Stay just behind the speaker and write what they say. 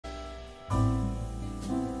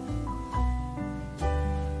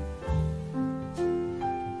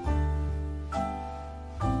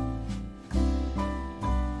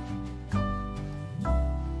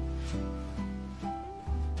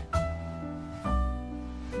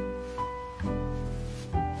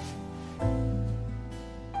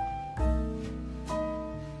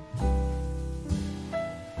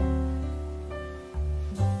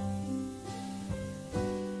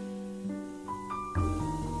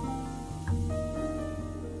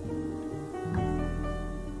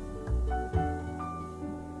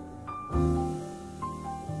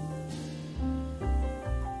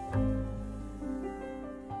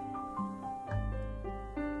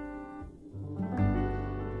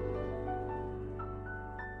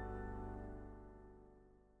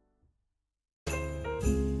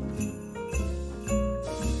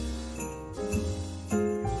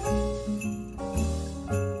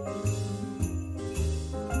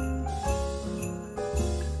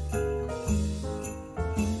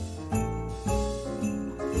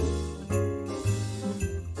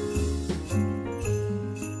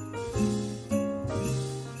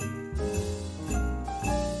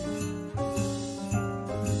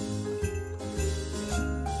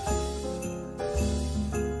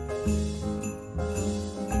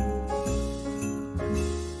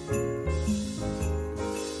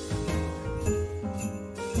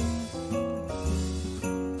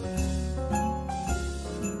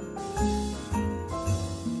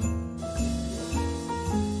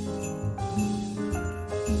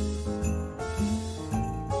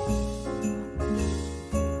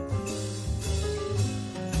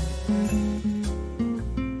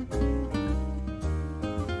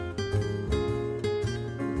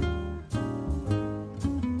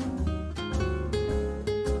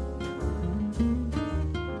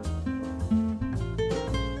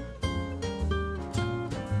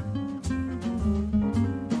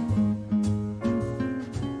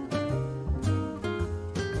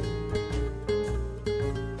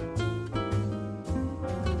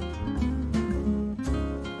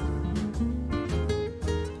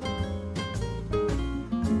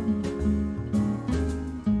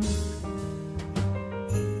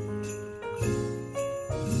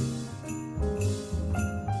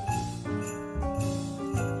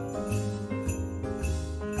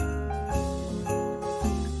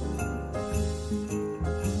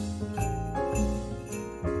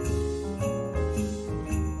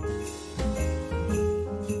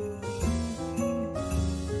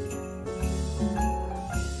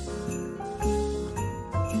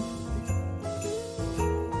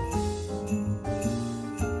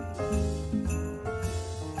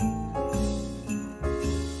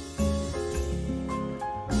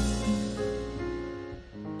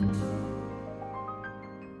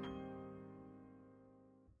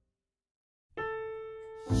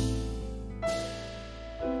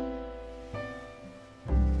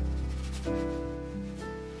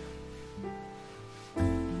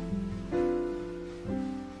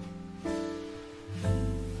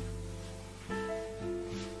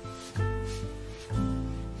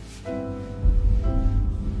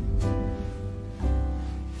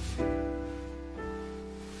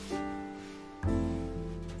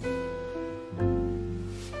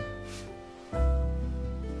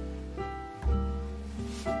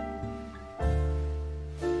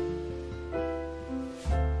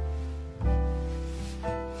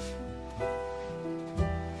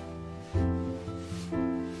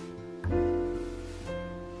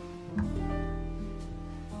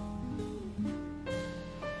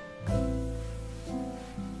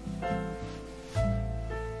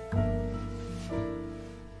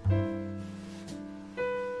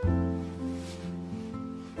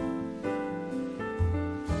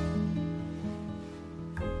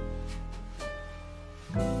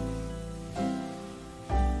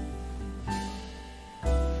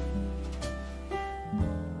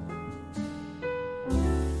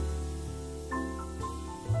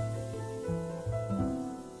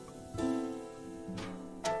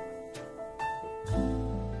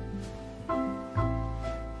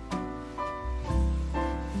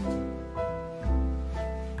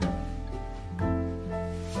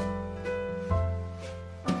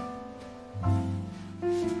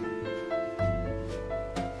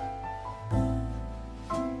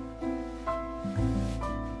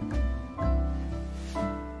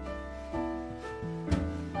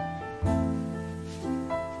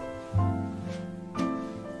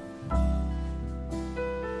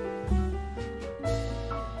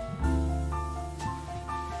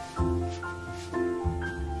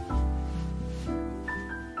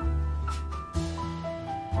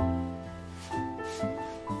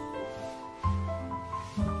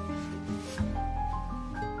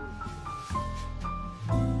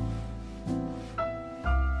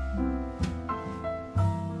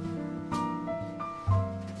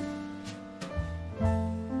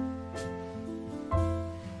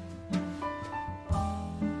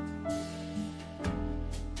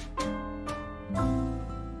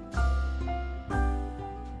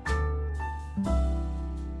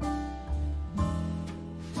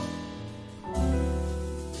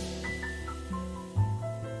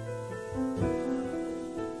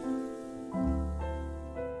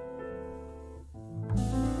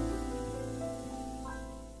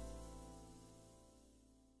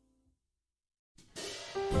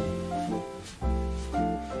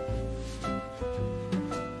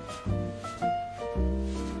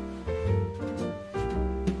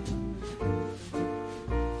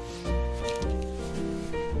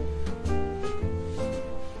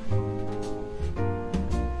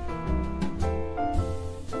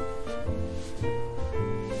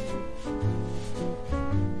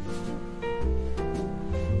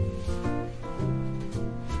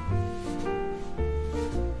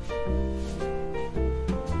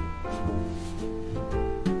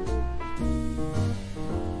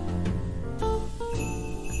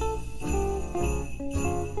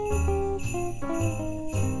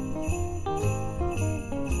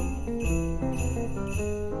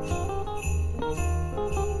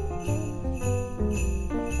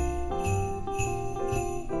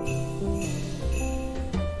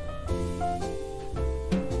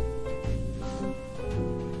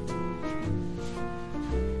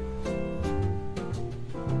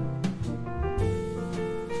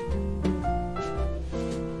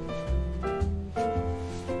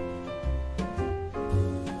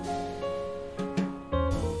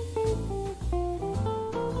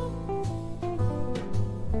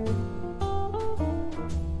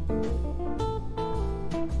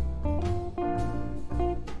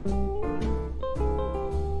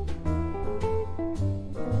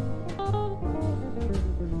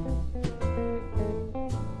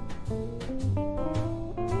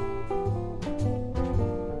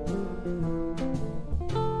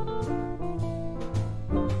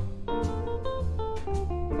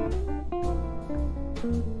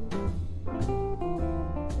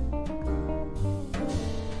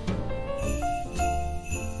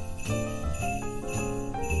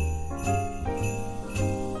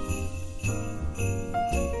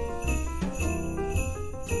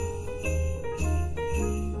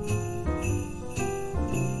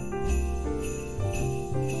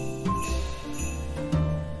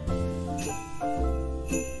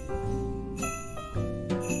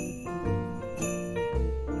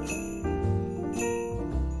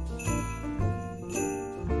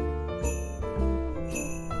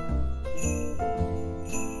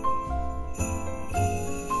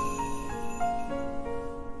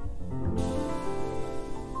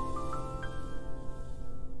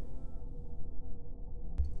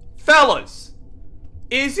Fellas,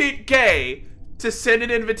 is it gay to send an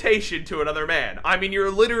invitation to another man? I mean, you're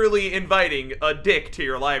literally inviting a dick to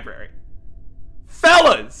your library.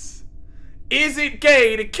 Fellas, is it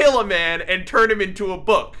gay to kill a man and turn him into a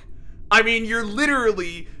book? I mean, you're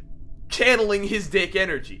literally channeling his dick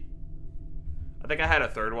energy. I think I had a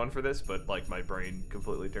third one for this, but like my brain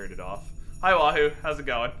completely turned it off. Hi Wahoo, how's it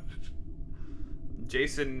going?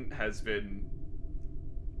 Jason has been...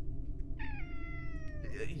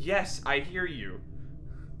 Yes, I hear you.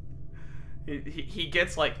 He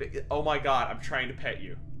gets like, oh my god, I'm trying to pet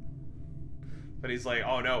you. But he's like,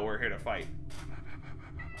 oh no, we're here to fight.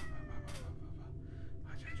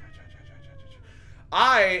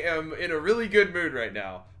 I am in a really good mood right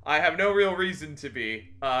now. I have no real reason to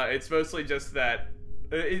be. It's mostly just that...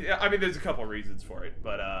 I mean, there's a couple reasons for it,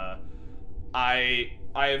 but I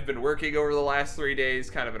have been working over the last 3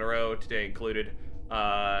 days, kind of in a row, today included,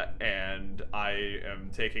 and I am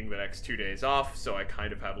taking the next 2 days off, so I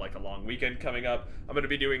kind of have like a long weekend coming up. I'm going to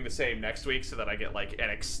be doing the same next week so that I get like an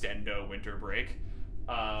extendo winter break.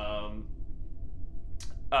 And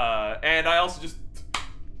I also just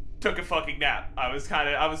took a fucking nap. I was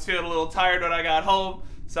feeling a little tired when I got home,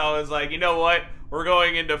 so I was like, you know what? We're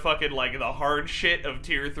going into fucking like the hard shit of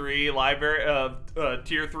tier 3 library,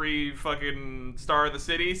 tier 3 fucking Star of the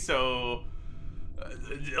City. So,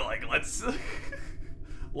 like, let's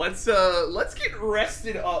get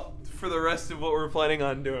rested up for the rest of what we're planning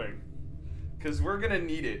on doing, cause we're gonna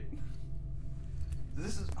need it.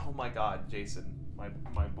 This is, oh my god, Jason, my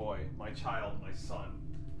boy, my child, my son.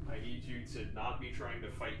 I need you to not be trying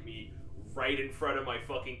to fight me right in front of my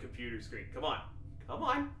fucking computer screen. Come on. Come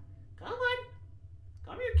on. Come on.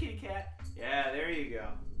 Come here, kitty cat. Yeah, there you go.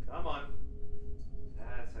 Come on.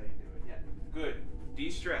 That's how you do it. Yeah, good.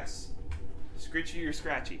 De-stress. Scritchy or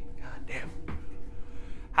scratchy. God damn.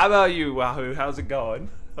 How about you, Wahoo? How's it going?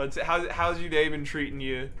 How's your day been treating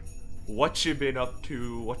you? What you been up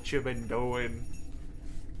to? What you been doing?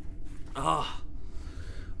 Oh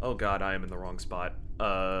god, I am in the wrong spot.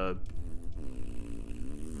 Hello,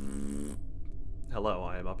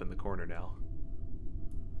 I am up in the corner now.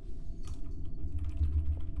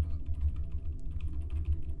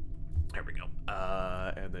 There we go.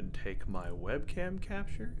 And then take my webcam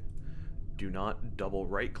capture. Do not double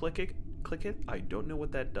right click it. I don't know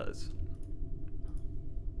what that does.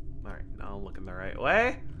 Alright, now I'm looking the right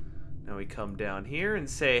way. Now we come down here and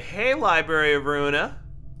say, hey, Library of Ruina.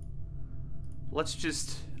 Let's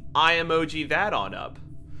just I-emoji that on up.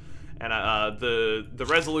 And the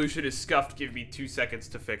resolution is scuffed. Give me 2 seconds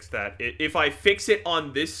to fix that. If I fix it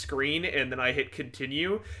on this screen and then I hit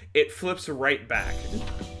continue, it flips right back.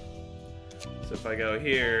 So if I go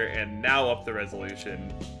here and now up the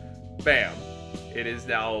resolution, bam. It is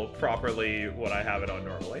now properly what I have it on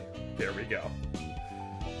normally. There we go.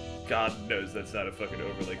 God knows that's not a fucking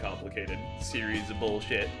overly complicated series of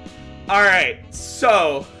bullshit. Alright,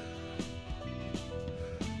 so...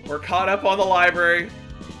 we're caught up on the library.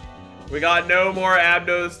 We got no more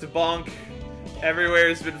Abnos to bonk.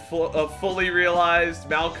 Everywhere's been fully realized.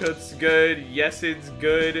 Malkuth's good. Yesid's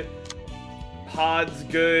good. Pod's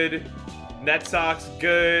good. Netsock's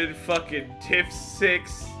good. Fucking Tiff's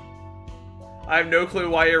 6. I have no clue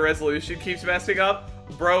why your resolution keeps messing up.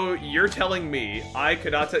 Bro, you're telling me. I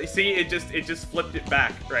could not tell you. See, it just flipped it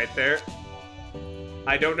back right there.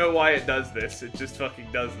 I don't know why it does this. It just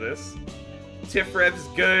fucking does this. Tiffrev's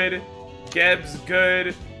good. Geb's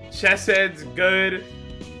good. Chessed's good.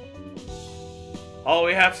 All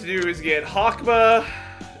we have to do is get Hakma,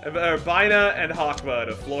 or Bina and Hakma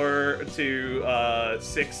to floor to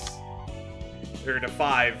 6, or to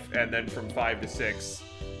 5, and then from 5 to 6.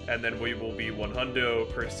 And then we will be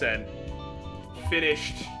 100%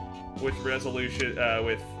 finished with resolution,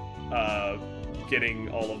 getting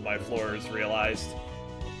all of my floors realized.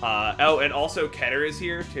 Oh, and also Keter is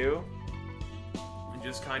here too.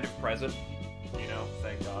 Just kind of present, you know,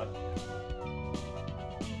 thank God.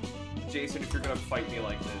 Jason, if you're gonna fight me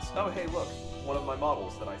like this... Oh, hey, look, one of my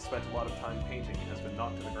models that I spent a lot of time painting has been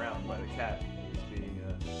knocked to the ground by the cat, who's being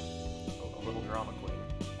a little drama queen.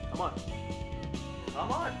 Come on.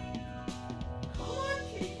 Come on! Come on,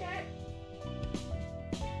 kitty cat!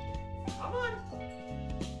 Come on!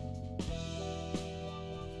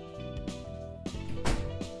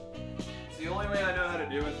 It's the only way I know how to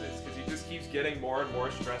deal with this. Keeps getting more and more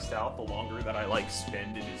stressed out the longer that I like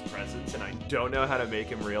spend in his presence, and I don't know how to make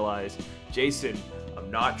him realize, Jason, I'm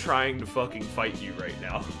not trying to fucking fight you right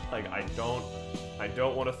now. Like, I don't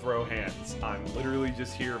want to throw hands. I'm literally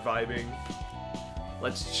just here vibing.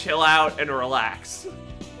 Let's chill out and relax.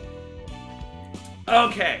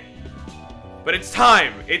 Okay. But it's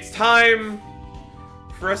time. It's time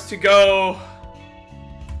for us to go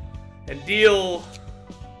and deal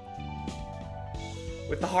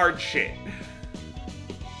with the hard shit.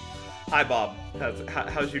 Hi, Bob.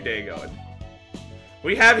 How's your day going?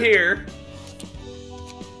 We have here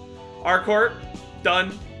our court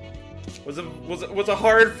done. Was a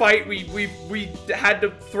hard fight. We had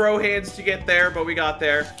to throw hands to get there, but we got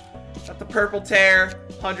there. Got the purple tear,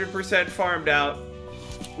 100% farmed out.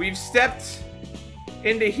 We've stepped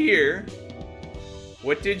into here.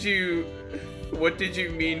 What did you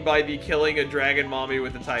mean by the killing a dragon mommy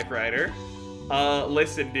with a typewriter?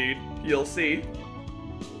 Listen, dude, you'll see.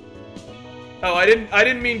 Oh, I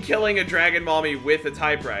didn't mean killing a dragon mommy with a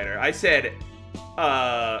typewriter. I said,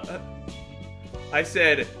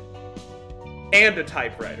 and a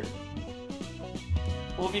typewriter.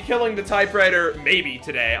 We'll be killing the typewriter maybe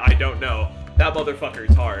today. I don't know. That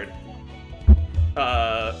motherfucker's hard.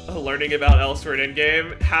 Learning about Elsword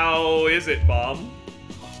endgame. How is it, Bomb?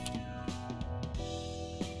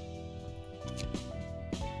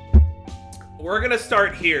 We're gonna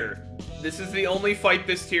start here. This is the only fight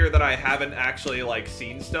this tier that I haven't actually, like,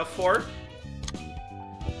 seen stuff for.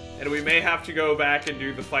 And we may have to go back and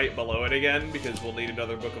do the fight below it again, because we'll need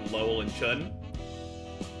another book of Lowell and Chun.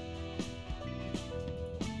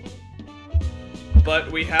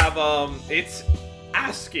 But we have, it's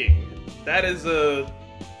asking. That is a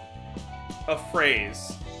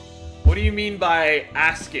phrase. What do you mean by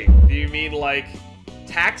asking? Do you mean, like,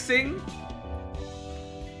 taxing?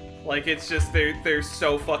 Like, it's just, there's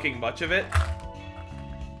so fucking much of it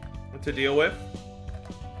to deal with.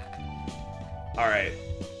 Alright.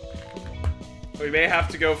 We may have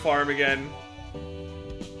to go farm again.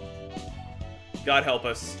 God help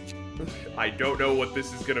us. I don't know what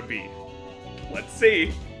this is gonna be. Let's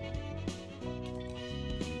see.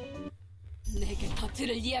 내게 더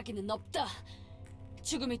들을 이야기는 없다.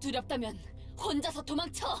 죽음이 두렵다면 혼자서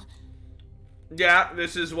도망쳐. Yeah,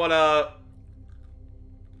 this is what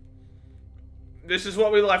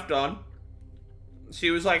we left on. She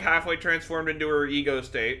was like halfway transformed into her ego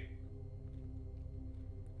state.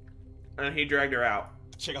 And he dragged her out.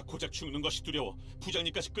 제가 고작 죽는 것이 두려워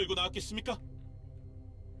부장님까지 끌고 나왔겠습니까?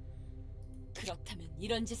 그렇다면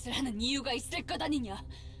이런 짓을 하는 이유가 있을 것 아니냐?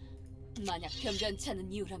 만약 변변치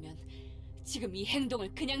않은 이유라면 지금 이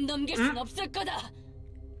행동을 그냥 넘길 순 없을 거다.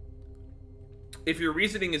 If your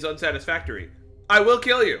reasoning is unsatisfactory, I will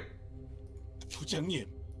kill you. 부장님,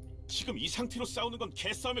 지금 이 상태로 싸우는 건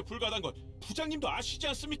개싸움에 불과하다는 걸 부장님도 아시지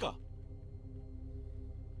않습니까?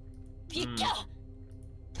 비켜!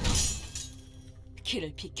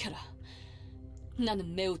 길을 비켜라.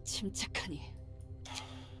 나는 매우 침착하니.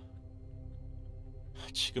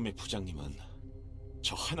 지금의 부장님은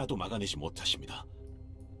저 하나도 막아내지 못하십니다.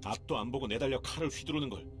 앞도 안 보고 내달려 칼을 휘두르는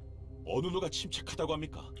걸 어느 누가 침착하다고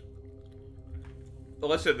합니까?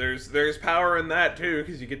 Listen, there's power in that too,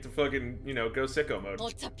 because you get to fucking, you know, go sicko mode.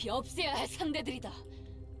 어차피 없애야 할 상대들이다.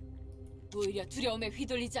 오히려 두려움에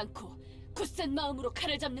휘둘리지 않고 굳센 마음으로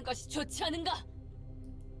칼을 잡는 것이 좋지 않은가?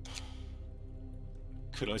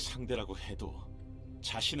 그럴 상대라고 해도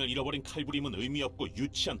자신을 잃어버린 칼부림은 의미 없고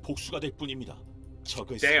유치한 복수가 될 뿐입니다.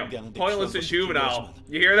 적을 상대하는 데 pointless and juvenile. 필요하지만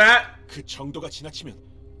You hear that? 그 정도가 지나치면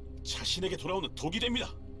자신에게 돌아오는 독이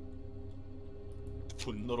됩니다.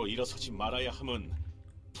 분노로 일어서지 말아야 함은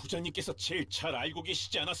부장님께서 제일 잘 알고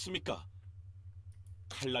계시지 않았습니까?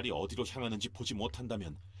 칼날이 어디로 향하는지 보지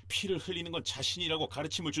못한다면 피를 흘리는 건 자신이라고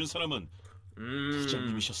가르침을 준 사람은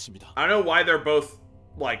부장님이셨습니다. I don't know why they're both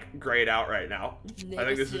like grayed out right now. I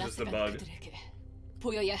think this is just a bug. 그들에게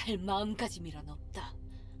보여야 할 마음가짐이란 없다.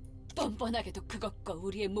 뻔뻔하게도 그것과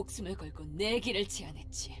우리의 목숨을 걸고 내 길을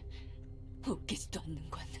제안했지. 웃기지도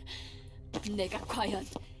않는군. 내가 과연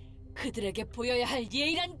그들에게 보여야 할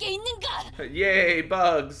예의란 게 있는가? Yay,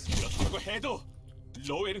 bugs. 그렇다고 해도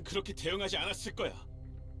로웰은 그렇게 대응하지 않았을 거야.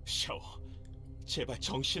 샤오, 제발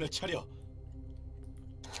정신을 차려.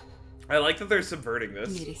 I like that they're subverting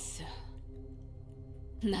this. 미리스,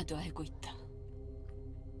 나도 알고 있다.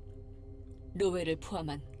 로웰을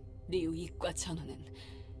포함한 리우익과 전호는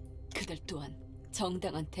그들 또한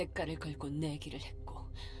정당한 대가를 걸고 내기를 했고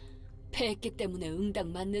패했기 때문에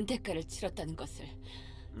응당 맞는 대가를 치렀다는 것을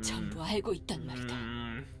전부 알고 있단 말이다.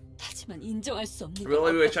 하지만 인정할 수 없는 건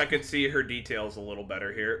Really wish I could see her details a little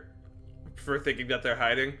better here. For thinking that they're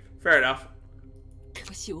hiding. Fair enough.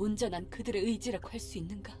 그것이 온전한 그들의 의지라고 할 수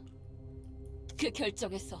있는가? 그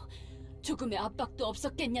결정에서 조금의 압박도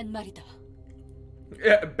없었겠냔 말이다.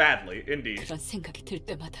 Yeah, badly, indeed. 그런 생각이 들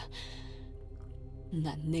때마다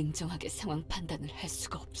난 냉정하게 상황 판단을 할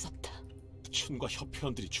수가 없었다. 춘과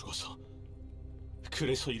협회원들이 죽어서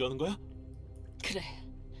그래서 이러는 거야? 그래.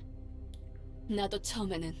 나도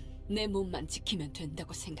처음에는 내 몸만 지키면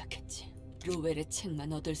된다고 생각했지. 로웰의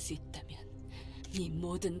책만 얻을 수 있다면 이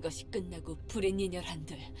모든 것이 끝나고 불행인열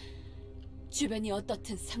한들 주변이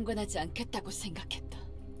어떻든 상관하지 않겠다고 생각했다.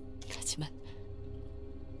 하지만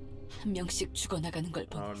한 명씩 죽어나가는 걸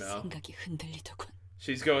보니 생각이 흔들리더군.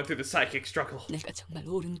 She's going through the psychic struggle. 내가 정말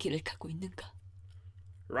옳은 길을 가고 있는가?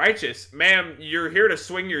 Righteous, ma'am, you're here to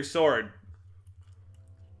swing your sword.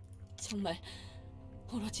 정말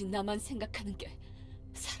오로지 나만 생각하는 게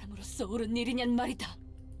사람으로서 옳은 일이냔 말이다.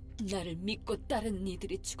 나를 믿고 따르는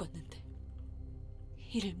이들이 죽었는데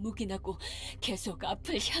이를 묵인하고 계속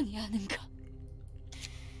앞을 향해야 하는가?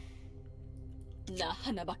 나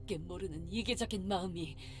하나밖에 모르는 이기적인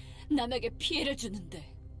마음이 남에게 피해를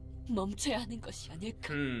주는데 멈춰야 하는 것이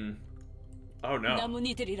아닐까? Oh no. 남은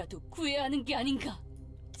이들이라도 구해야 하는 게 아닌가?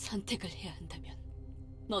 선택을 해야 한다면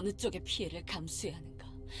어느 쪽의 피해를 감수해야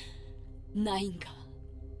하는가? 나인가?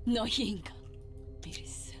 너희인가?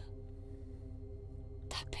 미리스,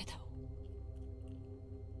 답해다오.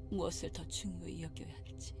 무엇을 더 중요히 여겨야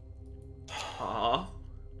할지.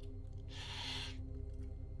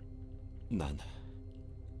 난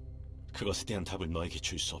그것에 대한 답을 너에게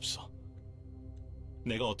줄 수 없어.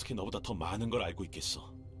 내가 어떻게 너보다 더 많은 걸 알고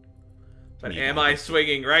있겠어. But am I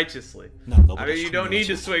swinging righteously? 난 I mean, you don't need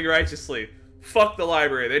to 현명하지 swing righteously. Fuck the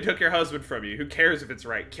library. They took your husband from you. Who cares if it's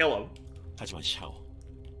right? Kill him. 하지만 샤오,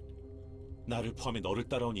 나를 포함해 너를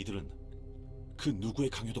따라온 이들은 그 누구의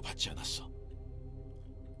강요도 받지 않았어.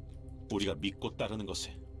 우리가 믿고 따르는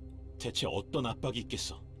것에 대체 어떤 압박이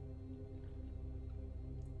있겠어?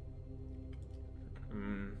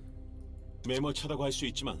 매몰차다고 할 수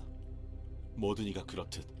있지만 모든 이가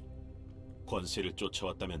그렇듯 권세를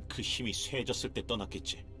쫓아왔다면 그 힘이 쇠해졌을 때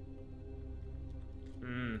떠났겠지.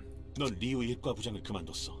 넌 리우 일과 부장을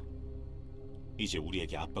그만뒀어. 이제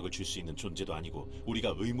우리에게 압박을 줄 수 있는 존재도 아니고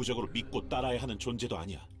우리가 의무적으로 믿고 따라야 하는 존재도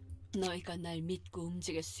아니야. 너희가 날 믿고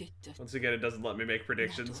움직일 수 있듯. Once again, it doesn't let me make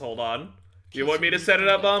predictions. Hold on. You want me to set it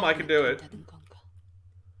up, Mom? I can do it.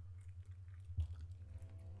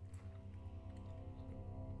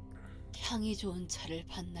 향이 좋은 차를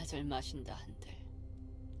반나절 마신다 한들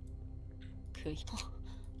그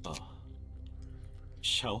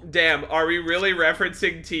샤오? Damn, are we really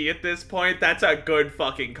referencing tea at this point? That's a good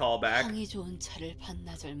fucking callback. 향이 좋은 차를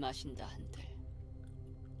반나절 마신다 한들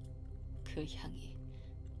그 향이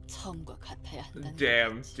처음과 같아야 한다는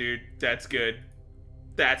Damn, dude, that's good.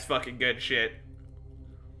 That's fucking good shit.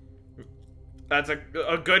 That's a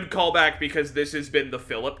good callback because this has been the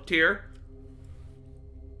Philip tier.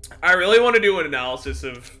 I really want to do an analysis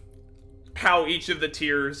of how each of the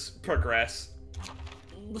tiers progress.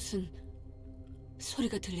 무슨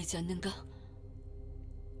소리가 들리지 않는가?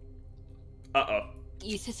 Uh-oh.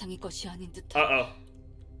 이 세상의 것이 아닌 듯한 Uh-oh.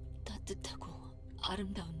 따뜻하고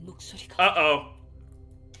아름다운 목소리가. Uh-oh.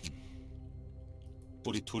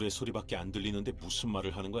 우리 둘의 소리밖에 안 들리는데 무슨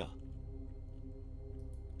말을 하는 거야?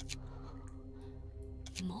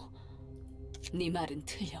 뭐? 네 말은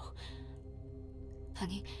틀려.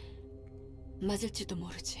 아니, 맞을지도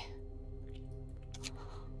모르지.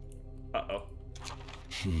 Uh-oh.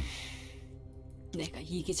 내가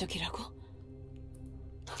이기적이라고?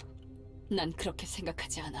 난 그렇게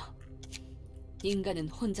생각하지 않아. 인간은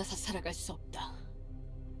혼자서 살아갈 수 없다.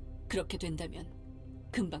 그렇게 된다면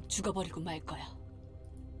금방 죽어버리고 말 거야.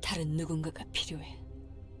 다른 누군가가 필요해.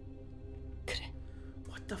 그래.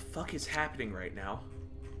 What the fuck is happening right now?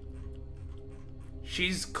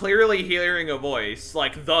 She's clearly hearing a voice,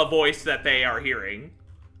 like the voice that they are hearing.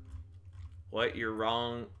 What? You're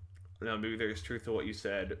wrong. No, maybe there's truth to what you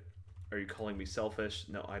said. Are you calling me selfish?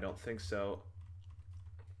 No, I don't think so.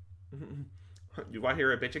 Do I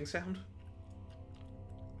hear a bitching sound?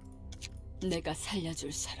 내가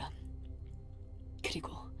살려줄 사람.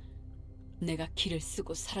 그리고 내가 길을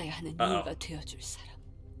쓰고 살아야 하는 이유가 되어줄 사람.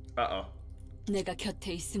 Uh-oh. 내가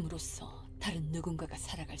곁에 있음으로써 다른 누군가가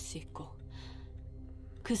살아갈 수 있고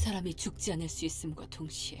그 사람이 죽지 않을 수 있음과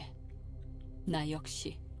동시에 나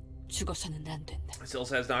역시 죽어서는 안 된다. Still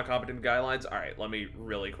says not competent guidelines. All right, let me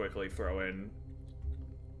really quickly throw in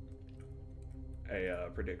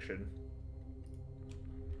a prediction.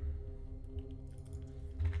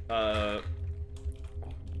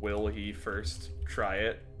 Will he first try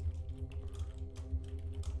it?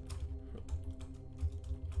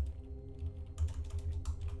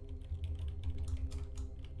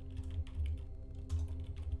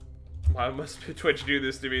 Why must Twitch do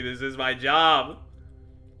this to me? This is my job.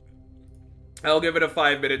 I'll give it a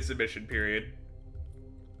 5-minute submission period.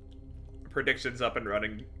 Predictions up and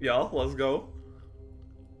running. Y'all, let's go.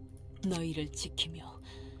 너희를 지키며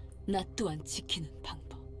나 또한 지키는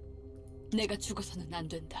방법. 내가 죽어서는 안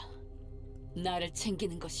된다. 나를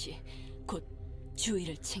챙기는 것이 곧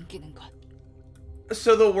주위를 챙기는 것.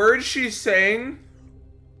 So the words she's saying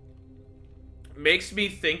makes me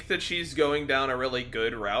think that she's going down a really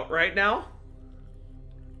good route right now.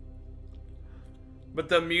 But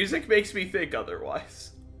the music makes me think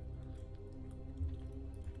otherwise.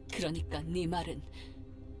 그러니까 네 말은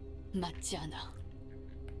맞지 않아.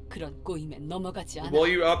 그런 꼬임에 넘어가지 않아. Will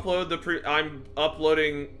you upload the I'm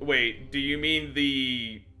uploading... Wait, do you mean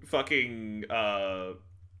the fucking,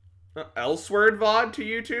 Elseword VoD to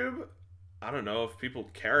YouTube? I don't know if people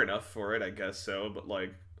care enough for it, I guess so, but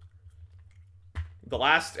like... The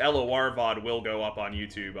last LOR VoD will go up on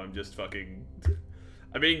YouTube, I'm just fucking...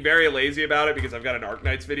 I'm being very lazy about it because I've got an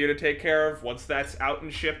Arknights video to take care of. Once that's out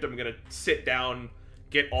and shipped, I'm gonna sit down,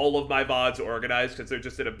 get all of my VODs organized, because they're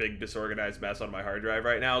just in a big disorganized mess on my hard drive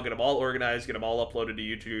right now. Get them all organized, get them all uploaded to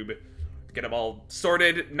YouTube, get them all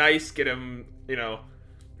sorted, nice, get them, you know,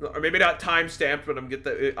 or maybe not time-stamped, but I'm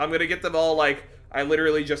gonna get them all, like, I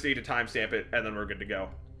literally just need to timestamp it, and then we're good to go.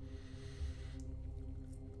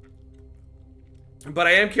 But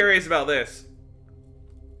I am curious about this.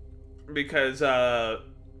 Because,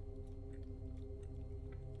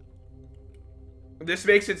 this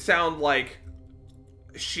makes it sound like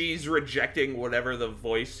she's rejecting whatever the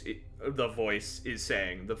voice is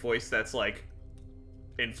saying. The voice that's, like,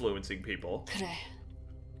 influencing people. 그래.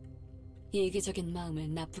 이기적인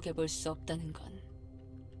마음을 나쁘게 볼 수 없다는 건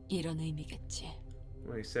이런 의미겠지.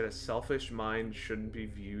 Well, he said a selfish mind shouldn't be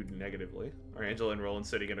viewed negatively. Are Angela and Roland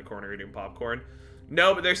sitting in a corner eating popcorn?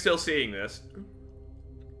 No, but they're still seeing this.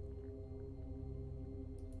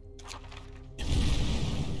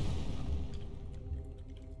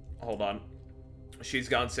 Hold on. She's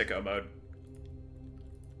gone sicko mode.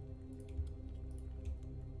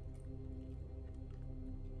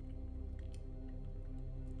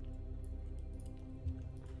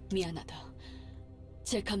 미안하다.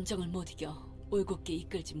 제 감정을 못 이겨 올곧게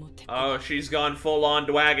이끌지 못했고. Oh, she's gone full-on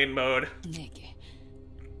wagon mode. 내게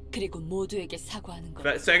그리고 모두에게 사과하는 것.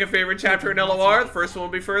 Second favorite chapter in LOR. The first one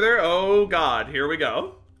will be further. Oh God, here we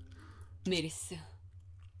go. 메리스,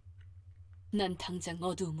 난 당장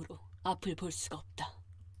어두움으로 앞을 볼 수가 없다.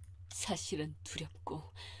 사실은 두렵고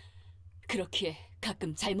그렇기에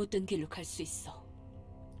가끔 잘못된 길로 갈 수 있어.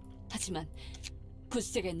 하지만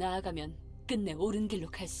굳세게 나아가면 끝내 옳은 길로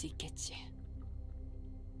갈 수 있겠지.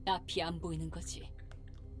 앞이 안 보이는 거지.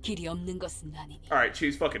 길이 없는 것은 아니니. Alright,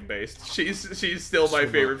 she's fucking based. She's still my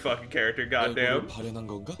favorite fucking character, goddamn. 발현한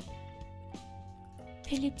건가?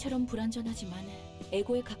 필립처럼 불완전하지만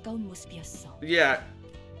에고에 가까운 모습이었어. Yeah.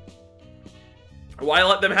 Why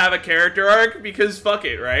let them have a character arc? Because fuck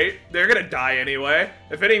it, right? They're gonna die anyway.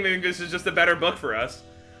 If anything, this is just a better book for us.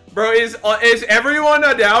 Bro, is everyone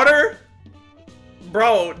a doubter?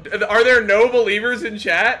 Bro, are there no believers in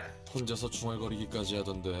chat? 혼자서 중얼거리기까지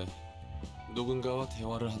하던데 누군가와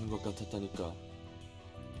대화를 하는 것 같았다니까.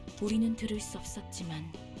 우리는 들을 수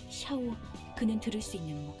없었지만 샤오, 그는 들을 수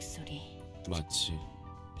있는 목소리. 마치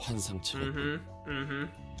환상체 같고.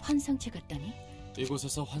 환상체 같다니?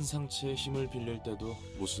 이곳에서 환상체의 힘을 빌릴 때도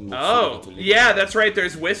무슨 목소리가 Oh, 들리고. yeah, that's right.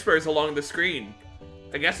 There's whispers along the screen.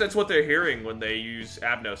 I guess that's what they're hearing when they use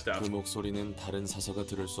Abno stuff. 그 목소리는 다른 사서가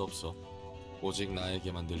들을 수 없어. 오직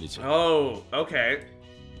나에게만 들리지. Oh, okay.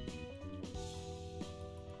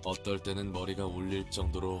 어떨 때는 머리가 울릴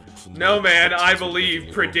정도로 No man, I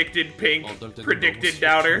believe. Predicted pink. Predicted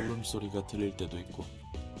doubter. 울음소리가 들릴 때도 있고.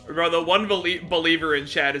 Bro, the one believer in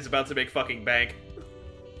chat is about to make fucking bank.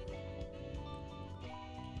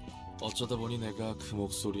 어쩌다 보니 내가 그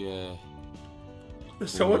목소리에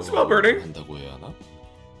Someone smell burning? 한다고 해야 하나?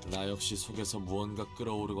 나 역시 속에서 무언가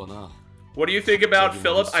끌어오르거나. What do you think about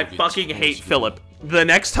Philip? I fucking hate Philip. The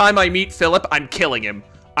next time I meet Philip, I'm killing him.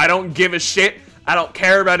 I don't give a shit. I don't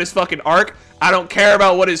care about his fucking arc. I don't care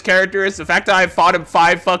about what his character is. The fact that I've fought him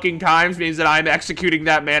 5 fucking times means that I'm executing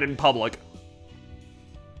that man in public.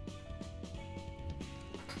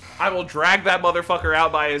 I will drag that motherfucker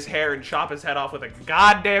out by his hair and chop his head off with a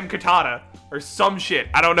goddamn katana. Or some shit.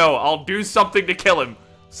 I don't know. I'll do something to kill him.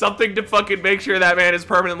 Something to fucking make sure that man is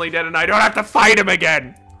permanently dead and I don't have to fight him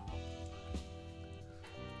again.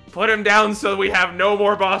 Put him down so we have no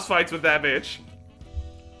more boss fights with that bitch.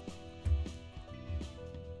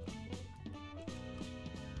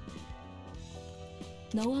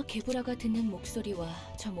 너와 게브라가 듣는 목소리와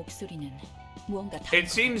저 목소리는 무언가 다른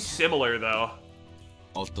It seems similar though.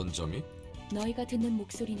 어떤 점이? 너희가 듣는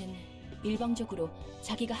목소리는 일방적으로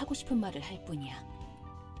자기가 하고 싶은 말을 할 뿐이야.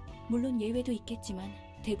 물론 예외도 있겠지만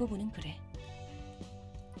대부분은 그래.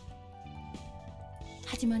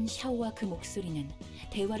 하지만 샤오와 그 목소리는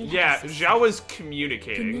대화를 Yeah, 하고 있었어. Xiao was 듣는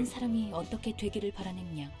communicating. 사람이 어떻게 되기를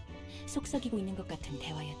바라느냐, 속삭이고 있는 것 같은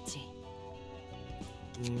대화였지.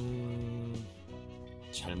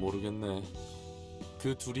 잘 모르겠네.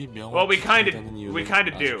 그 둘이 Well, we 명확히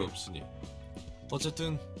kinda do. 없으니.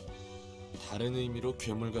 어쨌든 다른 의미로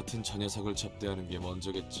괴물 같은 저 녀석을 접대하는 게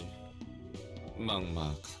먼저겠지.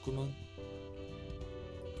 막막하구만.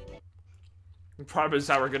 The problem is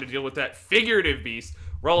how we're gonna deal with that figurative beast.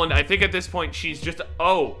 Roland, I think at this point she's just...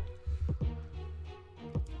 Oh.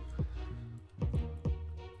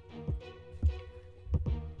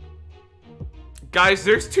 Guys,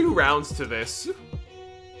 there's 2 rounds to this.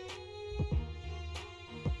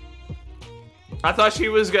 I thought she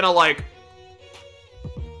was gonna, like,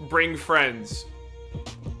 bring friends.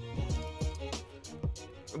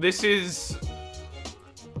 This is...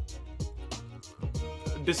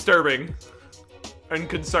 disturbing. And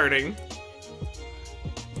concerning.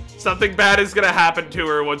 Something bad is gonna happen to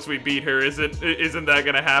her once we beat her, isn't that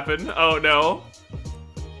gonna happen? Oh no.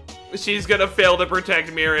 She's gonna fail to protect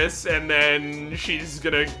Miris, and then she's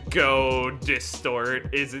gonna go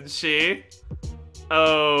distort, isn't she?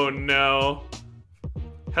 Oh no.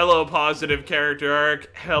 Hello, positive character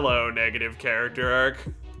arc. Hello, negative character arc.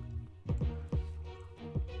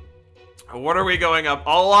 What are we going up?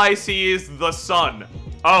 All I see is the sun.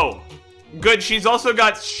 Oh, good. She's also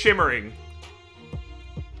got shimmering.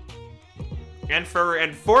 And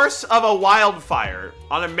force of a wildfire.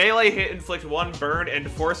 On a melee hit, inflict 1 burn, and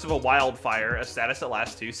force of a wildfire, a status that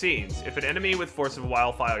lasts 2 scenes. If an enemy with force of a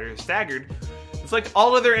wildfire is staggered, inflict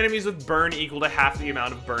all other enemies with burn equal to half the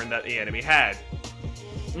amount of burn that the enemy had.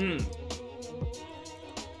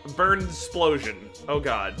 Burn explosion. Oh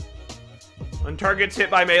god. When targets hit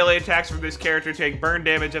by melee attacks from this character take burn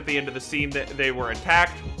damage at the end of the scene that they were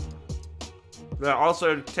attacked. They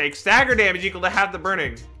also take stagger damage equal to half the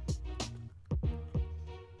burning.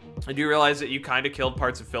 I do realize that you kind of killed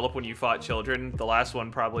parts of Philip when you fought children. The last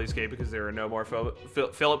one probably escaped because there are no more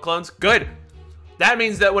Philip clones. Good. That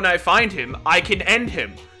means that when I find him, I can end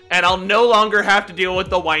him. And I'll no longer have to deal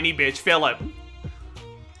with the whiny bitch Philip.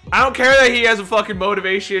 I don't care that he has a fucking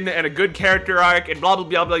motivation and a good character arc and blah blah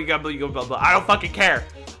blah blah blah blah blah blah. I don't fucking care.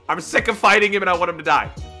 I'm sick of fighting him and I want him to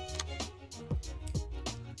die.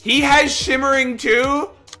 He has shimmering too?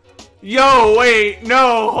 Yo, wait,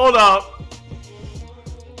 no, hold up.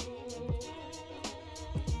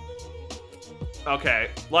 Okay,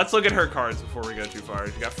 let's look at her cards before we go too far.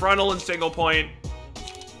 She got frontal and single point,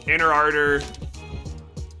 inner ardor.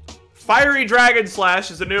 Fiery Dragon Slash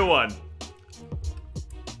is a new one.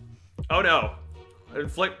 Oh no.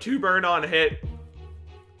 Inflict 2 burn on hit.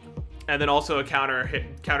 And then also a counter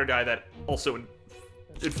die that also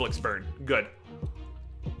inflicts burn. Good.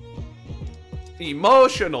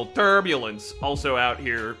 Emotional Turbulence, also out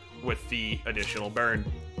here with the additional burn.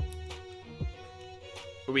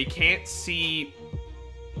 We can't see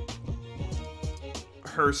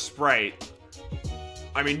her sprite.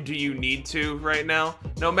 I mean, do you need to right now?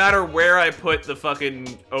 No matter where I put the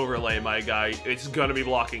fucking overlay, my guy, it's gonna be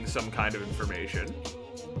blocking some kind of information.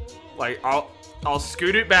 Like, I'll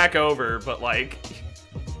scoot it back over, but like...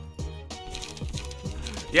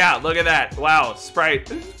 Yeah, look at that. Wow,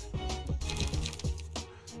 sprite.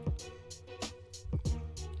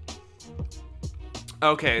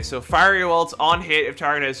 Okay, so Fiery Waltz on hit. If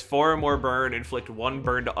target has 4 or more burn, inflict 1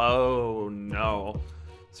 burn to... Oh, no.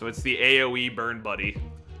 So it's the AoE burn buddy.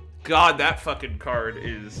 God, that fucking card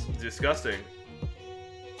is disgusting.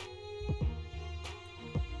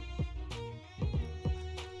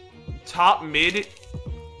 Top mid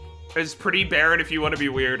is pretty barren if you want to be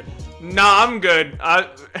weird. Nah, I'm good.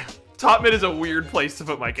 Top mid is a weird place to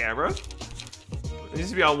put my camera. It needs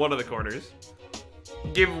to be on one of the corners.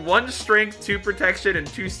 Give 1 strength, 2 protection, and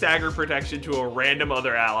 2 stagger protection to a random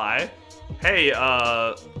other ally. Hey,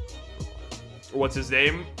 what's his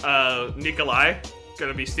name? Nikolai.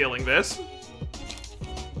 Gonna be stealing this.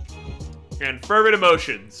 And Fervent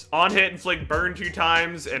Emotions. On hit, inflict burn 2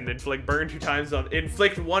 times, and inflict burn 2 times on...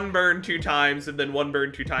 Inflict 1 burn 2 times, and then 1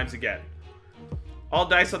 burn 2 times again. All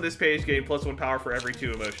dice on this page gain +1 power for every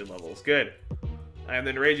 2 emotion levels. Good. And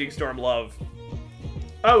then Raging Storm Love.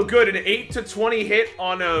 Oh, good. An 8 to 20 hit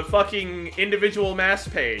on a fucking individual mass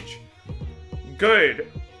page.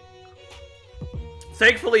 Good.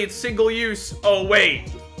 Thankfully, it's single use. Oh,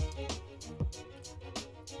 wait.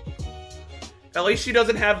 At least she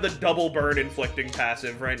doesn't have the double burn inflicting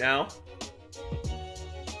passive right now.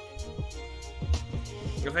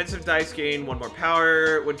 Offensive dice gain 1 more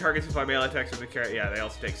power. When targets hit by melee attacks with the character, yeah, they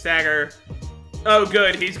also take stagger. Oh,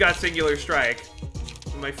 good. He's got singular strike.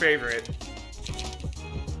 My favorite.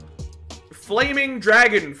 Flaming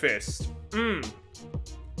Dragon Fist.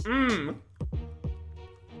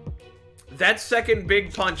 That second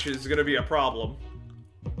big punch is gonna be a problem.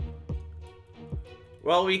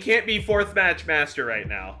 Well, we can't be 4th match master right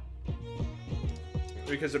now.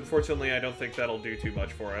 Because unfortunately, I don't think that'll do too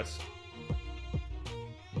much for us.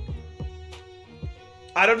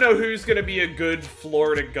 I don't know who's gonna be a good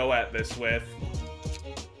floor to go at this with.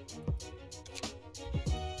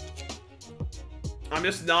 I'm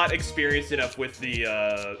just not experienced enough with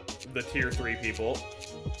the tier 3 people.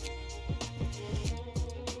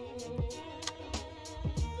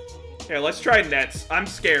 Here, let's try nets. I'm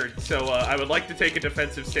scared, so I would like to take a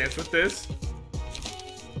defensive stance with this.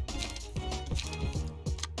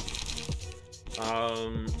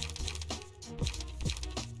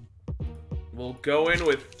 We'll go in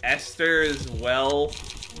with Esther as well.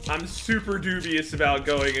 I'm super dubious about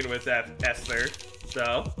going in with Esther,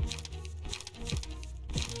 so.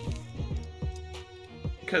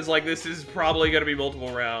 Because, like, this is probably going to be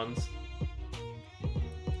multiple rounds.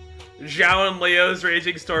 Xiao and Leo's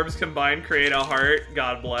Raging Storms combined create a heart.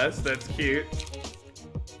 God bless. That's cute.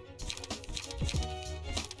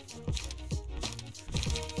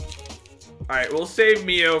 Alright, we'll save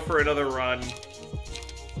Mio for another run.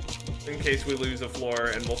 In case we lose a floor,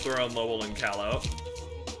 and we'll throw in Lowell and Callow.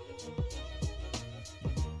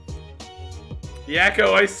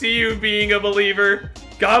 Yakko, I see you being a believer.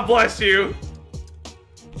 God bless you.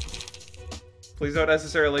 Please don't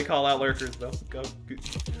necessarily call out lurkers, though.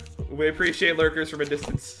 We appreciate lurkers from a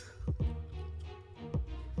distance.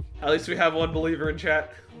 At least we have one believer in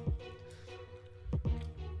chat.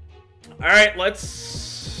 Alright,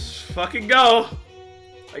 let's fucking go,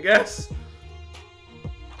 I guess.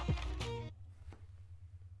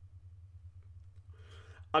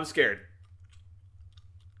 I'm scared.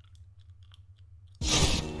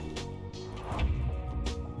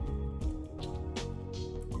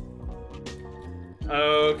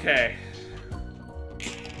 Okay.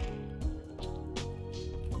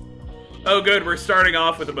 Oh good, we're starting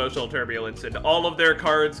off with Emotional Turbulence, and all of their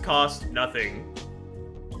cards cost nothing.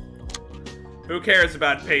 Who cares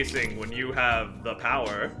about pacing when you have the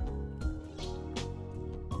power?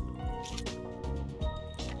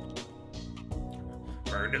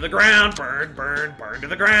 Burn to the ground, burn, burn, burn to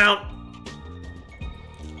the ground!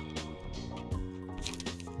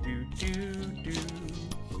 Do, do, do.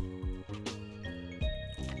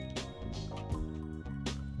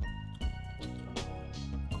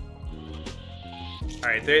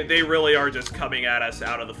 Alright, they really are just coming at us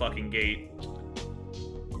out of the fucking gate.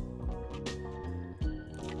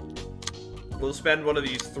 We'll spend one of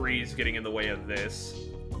these 3s getting in the way of this.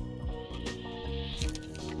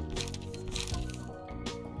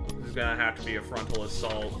 This is gonna have to be a frontal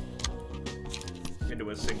assault into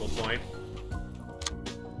a single point.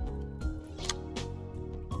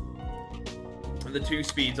 And the 2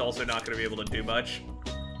 speed's also not gonna be able to do much.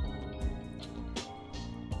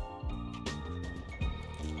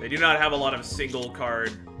 They do not have a lot of single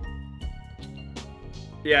card.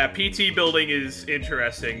 Yeah, PT building is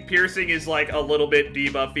interesting. Piercing is like a little bit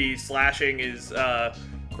debuffy. Slashing is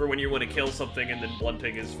for when you want to kill something, and then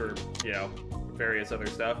blunting is for, you know, various other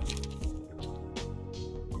stuff.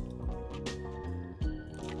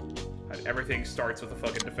 And everything starts with a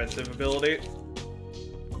fucking defensive ability.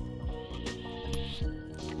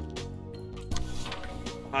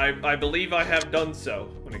 I believe I have done so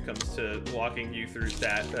when it comes to walking you through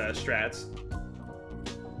strats.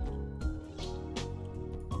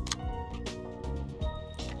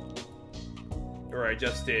 Or I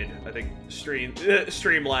just did. I think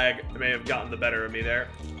stream lag may have gotten the better of me there.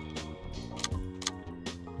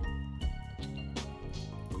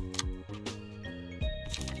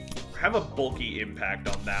 Have a bulky impact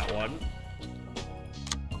on that one.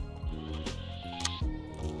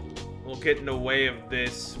 We'll get in the way of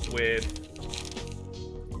this with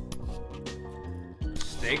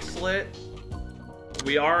Snake Slit.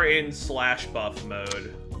 We are in slash buff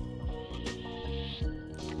mode.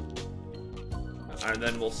 And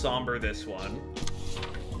then we'll somber this one.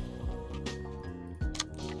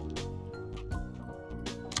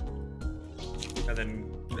 And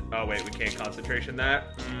then, oh wait, we can't concentration that.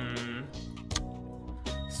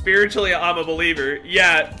 Spiritually, I'm a believer.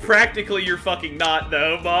 Yeah, practically you're fucking not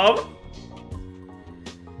though, Bob.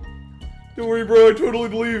 Don't worry, bro, I totally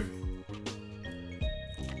believe.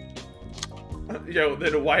 Yo,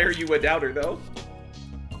 then why are you a doubter, though?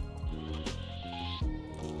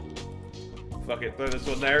 Fuck it, throw this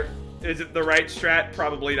one there. Is it the right strat?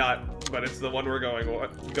 Probably not, but it's the one we're going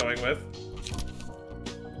with.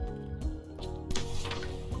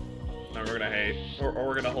 No, we're gonna hate, or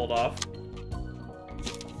we're gonna hold off.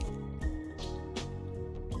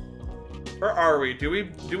 Or are we? Do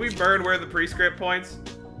we burn where the prescript points?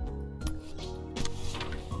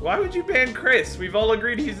 Why would you ban Chris? We've all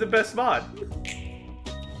agreed he's the best mod.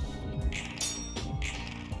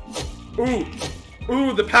 Ooh.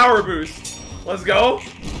 Ooh, the power boost. Let's go.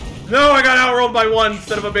 No, I got outrolled by one,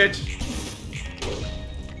 son of a bitch.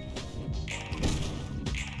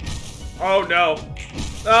 Oh no.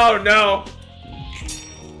 Oh no.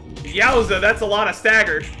 Yowza, that's a lot of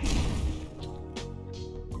stagger.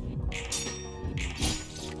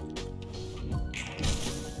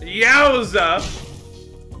 Yowza!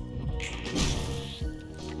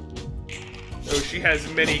 Oh, she has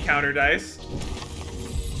many counter dice.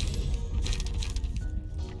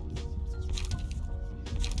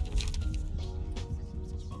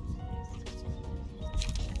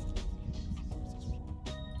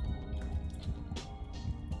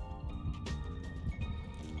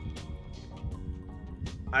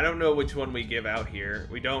 I don't know which one we give out here.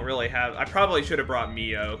 We don't really have... I probably should have brought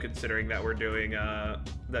Mio, considering that we're doing,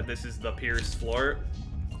 that this is the Pierce floor.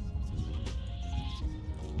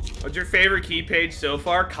 What's your favorite key page so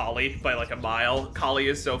far? Kali, by like a mile. Kali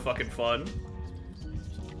is so fucking fun.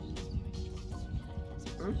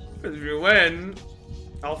 If you win,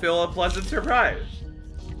 I'll feel a pleasant surprise.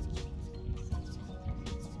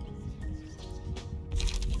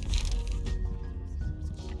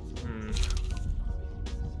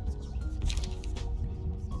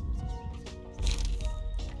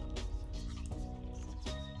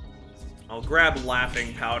 I'll grab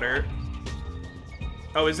laughing powder.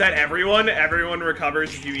 Oh, is that everyone? Everyone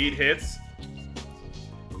recovers if you eat hits?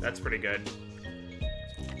 That's pretty good.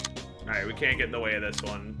 Alright, we can't get in the way of this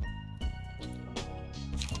one.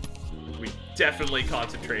 We definitely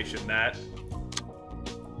concentration that.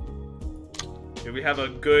 Do we have a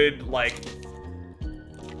good, like,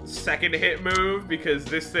 second hit move? Because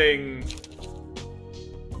this thing...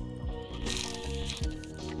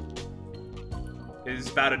 is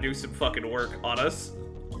about to do some fucking work on us.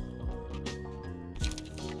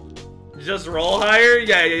 Just roll higher?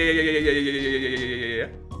 Yeah.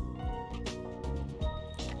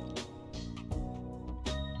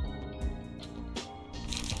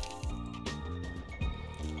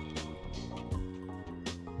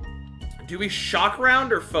 Do we shock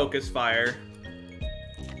round or focus fire?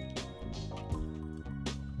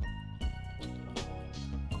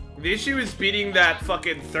 The issue is beating that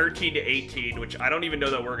fucking 13 to 18, which I don't even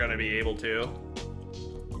know that we're gonna be able to.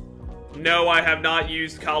 No, I have not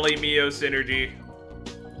used Kali Mio synergy.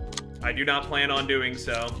 I do not plan on doing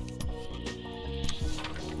so.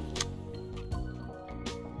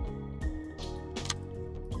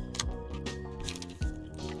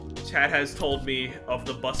 Chat has told me of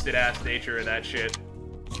the busted ass nature of that shit.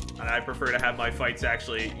 And I prefer to have my fights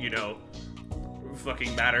actually, you know,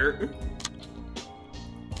 fucking matter.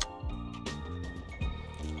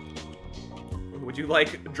 Would you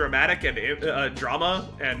like dramatic and drama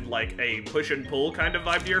and like a push and pull kind of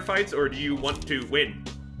vibe to your fights, or do you want to win?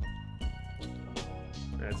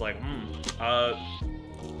 And it's like,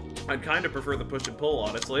 I'd kind of prefer the push and pull,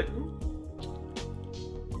 honestly.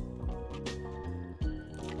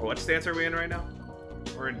 What stance are we in right now?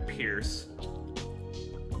 We're in Pierce.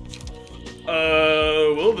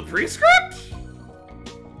 Well, the prescript?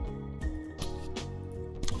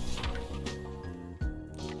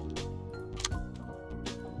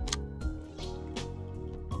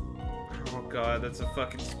 Oh god, that's a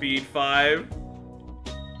fucking speed 5.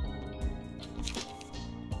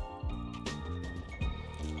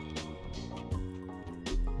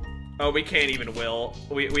 Oh, we can't even will.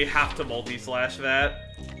 We have to multi-slash that.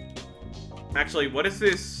 Actually, what is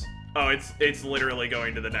this? Oh, it's literally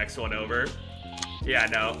going to the next one over. Yeah,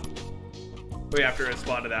 no. We have to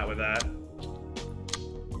respond to that with that.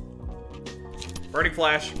 Burning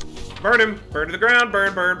flash. Burn him. Burn to the ground.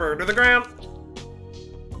 Burn, burn, burn to the ground.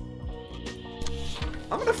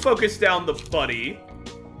 I'm gonna focus down the buddy.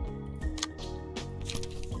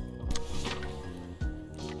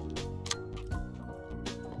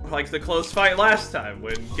 Like the close fight last time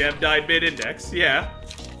when Geb died mid-index, yeah.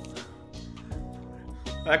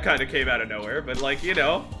 That kind of came out of nowhere, but like, you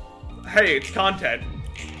know, hey, it's content.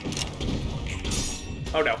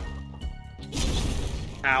 Oh no.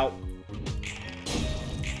 Ow.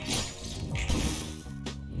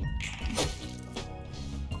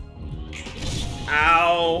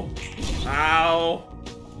 Ow. Ow.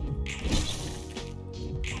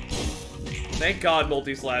 Thank God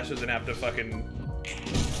multi-slash doesn't have to fucking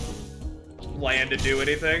land to do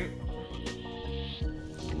anything.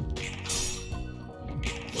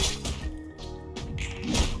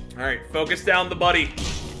 Alright, focus down the buddy.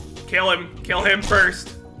 Kill him. Kill him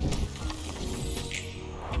first.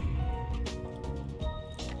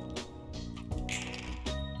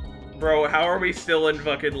 Bro, how are we still in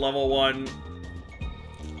fucking level 1?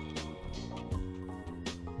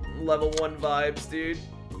 Level 1 vibes, dude.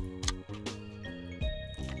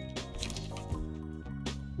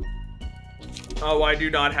 Oh, I do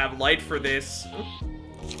not have light for this.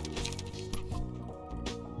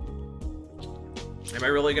 Am I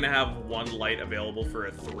really gonna have 1 light available for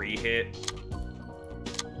a 3-hit?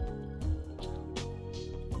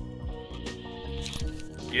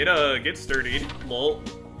 Get sturdy, lol.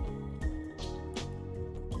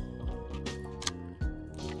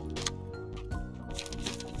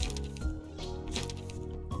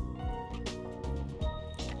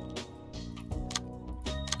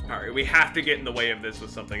 Alright, we have to get in the way of this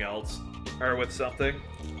with something else. Or with something.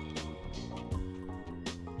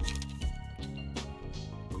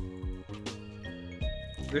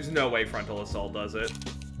 There's no way frontal assault does it.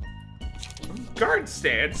 Guard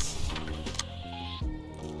stance.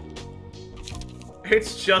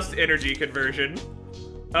 It's just energy conversion.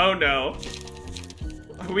 Oh no.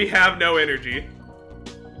 We have no energy.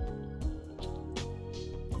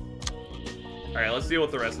 Alright, let's deal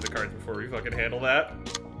with the rest of the cards before we fucking handle that.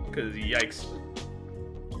 Because yikes.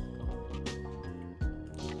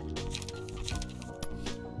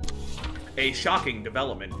 A shocking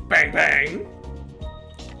development. Bang bang!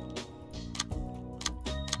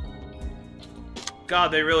 God,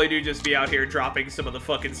 they really do just be out here dropping some of the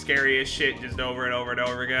fucking scariest shit just over and over and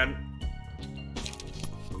over again.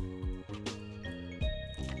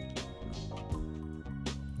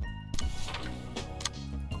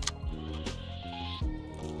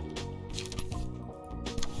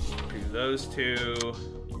 Do those two.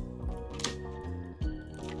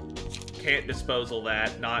 Can't disposal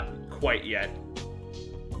that, not quite yet.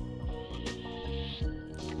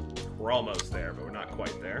 We're almost there, but we're not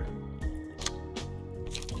quite there.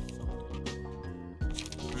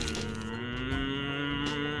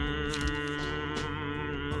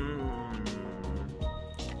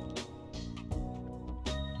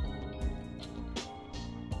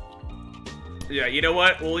 Yeah, you know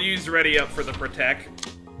what? We'll use Ready Up for the Protect.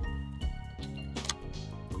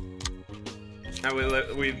 And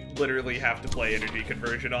we literally have to play energy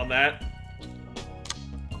conversion on that.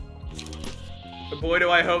 But boy, do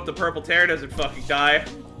I hope the Purple Tear doesn't fucking die.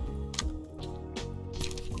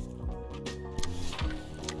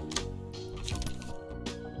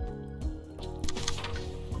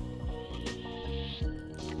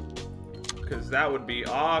 Because that would be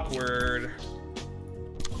awkward.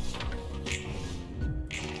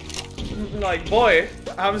 Like, boy,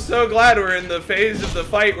 I'm so glad we're in the phase of the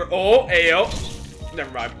fight where— oh, ayo.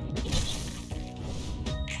 Never mind.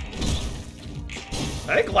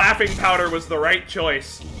 I think Laughing Powder was the right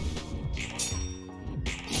choice.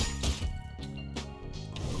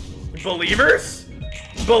 Believers?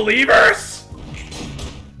 Believers?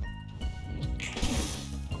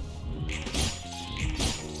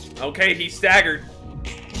 Okay, he staggered.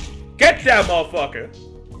 Get that motherfucker!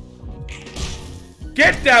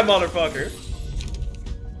 Get that motherfucker!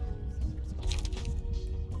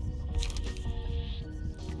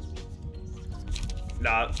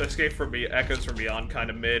 Nah, Escape from Echoes from Beyond kind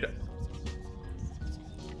of mid.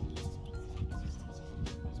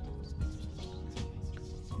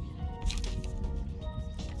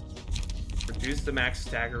 Reduce the max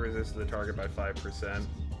stagger resist of the target by 5%.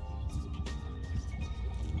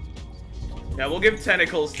 Yeah, we'll give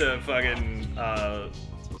Tentacles to fucking,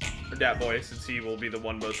 Dat Boy, since he will be the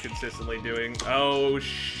one most consistently doing— oh,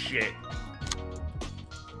 shit.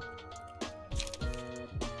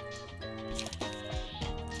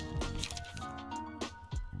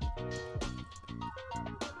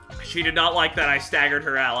 She did not like that I staggered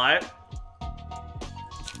her ally.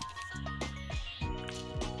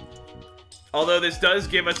 Although this does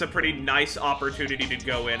give us a pretty nice opportunity to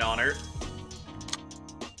go in on her.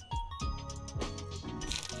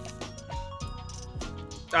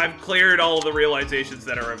 I've cleared all of the realizations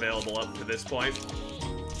that are available up to this point.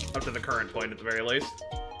 Up to the current point, at the very least.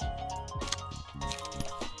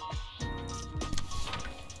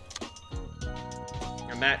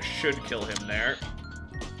 And that should kill him there.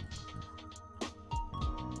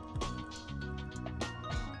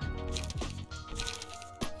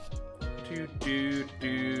 Do.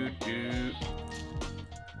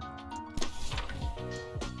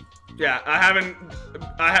 Yeah,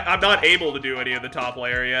 I'm not able to do any of the top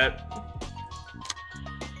layer yet.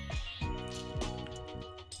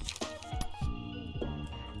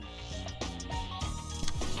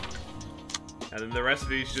 And then the rest of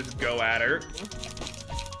these just go at her.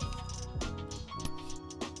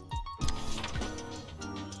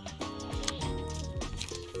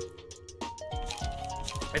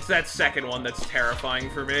 It's that second one that's terrifying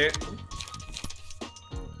for me.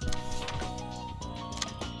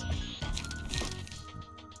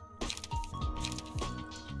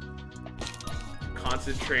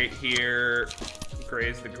 Concentrate here.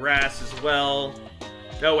 Graze the grass as well.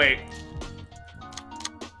 No, wait.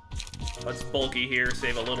 Let's bulky here,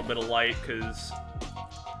 save a little bit of light, because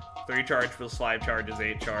 3 charge plus 5 charge is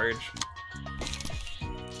 8 charge.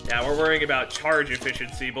 Yeah, we're worrying about charge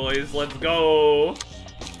efficiency, boys. Let's go!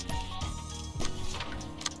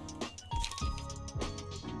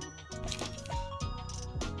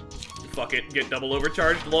 Fuck it, get double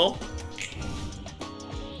overcharged, lol.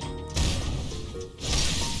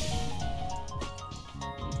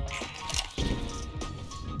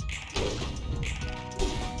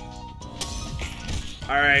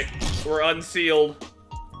 Alright, we're unsealed.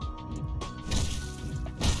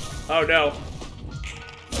 Oh no.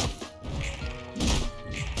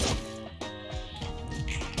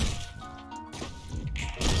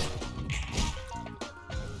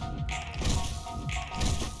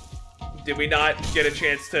 Did we not get a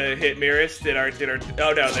chance to hit Miris? Did our,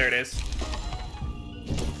 oh no, there it is.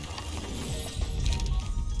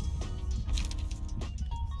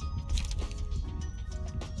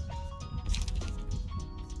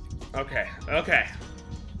 Okay, okay.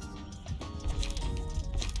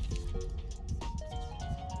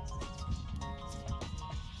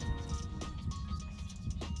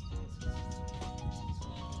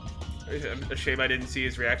 A shame I didn't see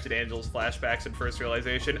his reaction to Angel's flashbacks and first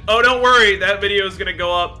realization. Oh, don't worry, that video is gonna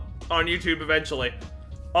go up on YouTube eventually.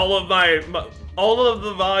 All of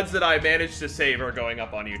the VODs that I managed to save are going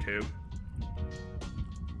up on YouTube.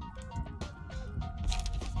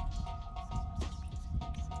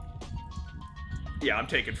 Yeah, I'm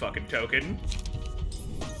taking fucking token.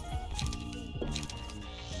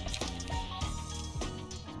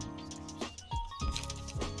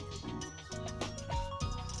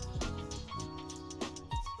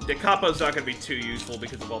 The Capo's not gonna be too useful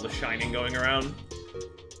because of all the shining going around.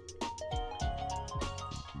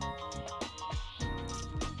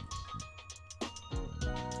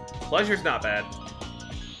 Pleasure's not bad.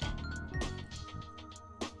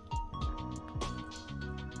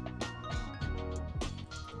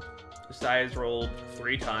 Size rolled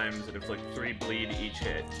 3 times and inflict 3 bleed each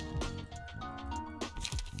hit.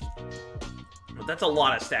 But that's a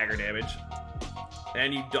lot of stagger damage.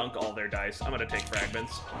 And you dunk all their dice. I'm gonna take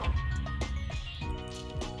fragments.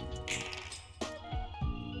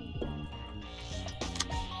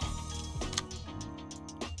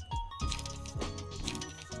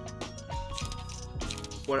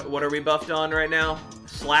 What are we buffed on right now?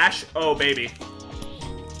 Slash? Oh, baby.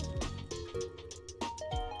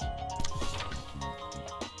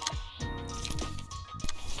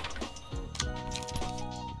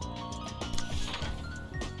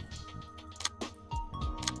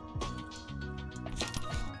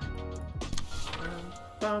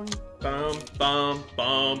 Bum, bum, bum,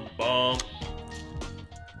 bum, bum.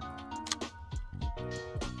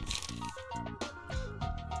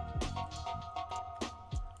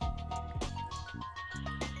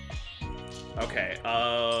 Okay,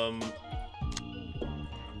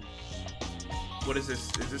 what is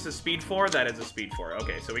this? Is this a speed 4? That is a speed 4.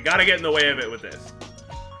 Okay, so we gotta get in the way of it with this.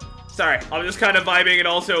 Sorry, I'm just kind of vibing and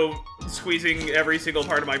also squeezing every single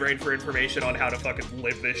part of my brain for information on how to fucking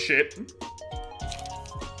live this shit.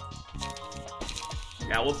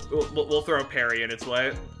 Yeah, we'll throw a parry in its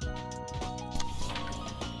way.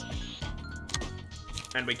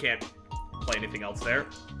 And we can't play anything else there.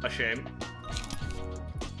 A shame.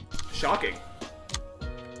 Shocking.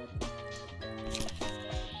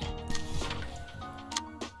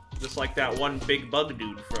 Just like that one big bug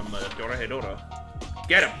dude from Dorohedoro.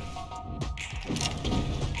 Get him!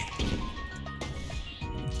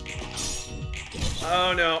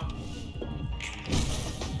 Oh no.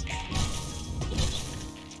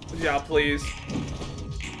 Xiao, please.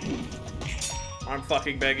 I'm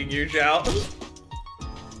fucking begging you, Xiao.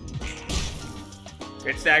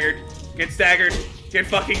 Get staggered. Get staggered. Get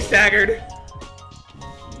fucking staggered.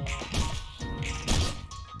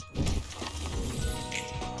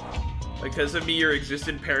 Because of me, your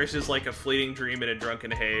existence perishes like a fleeting dream in a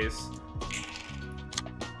drunken haze.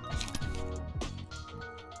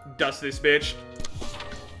 Dust this bitch.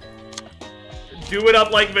 Do it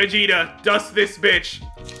up like Vegeta. Dust this bitch.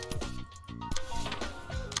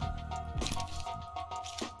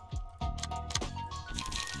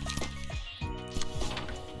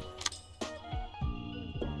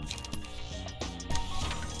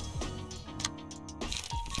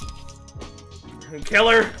 Kill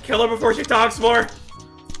her! Kill her before she talks more!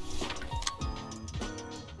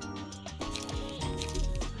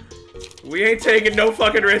 We ain't taking no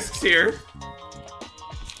fucking risks here.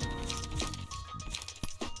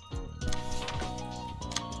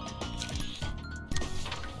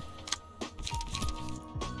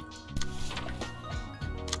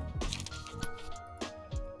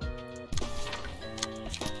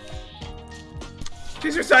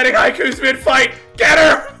 She's reciting haikus mid-fight! Get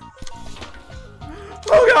her!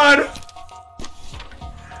 Oh god!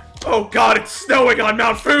 Oh god, it's snowing on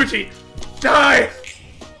Mount Fuji! Die!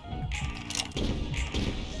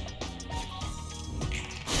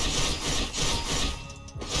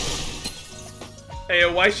 Hey,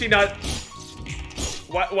 why is she not...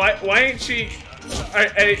 Why ain't she...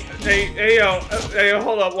 Hey,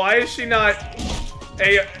 hold up, why is she not...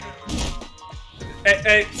 Hey,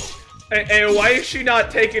 why is she not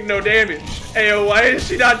taking no damage? Ayo, why is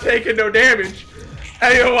she not taking no damage?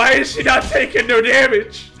 Ayo, why is she not taking no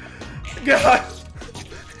damage? God.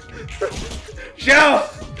 Xiao!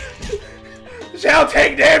 Xiao,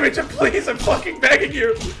 take damage, please, I'm fucking begging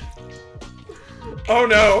you. Oh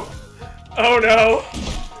no. Oh no.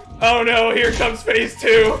 Oh no, here comes phase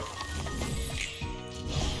 2.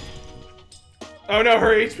 Oh no,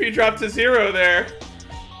 her HP dropped to 0 there.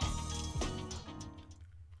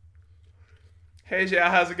 Hey, Xiao,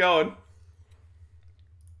 how's it going?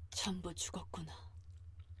 전부 죽었구나.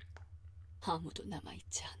 아무도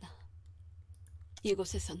남아있지 않아.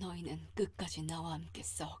 이곳에서 너희는 끝까지 나와 함께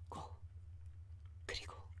싸웠고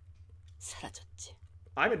그리고 사라졌지.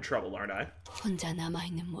 I'm in trouble, aren't I? 혼자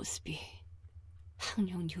남아있는 모습이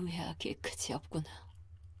항룡 유해하기에 그지없구나.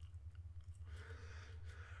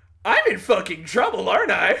 I'm in fucking trouble,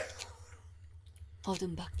 aren't I?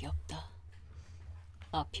 어둠밖에 없다.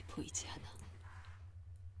 앞이 보이지 않아.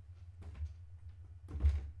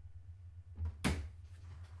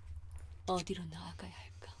 어디로 나아가야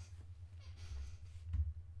할까?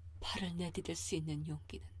 발을 내디딜 수 있는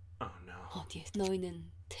용기는 어디에?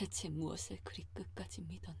 너희는 대체 무엇을 그리 끝까지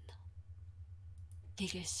믿었나?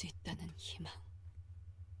 이길 수 있다는 희망,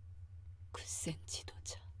 굳센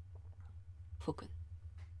지도자, 혹은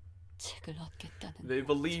책을 얻겠다는 They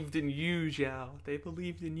believed in you, Xiao. They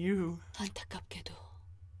believed in you. 안타깝게도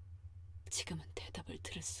지금은 대답을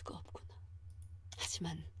들을 수가 없구나.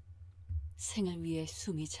 하지만 생을 위해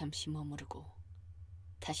숨이 잠시 머무르고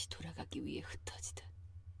다시 돌아가기 위해 흩어지듯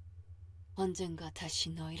언젠가 다시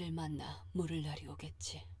너희를 만나 물을 날이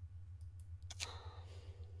오겠지.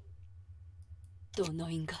 또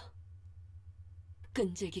너인가?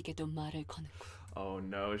 끈질기게도 말을 거는군. Oh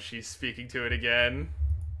no, she's speaking to it again.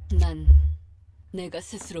 난 내가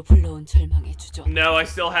스스로 불러온 절망의 주저. No, I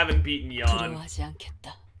still haven't beaten Yan. 두려워하지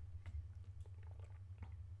않겠다.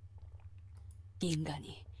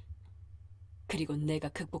 인간이 그리고 내가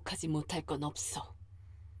극복하지 못할 건 없어.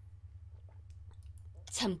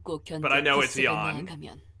 참고 견뎌 끝으로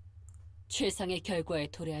나아가면 최상의 결과에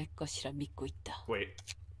도래할 것이라 믿고 있다. Wait.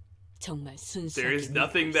 정말 순수하게 There is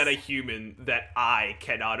nothing that a human that I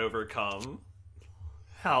cannot overcome.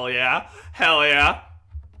 Hell yeah. Hell yeah.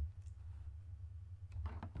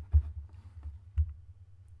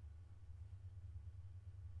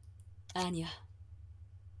 아니야.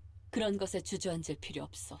 그런 것에 주저앉을 필요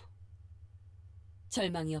없어.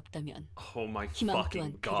 절망이 없다면 Oh my 희망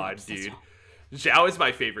fucking 또한 필요 god, 없어져. dude. Xiao is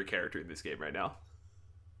my favorite character in this game right now.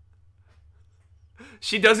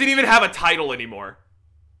 She doesn't even have a title anymore.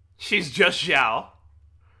 She's just Xiao.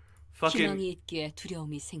 Fucking. 희망이 있기에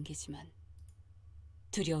두려움이 생기지만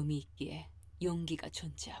두려움이 있기에 용기가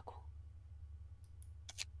존재하고.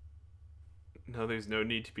 No, there's no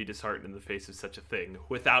need to be disheartened in the face of such a thing.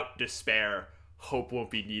 Without despair, hope won't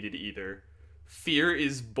be needed either. Fear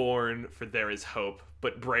is born for there is hope,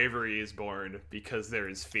 but bravery is born because there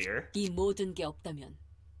is fear. 이 모든 게 없다면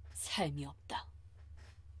삶이 없다.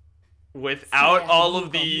 Without all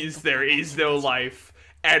of these, there is no life.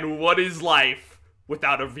 And what is life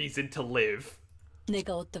without a reason to live?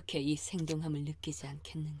 내가 어떻게 이 생동함을 느끼지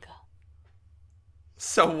않겠는가?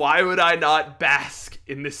 So why would I not bask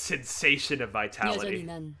in this sensation of 여전히 vitality?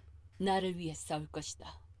 난 나를 위해 싸울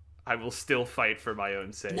것이다. I will still fight for my own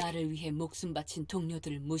sake. 나를 위해 목숨 바친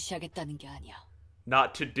동료들을 무시하겠다는 게 아니야.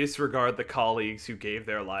 Not to disregard the colleagues who gave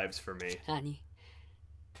their lives for me. 아니,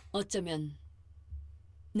 어쩌면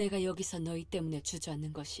내가 여기서 너희 때문에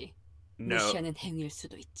주저앉는 것이 No. 무시하는 행위일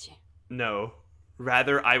수도 있지. No.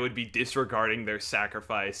 Rather, I would be disregarding their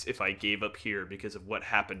sacrifice if I gave up here because of what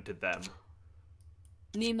happened to them.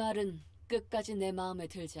 네 말은 끝까지 내 마음에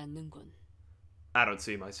들지 않는군. I don't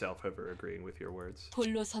see myself ever agreeing with your words.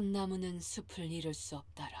 홀로 선 나무는 숲을 이룰 수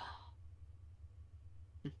없다라.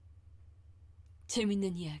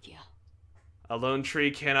 재밌는 이야기야. A lone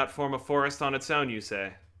tree cannot form a forest on its own, you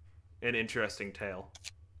say. An interesting tale.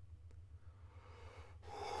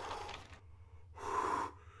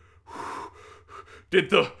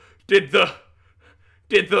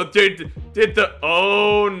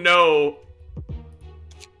 oh no.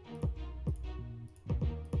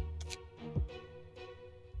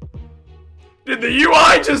 Did the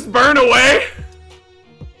UI just burn away?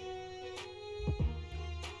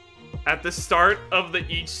 At the start of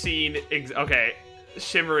each scene, okay.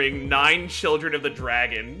 Shimmering, 9 Children of the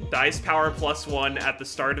Dragon. Dice power +1 at the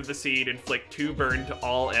start of the scene, inflict 2 burn to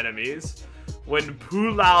all enemies. When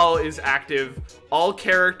Pulao is active, all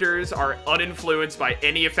characters are uninfluenced by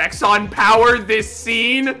any effects on power this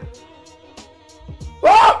scene.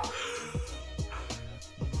 Ah!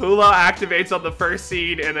 Pulao activates on the first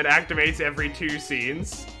scene and then activates every 2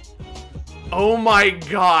 scenes. Oh my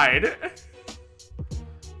god.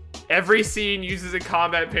 Every scene uses a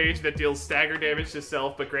combat page that deals stagger damage to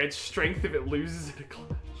self, but grants strength if it loses in a clash.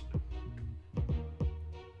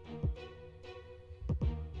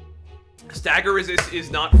 Stagger resist is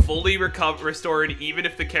not fully restored even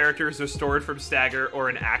if the character is restored from stagger or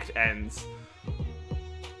an act ends.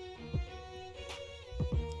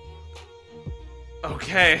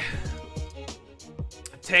 Okay.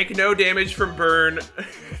 Take no damage from burn.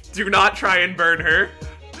 Do not try and burn her.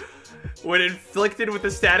 When inflicted with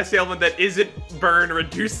a status ailment that isn't burn,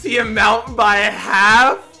 reduce the amount by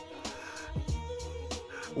half.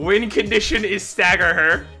 Win condition is stagger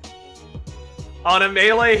her. On a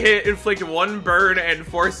melee hit, inflict 1 burn and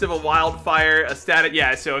force of a wildfire. A status,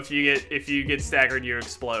 yeah. So if you get staggered, you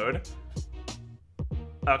explode.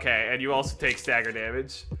 Okay, and you also take stagger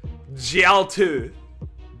damage. Jiao 2.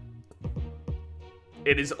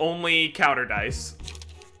 It is only counter dice.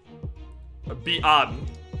 Beyond.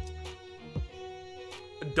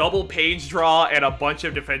 Double page draw and a bunch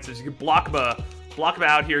of defenses. You can block me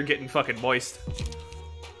out here getting fucking moist.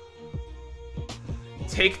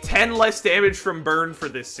 Take 10 less damage from burn for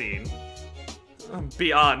this scene.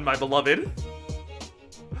 Beyond, my beloved.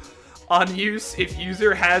 On use, if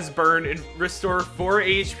user has burn, and restore 4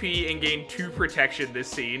 HP and gain 2 protection this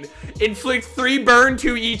scene. Inflict 3 burn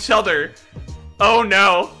to each other. Oh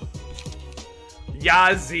no.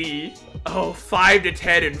 Yazi. Oh, 5 to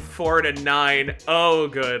 10 and 4 to 9. Oh,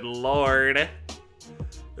 good lord.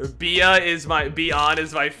 Beyond is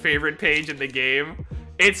my favorite page in the game.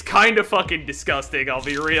 It's kind of fucking disgusting, I'll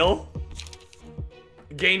be real.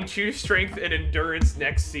 Gain 2 strength and endurance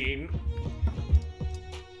next scene.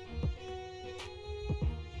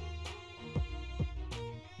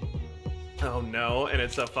 Oh no, and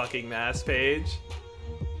it's a fucking mass page.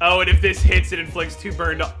 Oh, and if this hits, it inflicts 2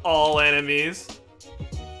 burn to all enemies.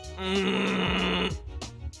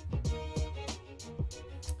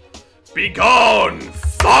 Be gone,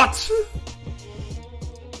 thought!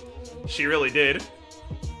 She really did.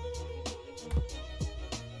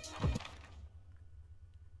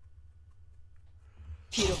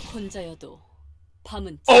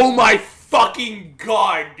 Oh my fucking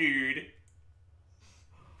god, dude!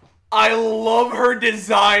 I love her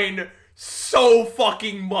design so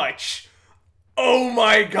fucking much. Oh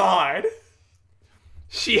my god.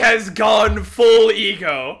 She has gone full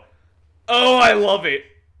ego. Oh, I love it.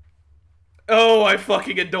 Oh, I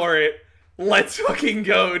fucking adore it. Let's fucking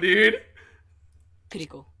go, dude.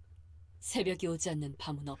 그리고 새벽이 오지 않는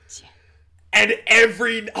밤은 없지. And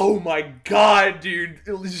oh my god, dude.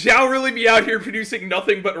 Xiao really be out here producing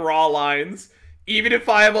nothing but raw lines. Even if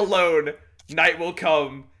I am alone, night will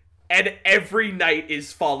come. And every night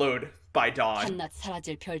is followed by dawn. 한낮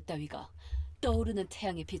사라질 별 따위가 떠오르는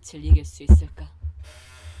태양의 빛을 이길 수 있을까?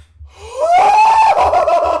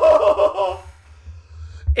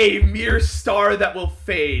 A mere star that will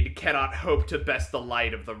fade cannot hope to best the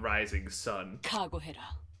light of the rising sun. 각오해라.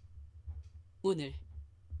 오늘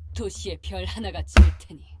도시에 별 하나가 질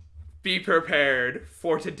테니. Be prepared,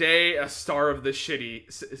 for today a star of the shitty,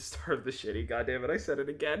 goddammit, I said it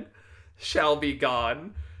again, shall be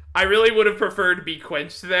gone. I really would have preferred to be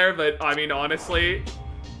quenched there, but I mean, honestly,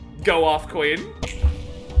 go off, Queen.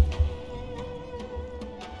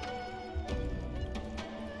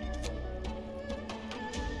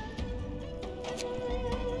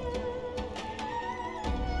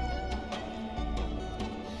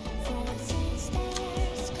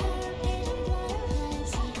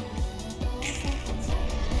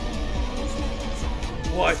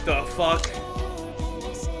 What the fuck?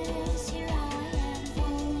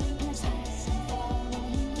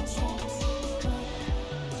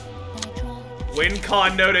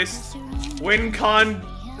 WinCon noticed. WinCon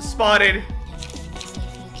spotted.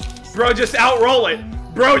 Bro, just outroll it.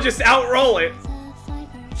 Bro, just outroll it.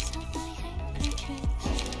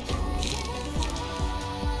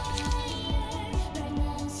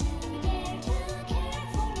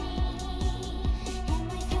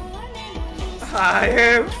 I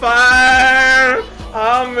am fire.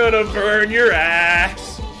 I'm gonna burn your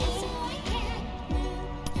ass.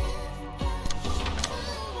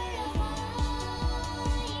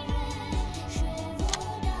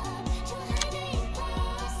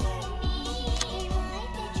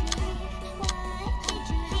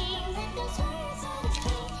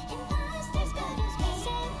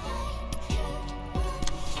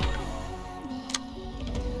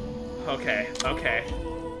 Okay, okay.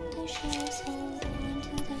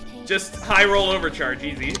 Just high roll overcharge,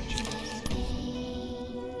 easy.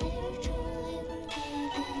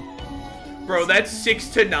 Bro, that's 6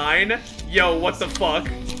 to 9. Yo, what the fuck?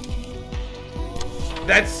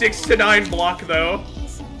 That's 6 to 9 block though.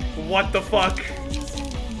 What the fuck?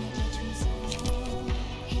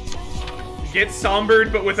 Get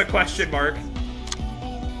sombered but with a question mark.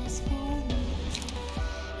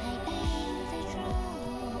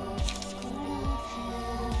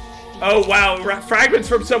 Oh wow, fragments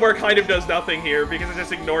from somewhere kind of does nothing here because it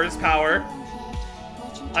just ignores power.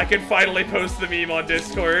 I can finally post the meme on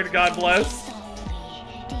Discord, God bless.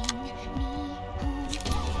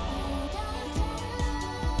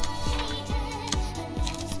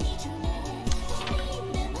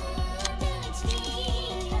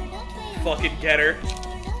 Fucking get her.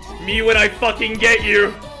 Me when I fucking get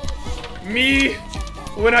you. Me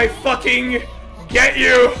when I fucking get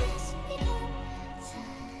you.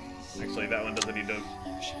 Actually, that one doesn't need to...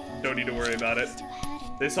 Don't need to worry about it.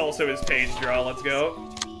 This also is page draw, let's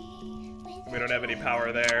go. We don't have any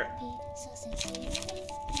power there.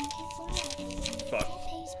 Fuck.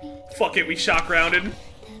 Fuck it, we shock rounded.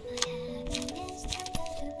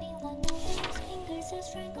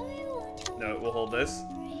 No, we'll hold this.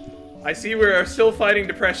 I see we are still fighting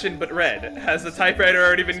depression, but red. Has the typewriter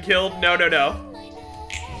already been killed? No, no, no.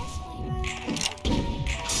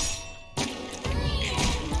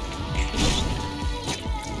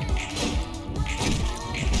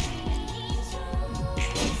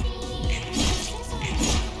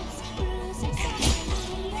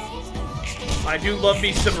 I do love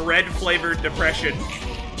me some red-flavored depression.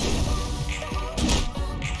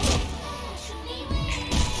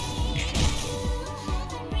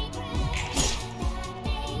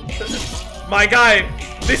 My guy,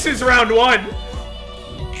 this is round 1.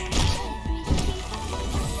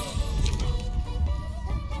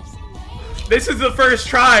 This is the first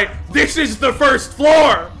try. This is the first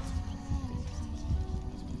floor.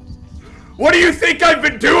 What do you think I've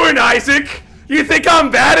been doing, Isaac? You think I'm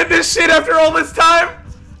bad at this shit after all this time?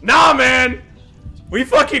 Nah, man. We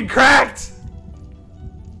fucking cracked.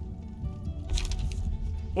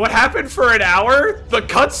 What happened for an hour? The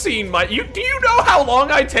cutscene might... Do you know how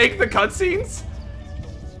long I take the cutscenes?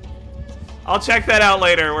 I'll check that out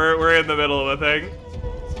later. We're in the middle of a thing.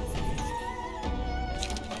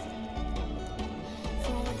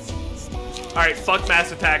 Alright, fuck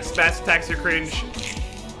mass attacks. Mass attacks are cringe.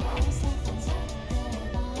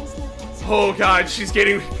 Oh god, she's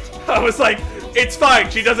getting... I was like, it's fine.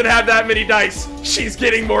 She doesn't have that many dice. She's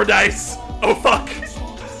getting more dice. Oh fuck.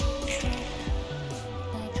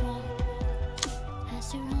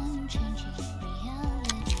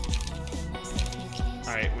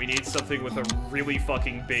 Alright, we need something with a really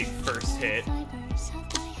fucking big first hit.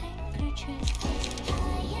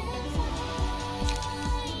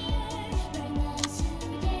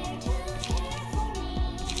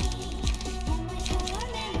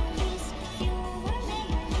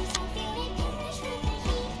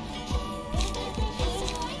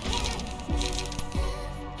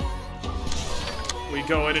 We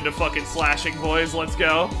going into fucking slashing, boys. Let's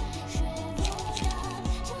go.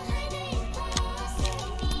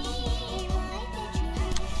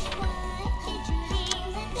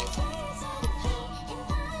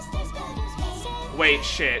 Wait,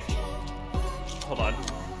 shit. Hold on.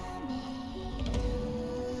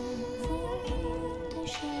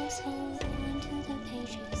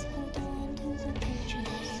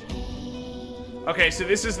 Okay, so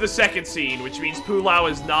this is the second scene, which means Pulau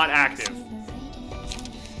is not active.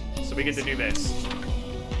 So we get to do this.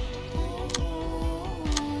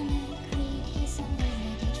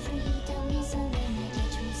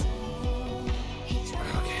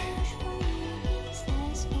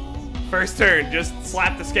 First turn, just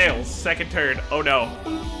slap the scales. Second turn, oh no.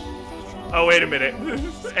 Oh, wait a minute.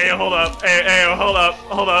 Ayo, hold up. Ayo, hold up.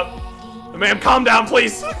 Hold up. Ma'am, calm down,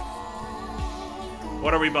 please.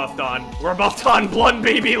 What are we buffed on? We're buffed on Blunt,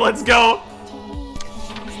 baby. Let's go.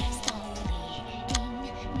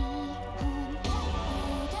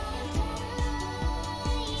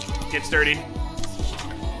 Get sturdy.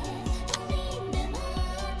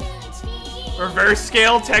 Reverse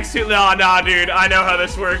scale, text to... Nah, dude. I know how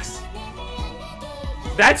this works.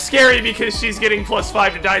 That's scary because she's getting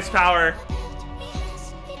 +5 to dice power.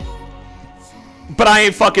 But I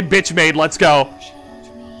ain't fucking bitch made, let's go.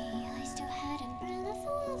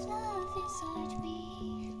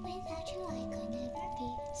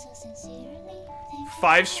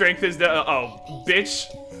 5 strength is the oh,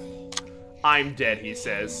 bitch. I'm dead, he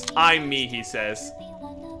says. I'm me, he says.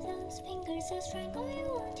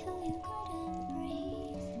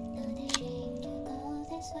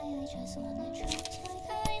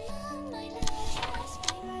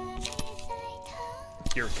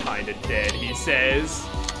 You're kinda dead, he says.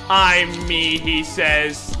 I'm me, he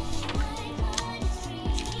says.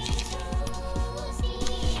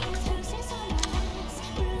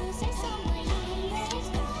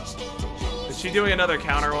 Is she doing another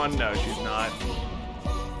counter one? No, she's not.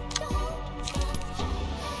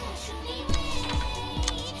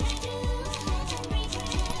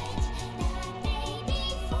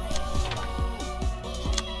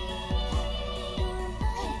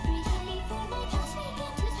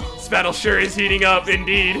 This battle sure is heating up,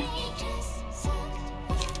 indeed.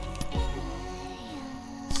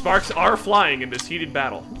 Sparks are flying in this heated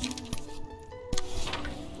battle.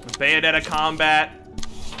 Bayonetta combat.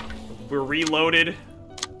 We're reloaded.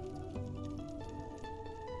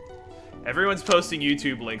 Everyone's posting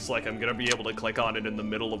YouTube links like I'm gonna be able to click on it in the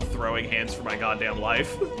middle of throwing hands for my goddamn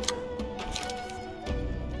life.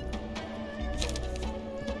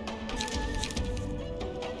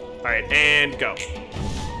 Alright, and go.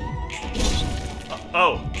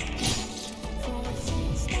 Oh.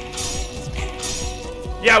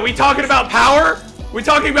 Yeah, we talking about power? We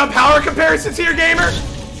talking about power comparisons here, gamer?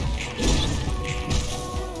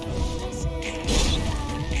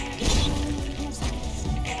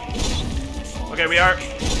 Okay, we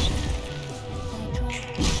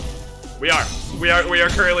are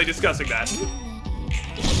currently discussing that.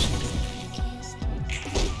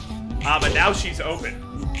 But now she's open.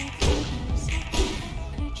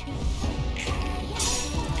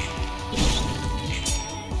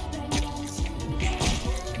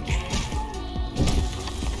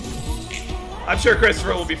 I'm sure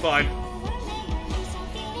Christopher will be fine.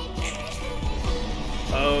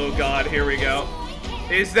 Oh god, here we go.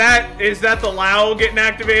 Is that the Lao getting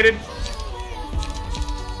activated?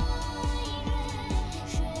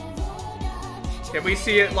 Can we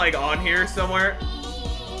see it like on here somewhere?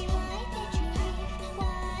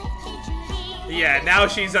 Yeah, now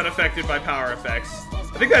she's unaffected by power effects.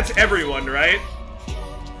 I think that's everyone, right?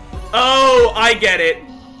 Oh, I get it.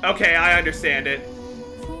 Okay, I understand it.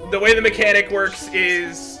 The way the mechanic works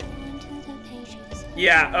is...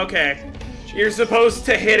 Yeah, okay. You're supposed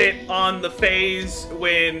to hit it on the phase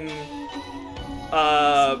when,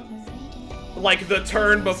 like the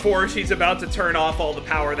turn before she's about to turn off all the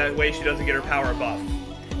power, that way she doesn't get her power buff.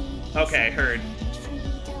 Okay, heard.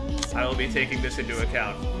 I will be taking this into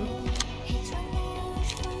account.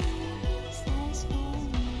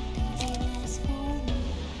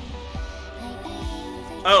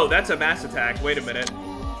 Oh, that's a mass attack. Wait a minute.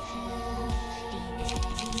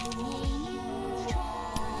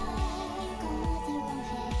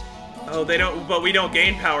 Oh, they don't, but we don't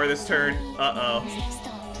gain power this turn. Uh-oh.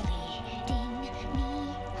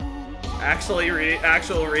 Actual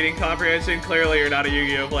reading comprehension? Clearly you're not a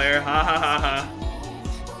Yu-Gi-Oh player. Ha ha ha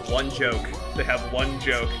ha. One joke. They have one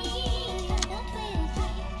joke.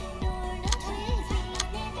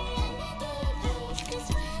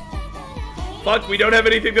 Fuck, we don't have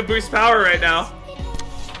anything to boost power right now.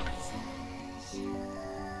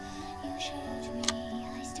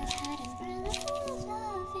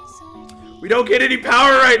 We don't get any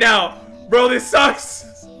power right now! Bro, this sucks!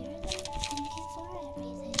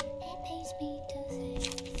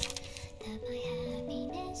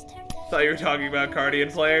 Thought you were talking about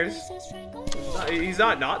Cardian players. He's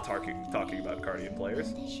not talking about Cardian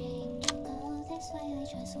players.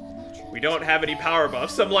 We don't have any power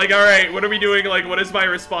buffs. I'm like, alright, what are we doing? Like, what is my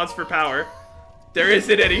response for power? There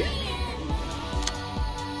isn't any.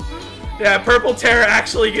 Yeah, Purple Terra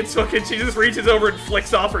actually gets fucking, she just reaches over and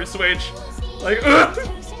flicks off her switch. Like, ugh!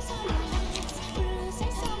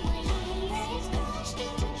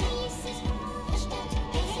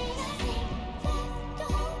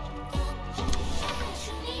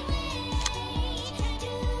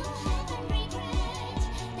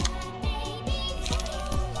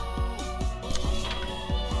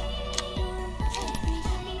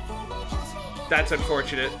 That's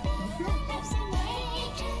unfortunate.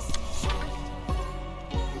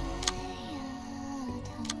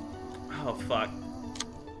 Oh, fuck.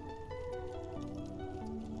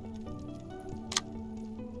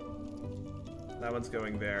 That one's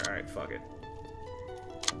going there. Alright, fuck it.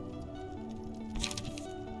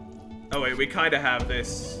 Oh wait, we kind of have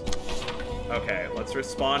this. Okay, let's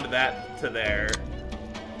respond to that to there.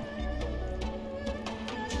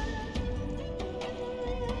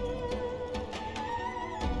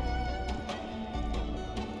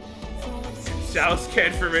 Xiao's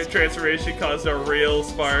transformation caused a real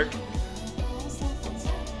spark.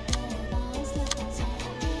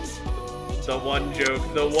 The one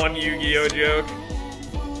joke, the one Yu-Gi-Oh joke.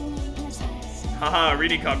 Haha,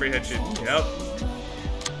 reading comprehension. Yep.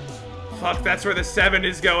 Fuck, that's where the 7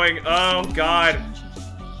 is going. Oh, God.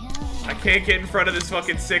 I can't get in front of this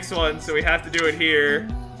fucking 6 one, so we have to do it here.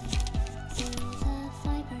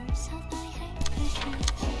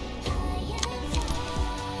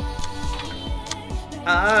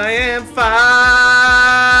 I am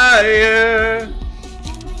fire.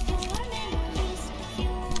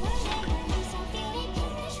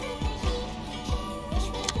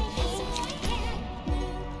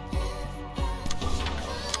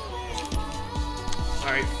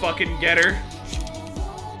 Alright, fucking get her.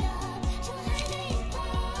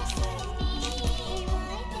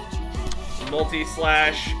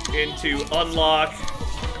 Multi-slash into unlock.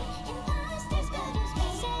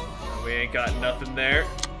 We ain't got nothing there.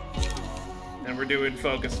 And we're doing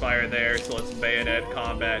focus fire there, so let's bayonet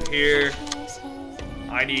combat here.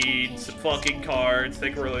 I need some fucking cards.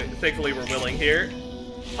 Thankfully we're willing here.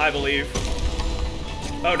 I believe.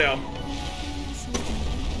 Oh no.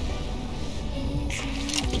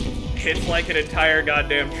 Hits like an entire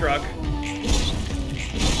goddamn truck.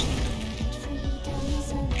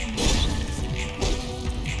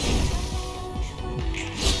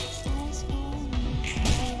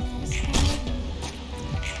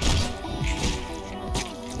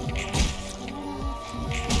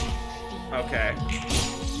 Okay.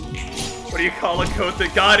 What do you call a coat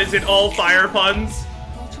that God is it all fire puns?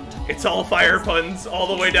 It's all fire puns all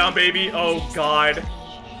the way down, baby. Oh God.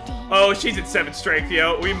 Oh, she's at 7 strength,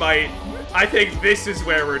 yo. We might. I think this is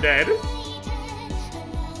where we're dead.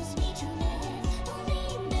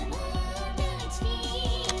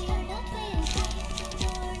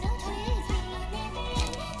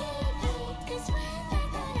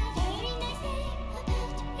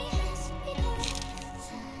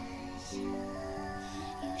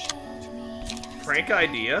 Prank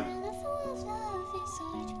idea?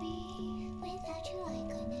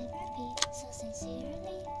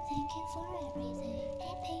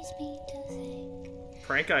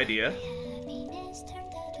 Prank idea.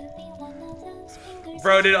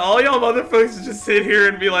 Bro, did all y'all motherfuckers just sit here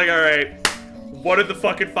and be like, alright, what are the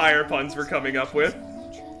fucking fire puns we're coming up with?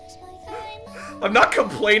 I'm not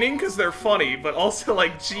complaining because they're funny, but also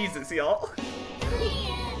like, Jesus, y'all.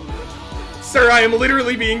 Sir, I am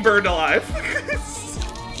literally being burned alive.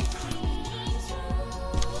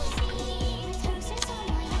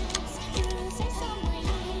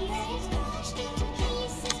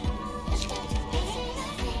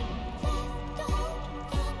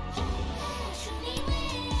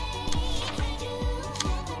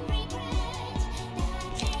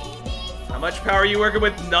 How much power are you working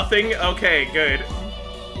with? Nothing? Okay, good.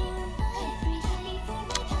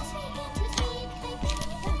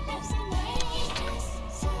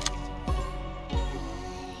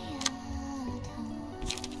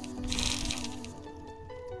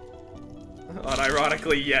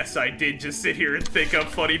 Unironically, yes, I did just sit here and think up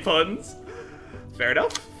funny puns. Fair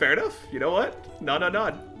enough, fair enough. You know what? Nod, nod,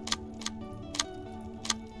 nod.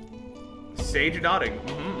 Sage nodding.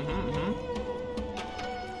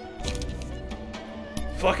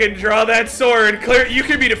 Fucking draw that sword. Clear. You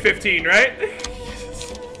can beat a 15, right?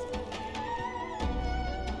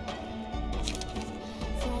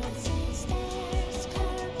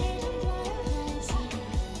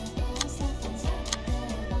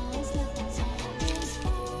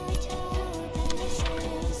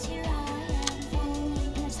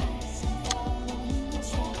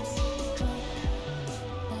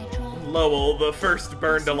 Lowell, the first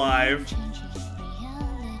burned alive.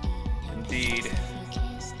 Indeed.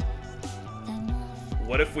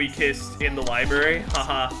 What if we kissed in the library?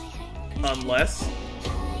 Haha. Unless.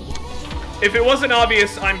 If it wasn't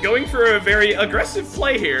obvious, I'm going for a very aggressive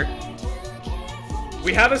play here.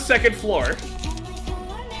 We have a second floor.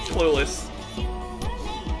 Clueless.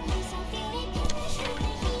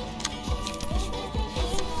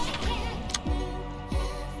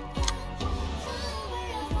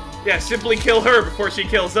 Yeah, simply kill her before she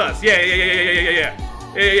kills us. Yeah.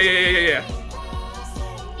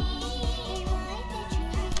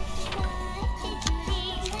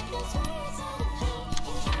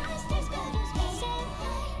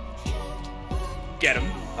 Get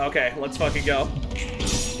him. Okay, let's fucking go.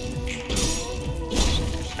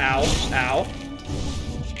 Ow, ow.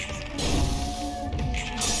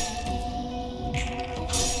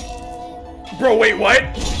 Bro, wait, what?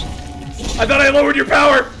 I thought I lowered your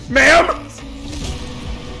power, ma'am!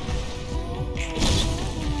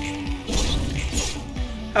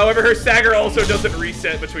 However, her stagger also doesn't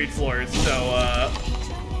reset between floors, so,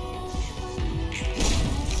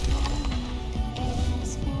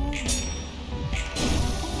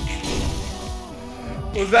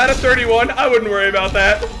 Was that a 31? I wouldn't worry about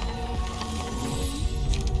that.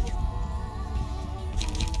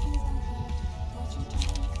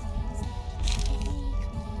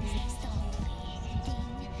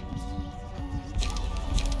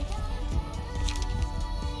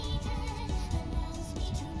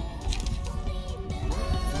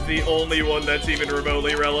 The only one that's even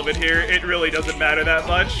remotely relevant here. It really doesn't matter that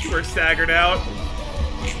much. We're staggered out.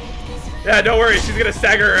 Yeah, don't worry. She's gonna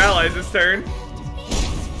stagger her allies this turn.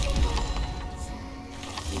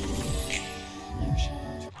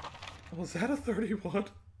 Was that a 31?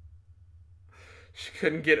 She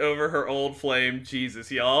couldn't get over her old flame.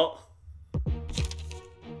 Jesus, y'all.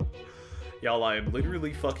 Y'all, I am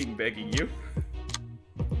literally fucking begging you.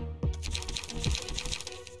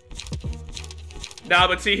 Nah,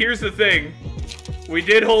 but see, here's the thing. We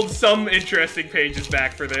did hold some interesting pages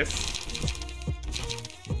back for this.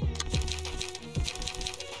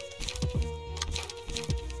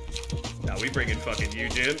 Nah, we bring in fucking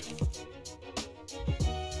Yujin.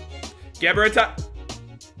 Geberata.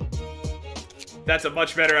 That's a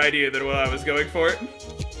much better idea than what I was going for.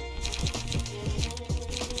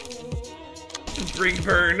 Bring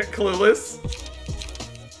Burn, clueless.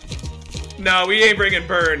 No, we ain't bringing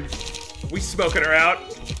Burn. We smoking her out.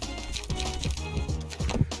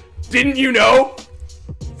 Didn't you know?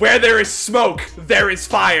 Where there is smoke, there is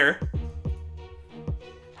fire.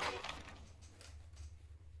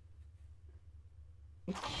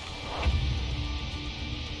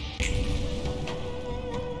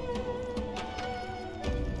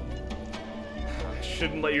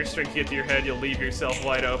 Shouldn't let your strength get to your head, you'll leave yourself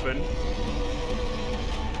wide open.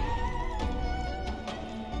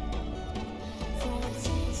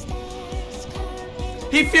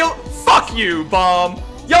 Fuck you, Bomb!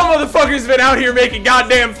 Y'all motherfuckers been out here making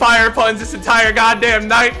goddamn fire puns this entire goddamn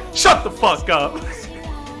night. Shut the fuck up.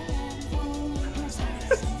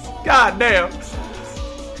 Goddamn.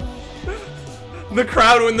 The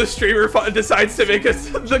crowd when the streamer decides to make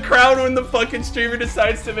the crowd when the fucking streamer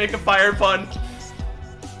decides to make a fire pun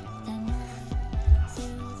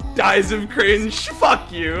dies of cringe.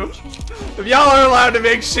 Fuck you. If y'all are allowed to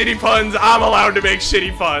make shitty puns, I'm allowed to make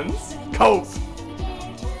shitty puns. Cope.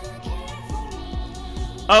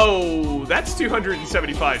 Oh, that's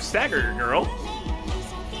 275 stagger, girl.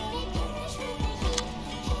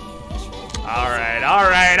 Alright,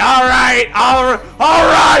 I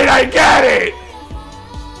get it!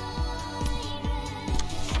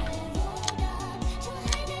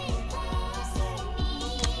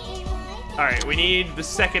 Alright, we need the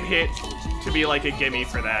second hit to be like a gimme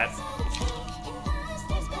for that.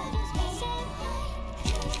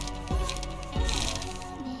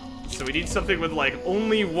 So we need something with like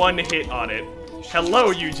only one hit on it.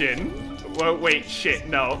 Hello, Yujin. Whoa, wait, shit,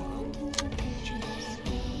 no.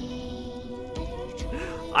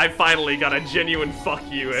 I finally got a genuine fuck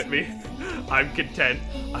you at me. I'm content.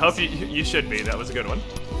 I hope you should be. That was a good one.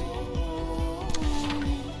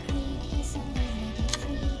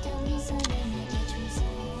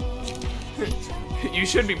 You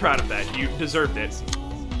should be proud of that. You deserved it.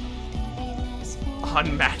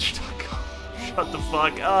 Unmatched.com. Shut the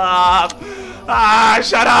fuck up! Ah,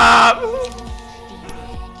 shut up!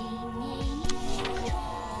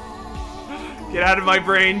 Get out of my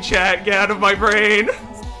brain, chat. Get out of my brain.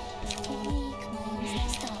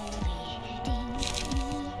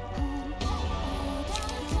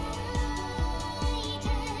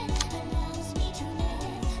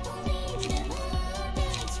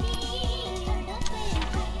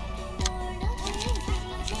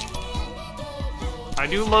 I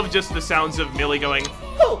do love just the sounds of Millie going,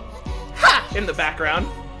 oh, ha, in the background.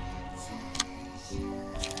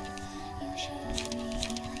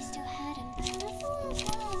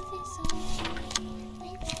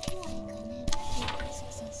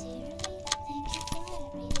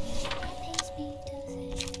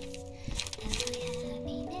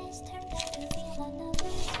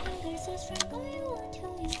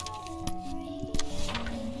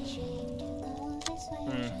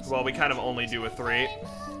 Well, we kind of only do a 3.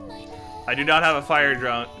 I do not have a fire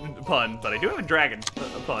pun, but I do have a dragon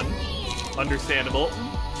pun. Understandable.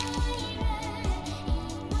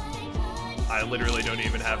 I literally don't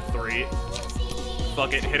even have 3.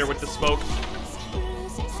 Fuck it, hit her with the smoke.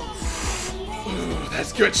 Ooh,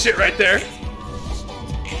 that's good shit right there.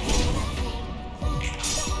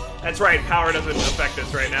 That's right, power doesn't affect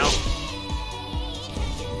us right now.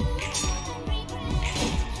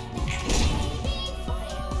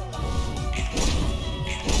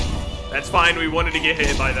 That's fine, we wanted to get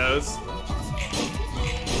hit by those.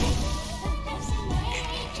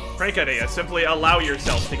 Frank idea, simply allow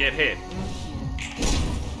yourself to get hit.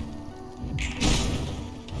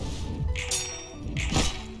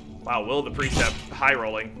 Wow, Will the Precept high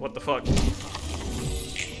rolling. What the fuck?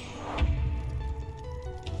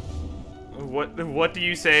 What do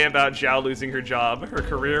you say about Xiao losing her job? Her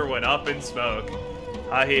career went up in smoke.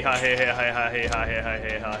 Ha he ha he ha he ha he ha he ha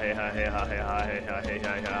he ha he ha he ha he ha he ha he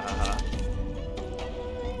ha he ha ha.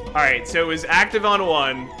 Alright, so it was active on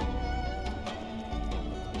 1.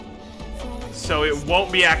 So it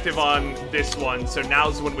won't be active on this one, so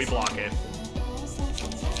now's when we block it.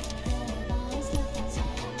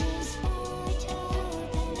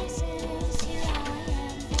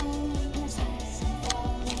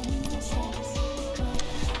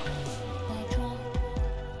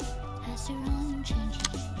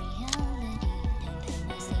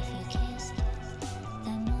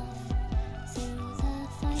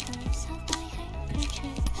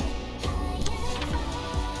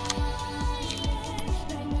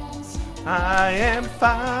 I am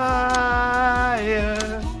fire.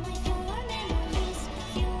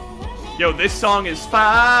 Yo, this song is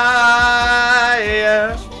fire.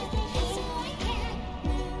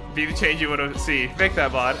 Be the change you want to see. Make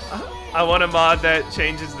that mod. I want a mod that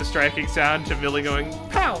changes the striking sound to Millie going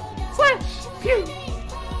pow, slash, pew.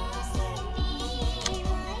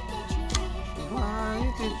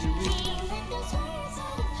 Why did you leave?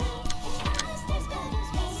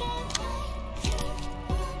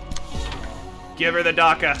 Give her the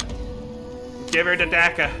DACA. Give her the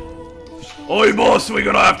DACA. Oi, boss, we're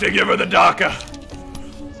gonna have to give her the DACA.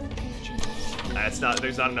 That's not,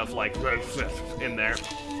 there's not enough, like, in there.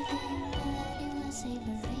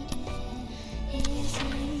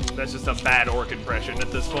 That's just a bad orc impression at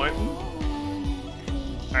this point.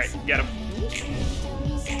 Alright, get him.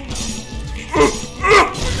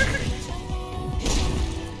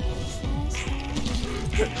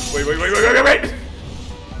 Wait.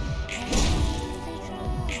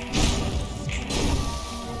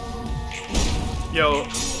 Yo,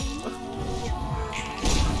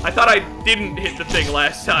 I thought I didn't hit the thing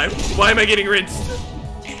last time. Why am I getting rinsed?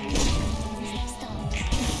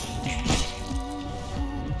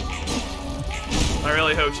 I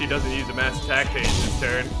really hope she doesn't use a mass attack phase this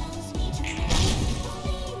turn.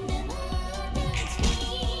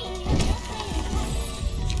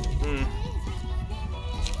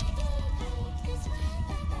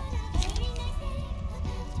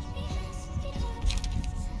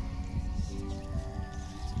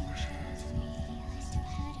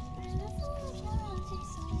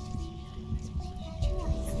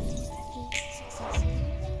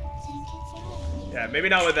 Yeah, maybe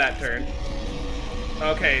not with that turn.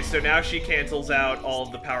 Okay, so now she cancels out all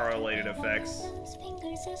of the power-related effects.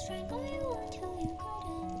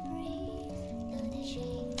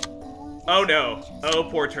 Oh no. Oh,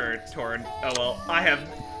 poor Torn. Oh well, I have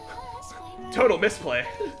total misplay.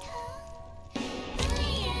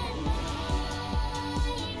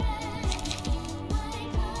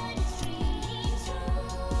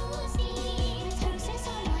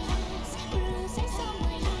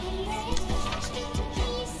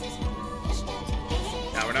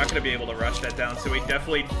 We're not going to be able to rush that down, so we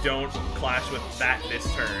definitely don't clash with that this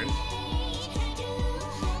turn.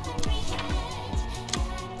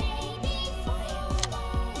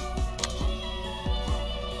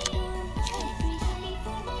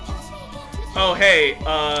 Oh, hey,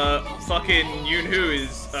 fucking Yunhu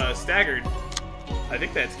is, staggered. I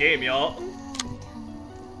think that's game, y'all.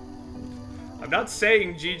 I'm not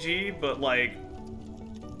saying GG, but, like,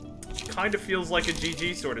 kind of feels like a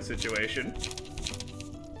GG sort of situation.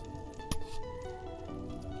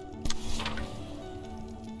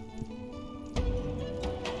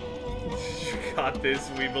 Got this,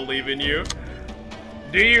 we believe in you.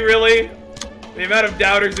 Do you really? The amount of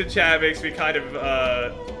doubters in chat makes me kind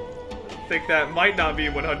of, think that might not be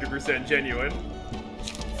 100% genuine.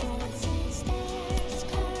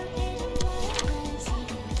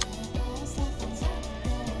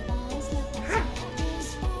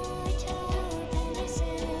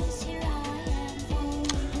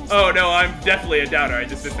 Oh no, I'm definitely a doubter, I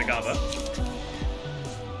just missed the Gaba.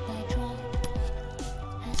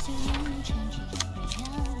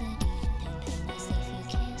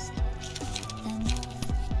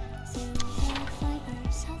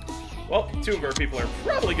 Well, 2 of our people are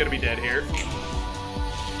probably going to be dead here.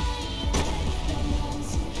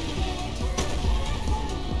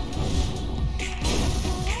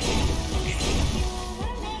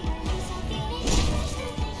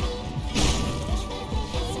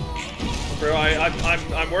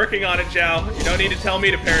 I'm working on it, Xiao. You don't need to tell me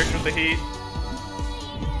to perish with the heat.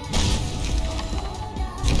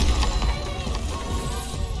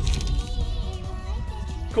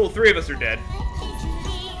 Cool, 3 of us are dead.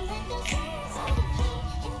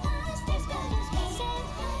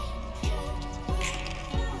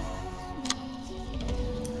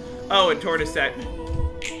 Oh, and Tortoisette.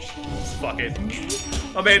 Fuck it.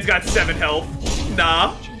 Oh, man's got 7 health.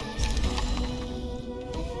 Nah.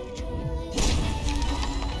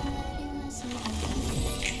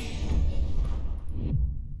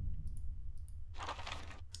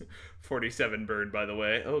 $47 burn, by the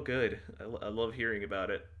way. Oh, good. I love hearing about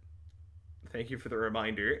it. Thank you for the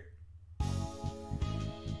reminder.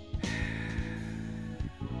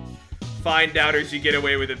 Fine, doubters, you get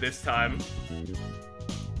away with it this time.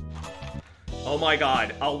 Oh my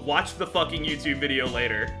god, I'll watch the fucking YouTube video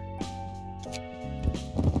later.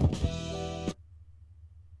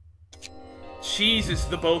 Jesus,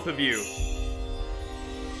 the both of you.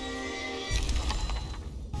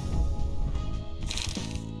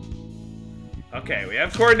 Okay, we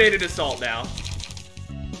have coordinated assault now.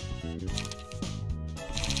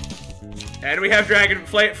 And we have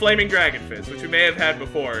flaming dragon fist, which we may have had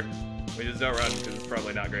before. We just don't run because it's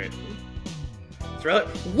probably not great. It's really—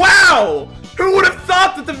 wow! Who would have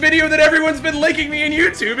thought that the video that everyone's been linking me in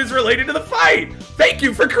YouTube is related to the fight? Thank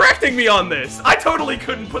you for correcting me on this. I totally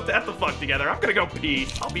couldn't put that the fuck together. I'm gonna go pee.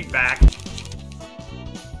 I'll be back.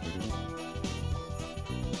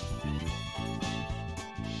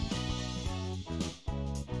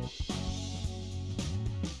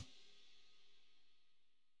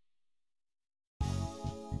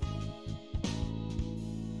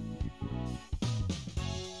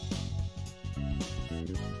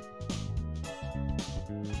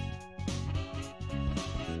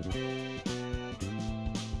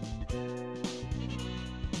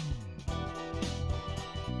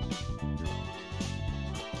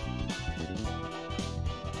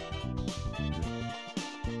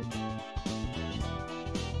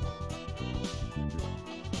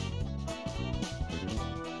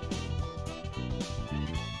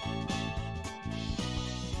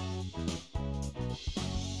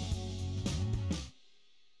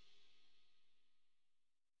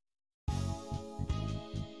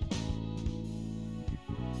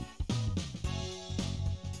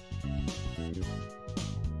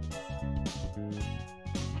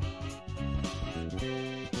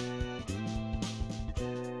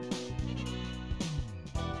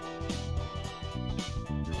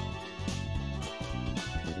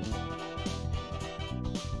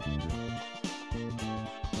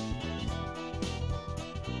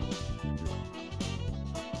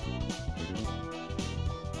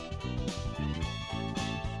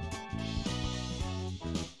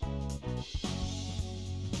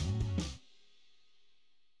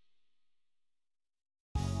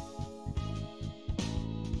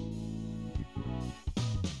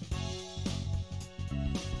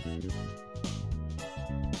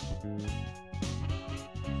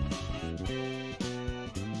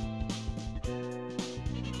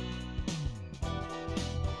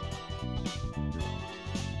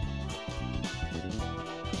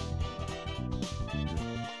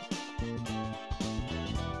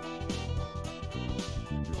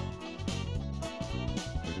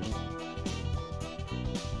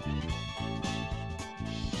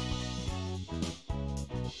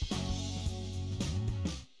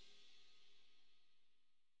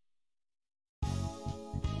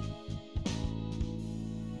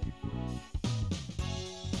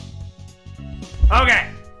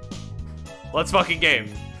 Okay. Let's fucking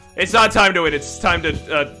game. It's not time to win, it's time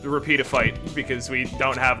to repeat a fight, because we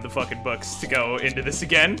don't have the fucking books to go into this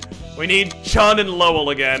again. We need Chun and Lowell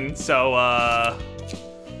again, so,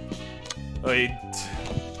 we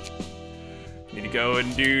need to go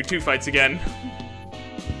and do 2 fights again.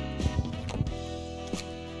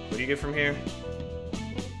 What do you get from here?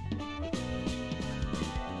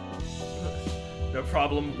 No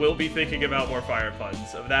problem, we'll be thinking about more fire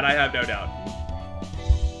puns. Of that I have no doubt.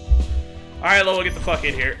 Alright, Lowell, get the fuck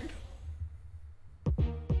in here.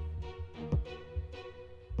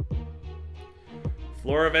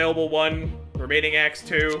 Floor available 1, remaining acts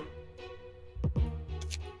 2.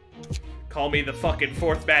 Call me the fucking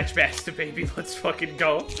 4th batch basta, baby. Let's fucking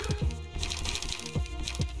go.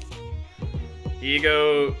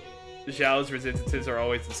 Ego, Xiao's resistances are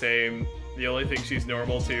always the same. The only thing she's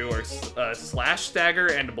normal to are slash stagger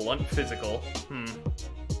and blunt physical.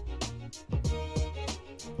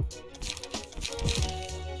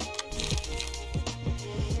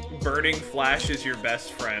 Burning Flash is your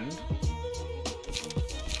best friend.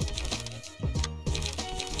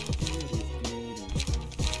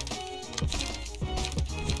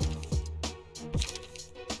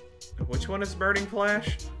 Which one is Burning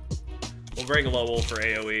Flash? We'll bring Lowell for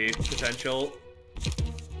AoE potential.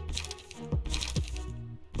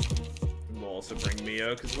 We'll also bring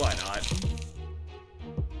Mio, because why not?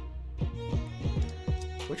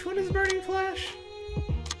 Which one is Burning Flash?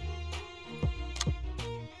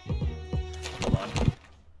 Hold on.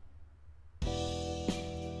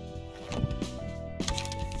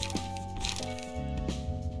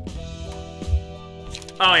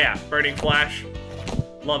 Oh yeah, Burning Flash.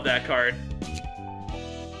 Love that card.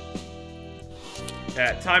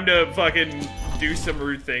 Yeah, time to fucking do some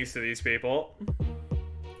rude things to these people.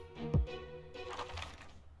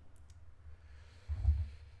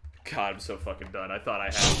 God, I'm so fucking done. I thought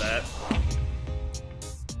I had that.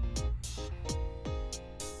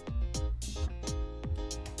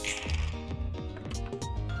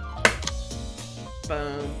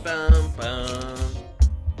 Bum, bum, bum.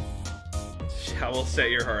 I will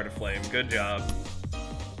set your heart aflame. Good job.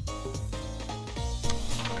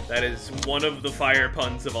 That is one of the fire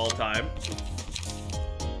puns of all time.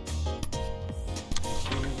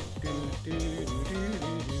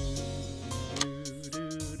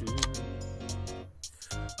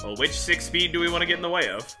 Well, which 6-speed do we want to get in the way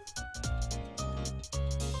of?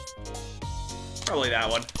 Probably that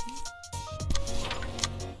one.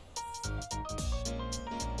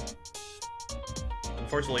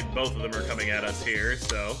 Unfortunately, both of them are coming at us here,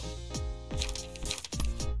 so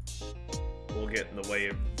we'll get in the way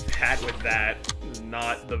of that with that.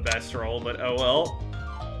 Not the best roll, but oh well.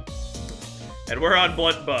 And we're on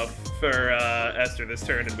blunt buff for Esther this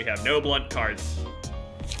turn, and we have no blunt cards.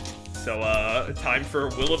 So, time for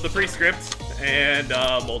Will of the Prescript and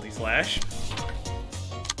Multi-Slash.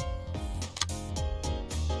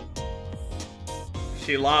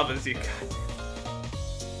 She lavas you.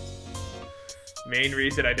 Main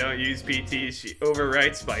reason I don't use PT is she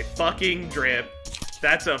overwrites my fucking drip.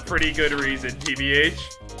 That's a pretty good reason, TBH.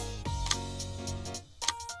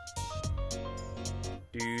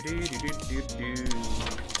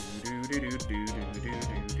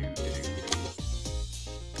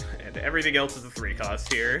 And everything else is a 3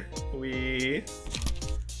 cost here. We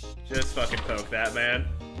just fucking poke that man.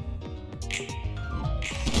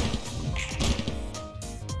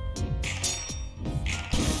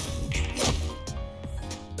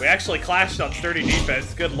 We actually clashed on 30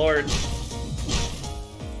 defense, good lord.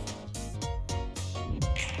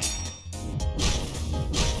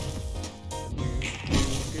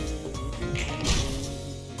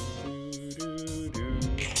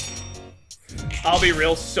 I'll be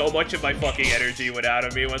real, so much of my fucking energy went out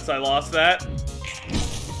of me once I lost that.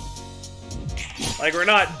 Like, we're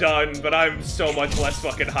not done, but I'm so much less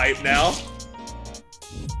fucking hype now.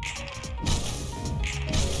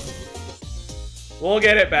 We'll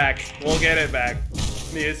get it back. We'll get it back.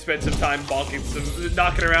 Need to spend some time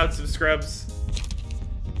knocking around some scrubs.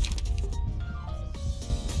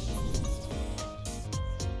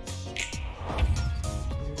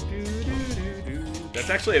 That's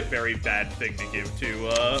actually a very bad thing to give to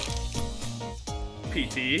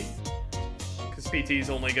PT, because PT's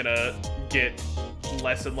only gonna get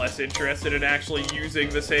less and less interested in actually using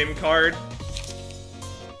the same card.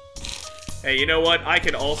 Hey, you know what? I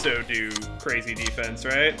can also do crazy defense,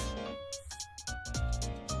 right?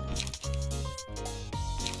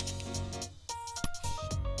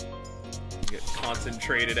 Get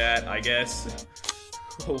concentrated at, I guess.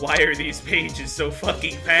 Why are these pages so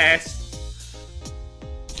fucking fast?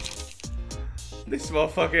 This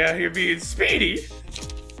motherfucker out here being speedy.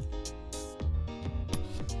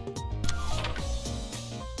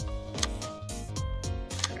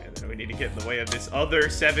 And then we need to get in the way of this other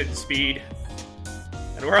 7-speed.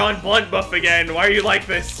 And we're on blunt buff again. Why are you like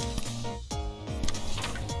this?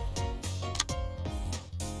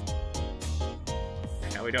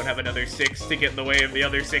 Now we don't have another 6 to get in the way of the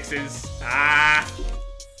other 6s. Ah!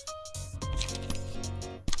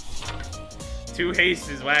 2 haste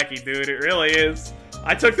is wacky, dude. It really is.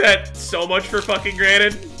 I took that so much for fucking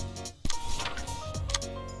granted.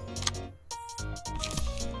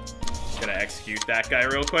 Gonna execute that guy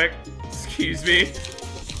real quick. Excuse me.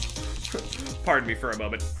 Pardon me for a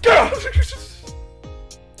moment. I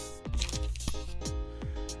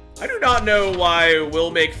do not know why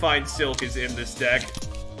Will Make Fine Silk is in this deck.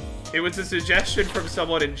 It was a suggestion from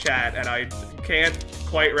someone in chat, and I can't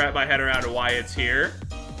quite wrap my head around why it's here.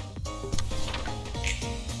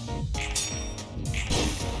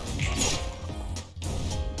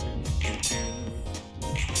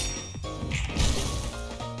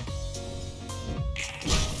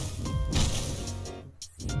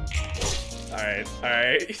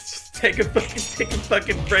 Alright, just take a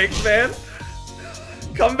fucking break, man.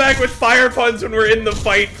 Come back with fire puns when we're in the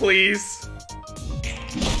fight, please.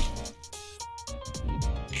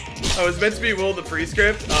 Oh, it's meant to be Will the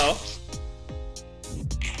Prescript? Oh.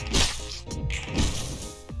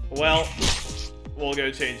 Well, we'll go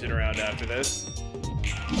change it around after this.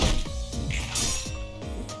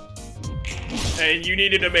 And you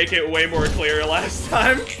needed to make it way more clear last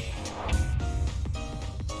time.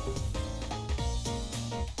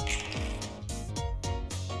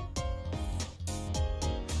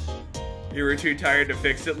 You were too tired to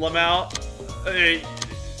fix it, Lamau.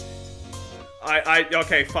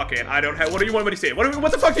 Okay, fuck it. I don't have. What do you want me to say?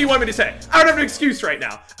 What the fuck do you want me to say? I don't have an excuse right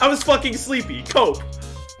now. I was fucking sleepy. Cope.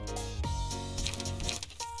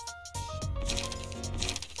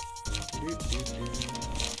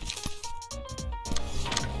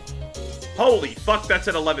 Holy fuck, that's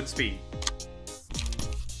at 11 speed.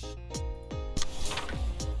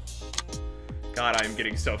 God, I am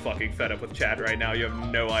getting so fucking fed up with chat right now. You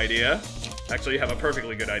have no idea. Actually, you have a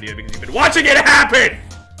perfectly good idea because you've been watching it happen!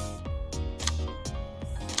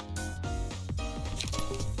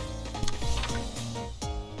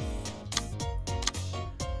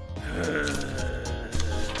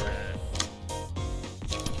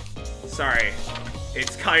 Sorry.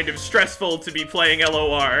 It's kind of stressful to be playing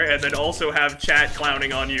LOR and then also have chat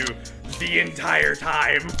clowning on you the entire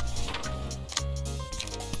time.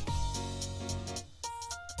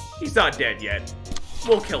 He's not dead yet.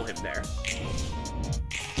 We'll kill him there.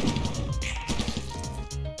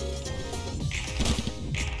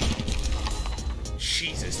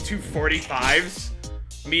 Jesus, 245s?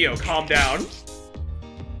 Mio, calm down.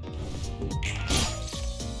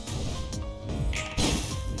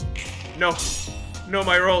 No. No,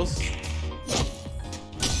 my rolls.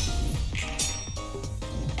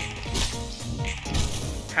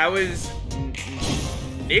 How is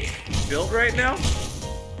Nick built right now?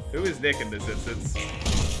 Who is Nick in this instance?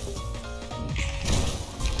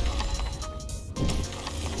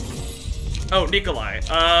 Oh, Nikolai.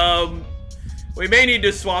 We may need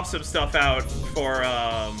to swap some stuff out for,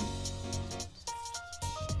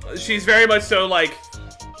 she's very much so, like,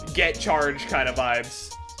 get charged kind of vibes.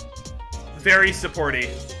 Very supporty.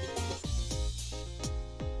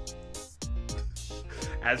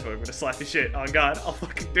 Asmo, I'm gonna slap the shit. On God, I'll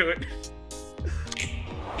fucking do it.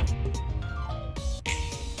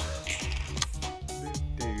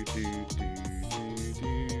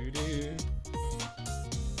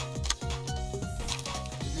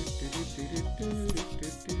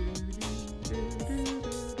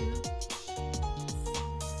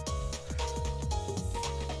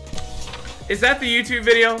 Is that the YouTube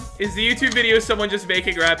video? Is the YouTube video someone just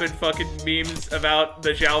making rapid fucking memes about the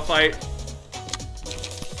Xiao fight?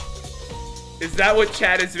 Is that what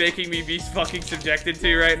chat is making me be fucking subjected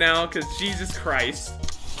to right now? Cause Jesus Christ.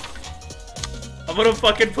 I'm gonna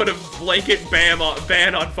fucking put a blanket ban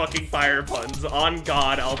on fucking fire puns. On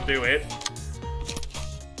God, I'll do it.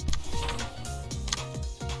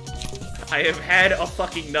 I have had a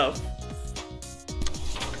fucking enough.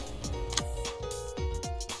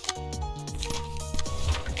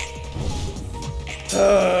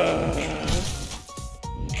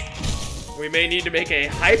 We may need to make a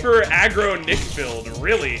hyper aggro Nick build,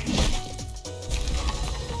 really.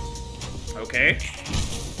 Okay.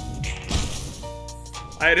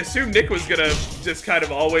 I had assumed Nick was gonna just kind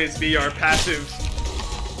of always be our passive,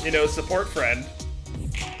 you know, support friend.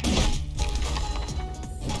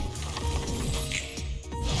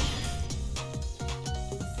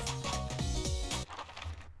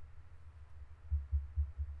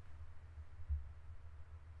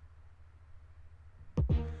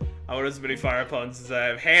 I want as many fire puns as I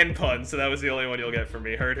have hand puns, so that was the only one you'll get from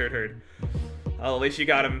me. Heard. Oh, at least you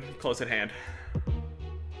got him close at hand.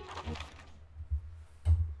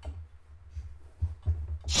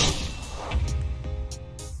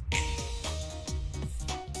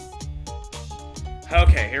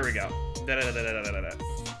 Okay, here we go.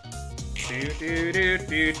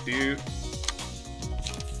 Do.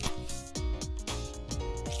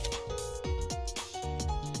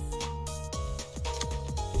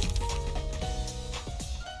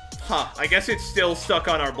 Huh, I guess it's still stuck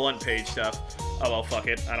on our blunt page stuff. Oh well, fuck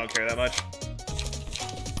it. I don't care that much.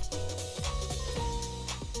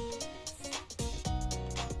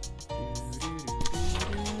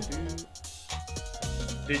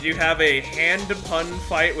 Did you have a hand pun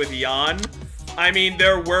fight with Jan? I mean,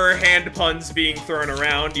 there were hand puns being thrown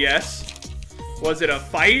around, yes. Was it a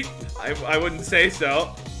fight? I wouldn't say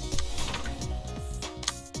so.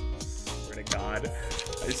 Swear to God.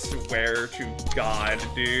 I swear to God,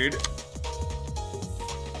 dude.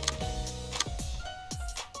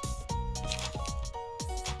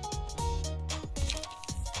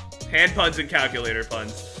 Hand puns and calculator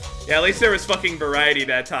puns. Yeah, at least there was fucking variety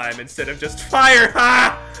that time instead of just fire.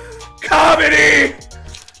 Ha! comedy!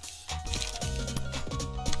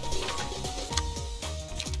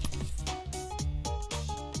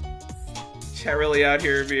 Chat really out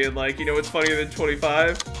here being like, you know what's funnier than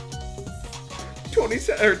 25?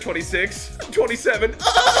 27 or 26, 27.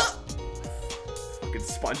 Ah! Fucking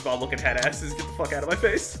SpongeBob looking head asses, get the fuck out of my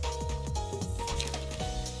face.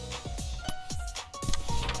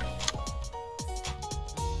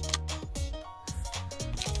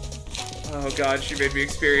 Oh god, she made me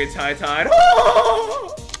experience high tide.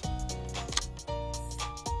 Oh!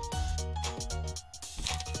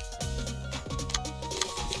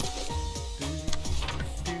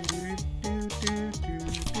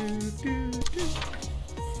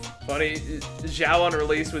 Funny, Xiao on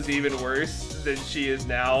release was even worse than she is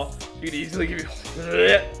now. You could easily give you.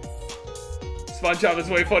 SpongeBob is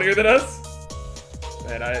way funnier than us.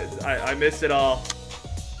 Man, I missed it all.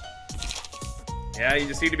 Yeah, you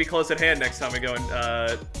just need to be close at hand next time we go and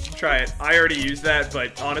try it. I already used that,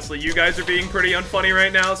 but honestly, you guys are being pretty unfunny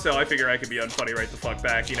right now, so I figure I could be unfunny right the fuck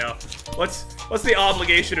back, you know? What's the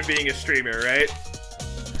obligation of being a streamer, right?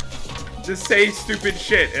 Just say stupid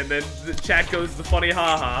shit, and then the chat goes the funny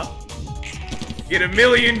haha. Get 1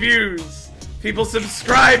 million views. People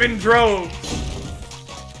subscribe in droves.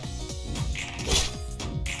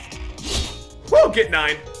 Woo, get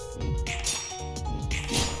 9.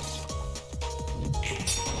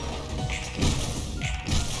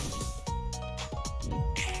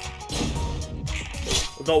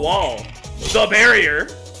 The wall. The barrier.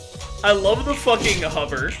 I love the fucking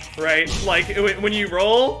hover, right? Like, when you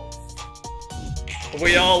roll,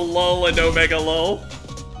 we all lull and omega lull.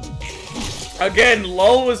 Again,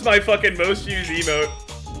 lull was my fucking most used emote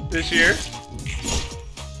this year.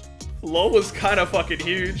 Lull was kind of fucking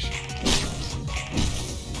huge.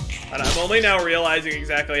 And I'm only now realizing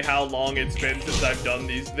exactly how long it's been since I've done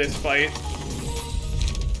this fight.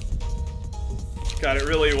 God, it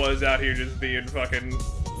really was out here just being fucking...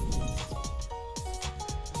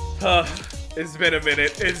 it's been a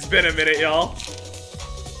minute. It's been a minute, y'all.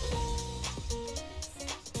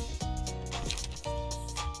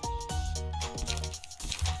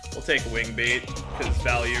 We'll take wing bait, because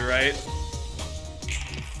value, right?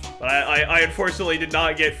 But I unfortunately did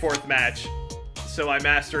not get 4th match, so my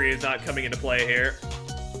mastery is not coming into play here.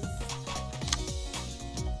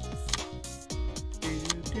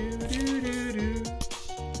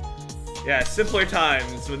 Yeah, simpler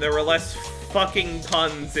times when there were less fucking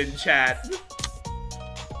puns in chat.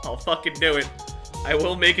 I'll fucking do it. I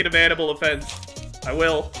will make it a bannable offense. I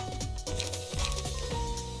will.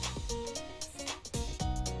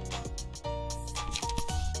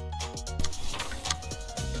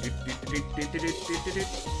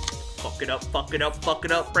 Fuck it up, fuck it up, fuck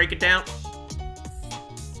it up, break it down.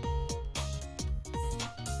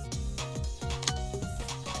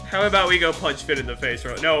 How about we go punch Finn in the face?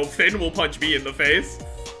 No, Finn will punch me in the face.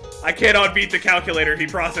 I cannot beat the calculator, he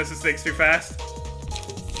processes things too fast.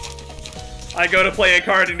 I go to play a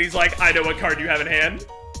card and he's like, I know what card you have in hand.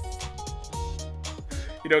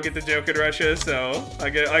 You don't get the joke in Russia, so I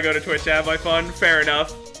go to Twitch to have my fun. Fair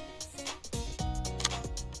enough.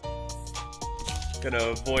 Gonna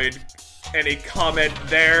avoid any comment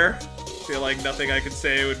there. Feel like nothing I could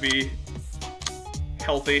say would be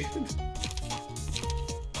healthy.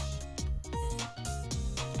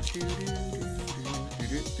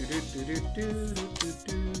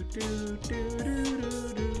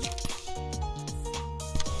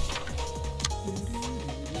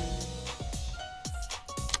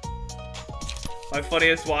 My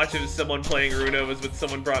funniest watch of someone playing Ruina was when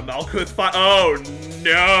someone brought Malkuth fire. Oh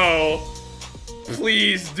no!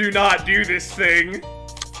 Please do not do this thing.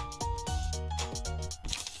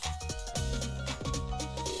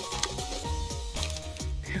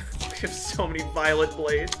 We have so many violet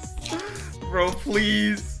blades. Bro,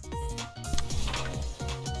 please.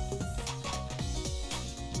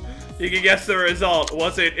 You can guess the result.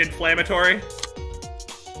 Was it inflammatory?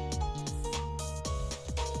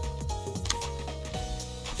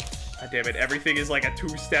 God damn it, everything is like a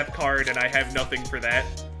 2-step card and I have nothing for that.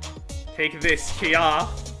 Take this, Kia.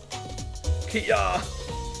 Kia.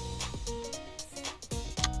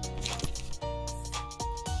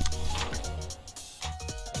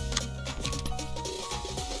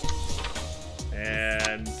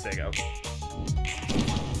 And Sego.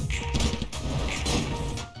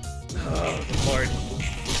 Oh, Lord.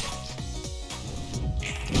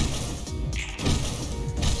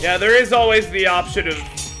 Yeah, there is always the option of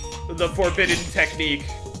the forbidden technique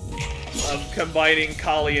of combining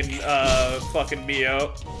Kali and fucking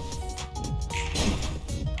Mio.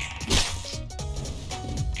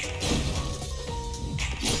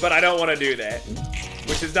 But I don't want to do that.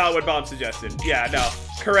 Which which is not what Bob suggested. Yeah, no,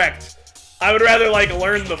 correct. I would rather like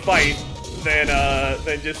learn the fight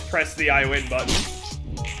than just press the I win button.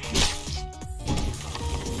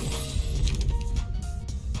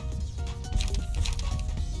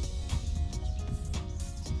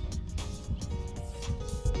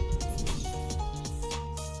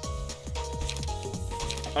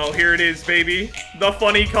 Oh, here it is, baby. The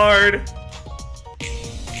funny card.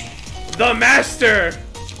 The master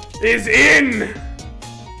is in!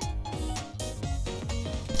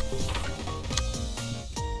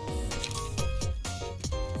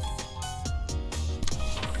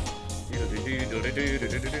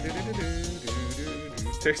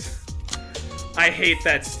 I hate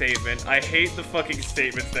that statement. I hate the fucking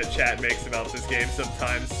statements that chat makes about this game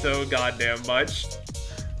sometimes so goddamn much.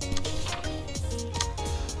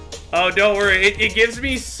 Oh, don't worry. It gives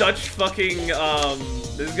me such fucking,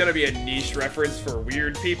 this is gonna be a niche reference for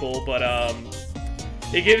weird people, but,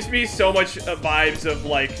 it gives me so much vibes of,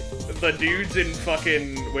 like, the dudes in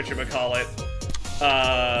fucking, whatchamacallit,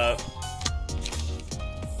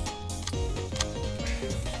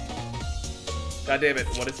 God damn it,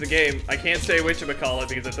 what is the game? I can't say whatchamacallit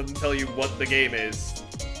because it doesn't tell you what the game is.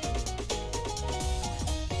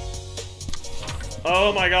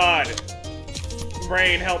 Oh my god.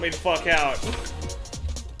 Brain, help me the fuck out.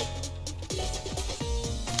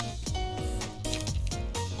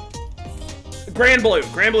 Grand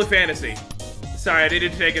Blue Fantasy. Sorry, I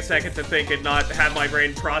needed to take a second to think and not have my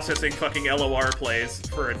brain processing fucking LOR plays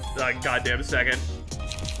for a goddamn second.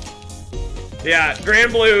 Yeah,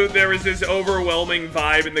 Grand Blue, there was this overwhelming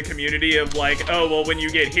vibe in the community of like, oh, well, when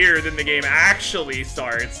you get here, then the game actually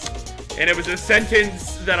starts. And it was a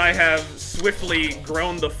sentence that I have swiftly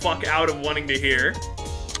grown the fuck out of wanting to hear.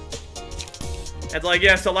 It's like,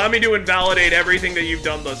 yes, allow me to invalidate everything that you've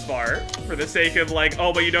done thus far, for the sake of like,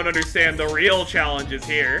 oh, but you don't understand the real challenges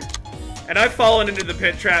here. And I've fallen into the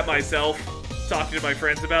pit trap myself, talking to my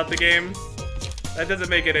friends about the game. That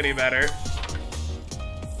doesn't make it any better.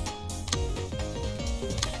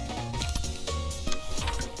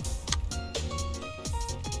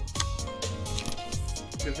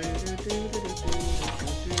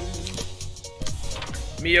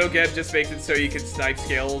 Mio Geb just makes it so you can snipe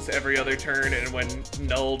scales every other turn, and when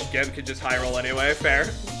nulled, Geb could just high roll anyway. Fair.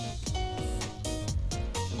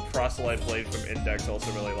 And Proselyte Blade from Index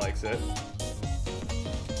also really likes it.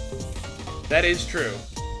 That is true.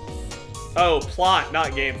 Oh, plot,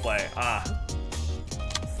 not gameplay. Ah.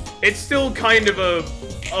 It's still kind of a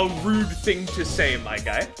rude thing to say, my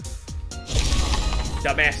guy.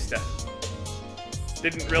 Da master.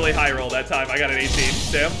 Didn't really high roll that time. I got an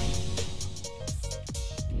 18. Damn.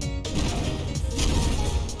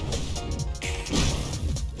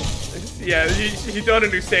 Yeah, you don't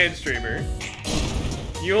understand, streamer.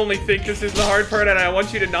 You only think this is the hard part, and I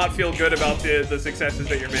want you to not feel good about the successes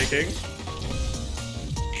that you're making.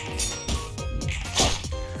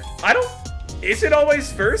 I don't... Is it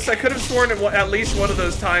always first? I could have sworn at least one of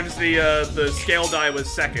those times the scale die was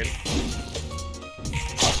second.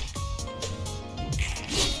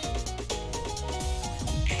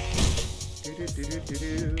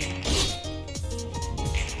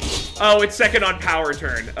 Oh, it's second on power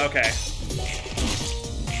turn. Okay.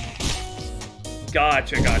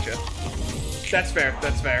 Gotcha, gotcha. That's fair,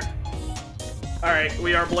 that's fair. Alright,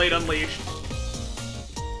 we are Blade Unleashed.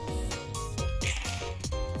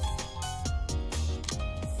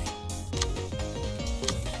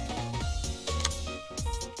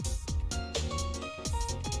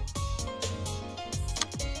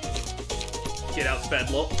 Get out,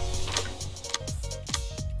 Spedlo.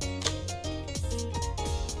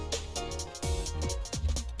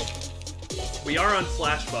 We are on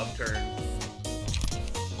slash buff turn.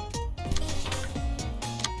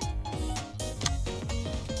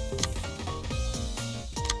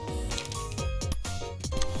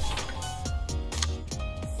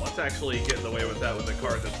 Let's actually get in the way with that with a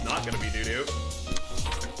card that's not going to be doo-doo.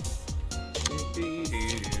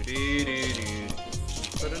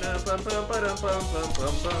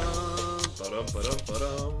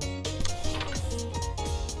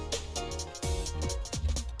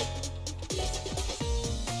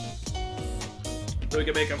 So we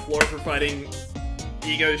can make a floor for fighting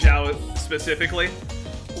Ego Xiao specifically.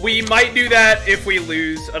 We might do that if we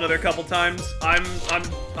lose another couple times.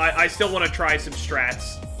 I still want to try some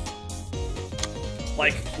strats.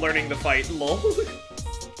 Like learning the fight. Lol.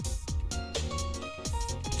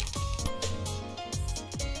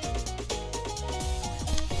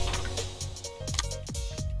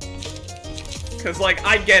 Cause like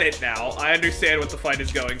I get it now. I understand what the fight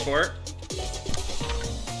is going for.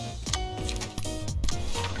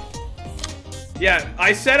 Yeah,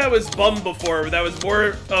 I said I was bummed before, but that was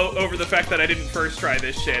more over the fact that I didn't first try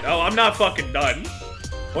this shit. Oh, I'm not fucking done.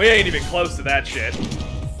 We ain't even close to that shit.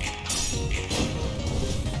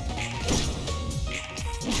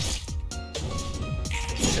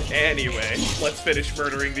 Anyway, let's finish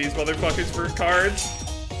murdering these motherfuckers for cards.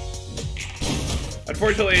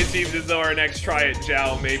 Unfortunately, it seems as though our next try at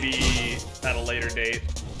Xiao may be at a later date.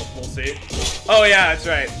 We'll see. Oh yeah, that's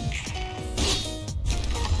right.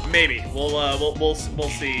 Maybe. We'll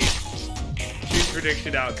see. Choose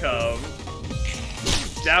prediction outcome.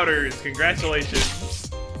 Doubters, congratulations.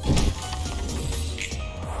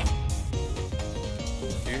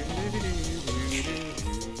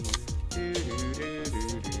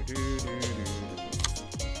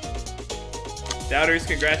 Doubters,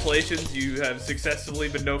 congratulations. You have successfully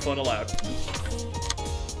been no fun allowed.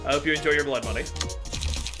 I hope you enjoy your blood money.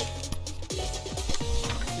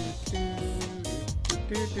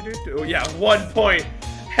 Oh yeah, 1 point.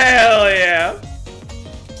 Hell yeah.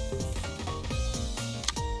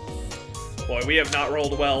 Boy, we have not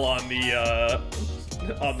rolled well on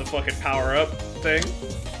the fucking power-up thing.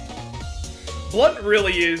 Blunt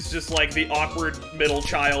really is just like the awkward middle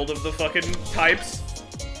child of the fucking types.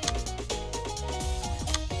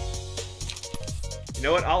 You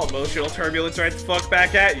know what? I'll emotional turbulence right the fuck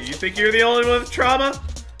back at you. You think you're the only one with trauma?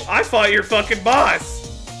 I fought your fucking boss!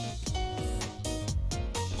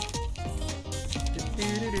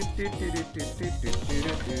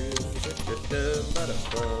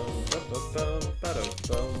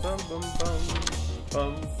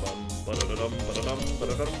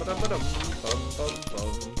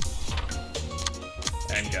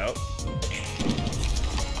 And go.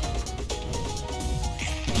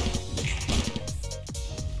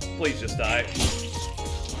 Please just die.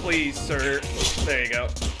 Please, sir. There you go.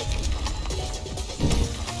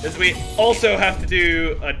 As we also have to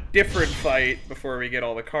do a different fight before we get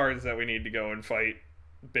all the cards that we need to go and fight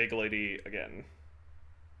Big Lady again.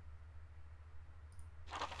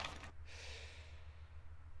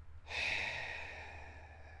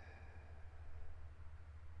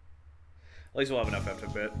 At least we'll have enough after a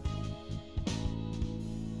bit.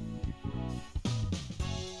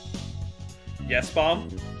 Yes, Bomb?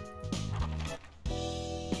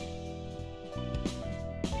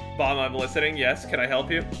 Bomb, I'm listening. Yes, can I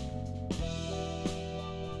help you?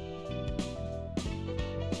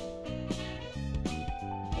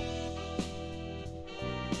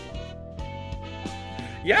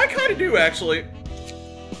 Yeah, I kind of do, actually.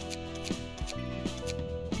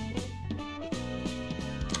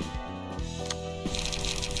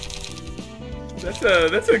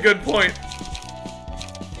 That's a good point.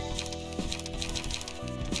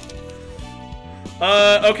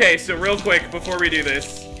 Okay, so real quick, before we do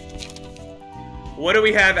this, what do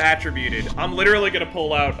we have attributed? I'm literally gonna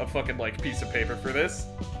pull out a fucking, like, piece of paper for this.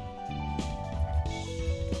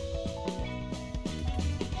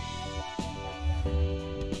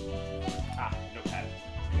 Ah, notepad.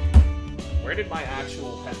 Where did my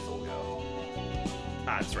actual pencil go?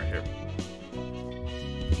 Ah, it's right here.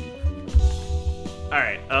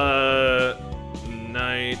 Alright,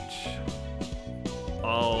 night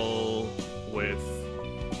all with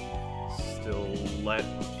stiletto,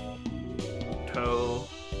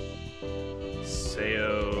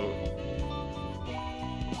 Xiao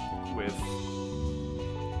with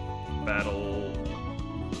battle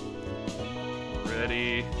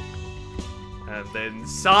ready, and then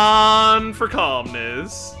San for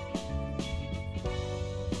calmness.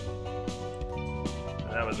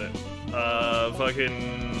 That was it.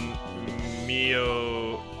 Fucking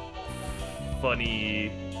Mio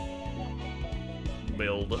funny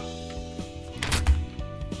build.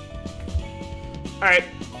 Alright.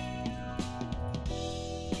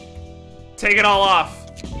 Take it all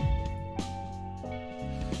off.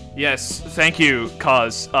 Yes, thank you,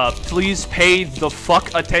 Cause. Please pay the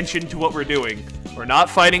fuck attention to what we're doing. We're not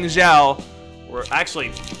fighting Xiao. We're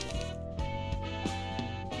actually...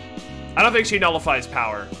 I don't think she nullifies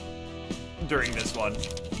power during this one.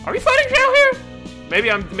 Are we fighting Xiao here? Maybe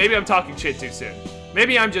I'm talking shit too soon.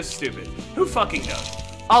 Maybe I'm just stupid. Who fucking knows?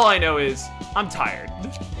 All I know is I'm tired.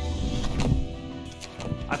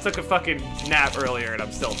 I took a fucking nap earlier and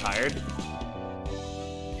I'm still tired.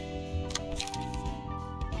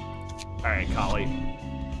 Alright, Kali.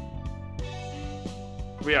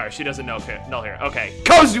 We are. She doesn't know null here. Okay.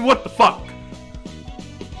 Cozy, what the fuck?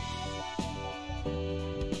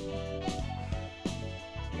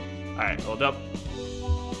 Alright, hold up.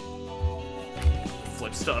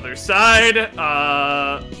 Flips to other side.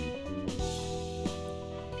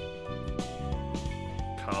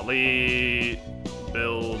 Kali.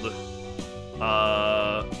 Build.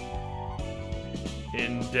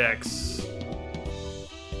 Index.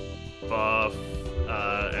 Buff.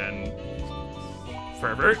 And...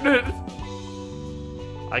 Fervor.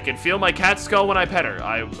 I can feel my cat's skull when I pet her.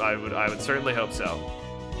 I would certainly hope so.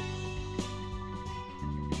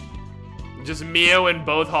 Just meow in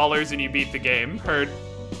both hollers and you beat the game. Heard.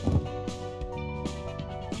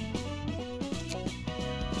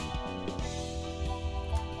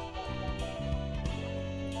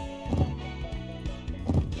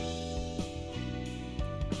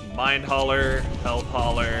 Mind holler, health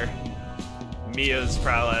holler, Mia's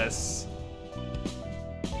prowess.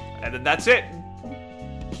 And then that's it.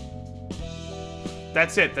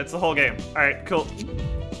 That's it. That's the whole game. Alright, cool.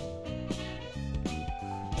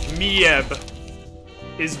 Mieb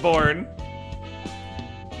is born.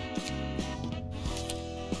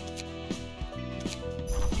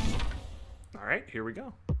 Alright, here we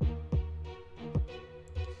go.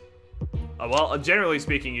 Well, generally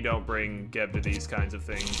speaking, you don't bring Geb to these kinds of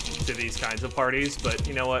things, to these kinds of parties, but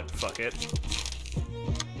you know what? Fuck it.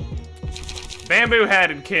 Bamboo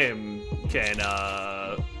Hat and Kim can,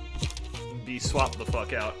 be swapped the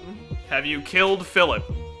fuck out. Have you killed Philip?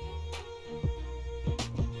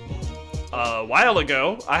 A while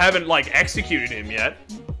ago. I haven't, like, executed him yet.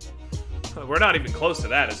 We're not even close to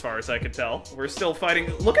that, as far as I can tell. We're still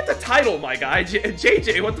fighting. Look at the title, my guy.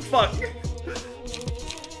 JJ, what the fuck?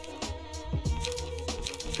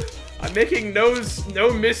 I'm making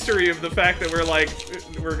no mystery of the fact that we're, like,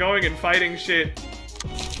 we're going and fighting shit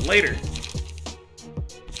later.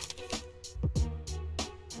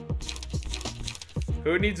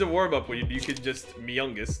 Who needs a warm-up when you can just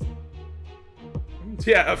youngest?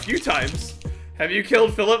 Yeah, a few times. Have you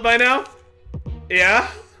killed Philip by now? Yeah?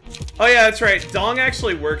 Oh yeah, that's right. Dong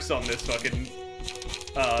actually works on this fucking,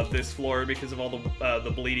 this floor because of all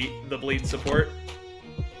the bleed support.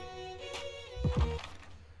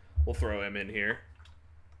 We'll throw him in here.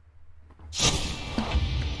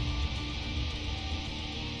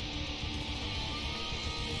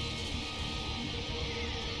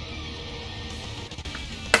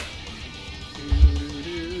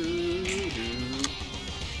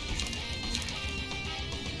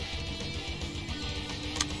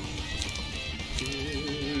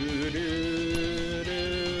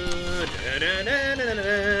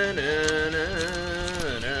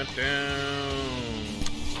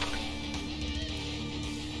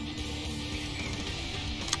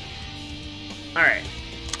 Alright.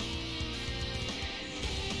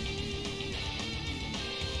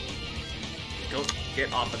 Go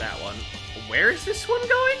get off of that one. Where is this one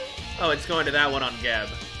going? Oh, it's going to that one on Geb.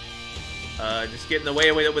 Just get in the way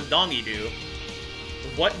of what Dongy do.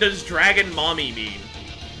 What does Dragon Mommy mean?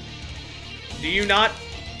 Do you not...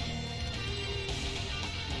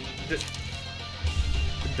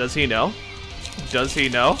 Does he know? Does he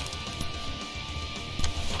know?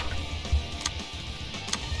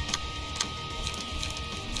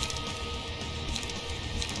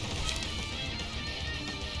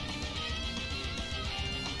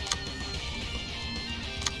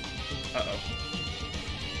 Uh-oh.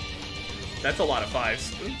 That's a lot of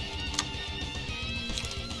fives.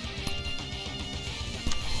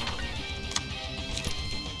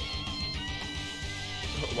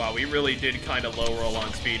 Wow, we really did kind of low roll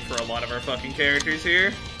on speed for a lot of our fucking characters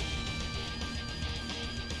here.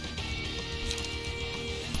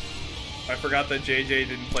 I forgot that JJ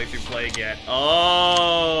didn't play through Plague yet.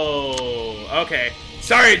 Oh, okay.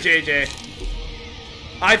 Sorry, JJ.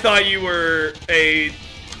 I thought you were a...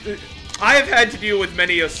 I have had to deal with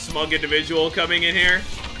many a smug individual coming in here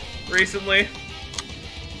recently.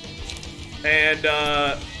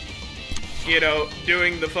 And, you know,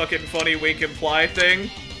 doing the fucking funny wink imply thing.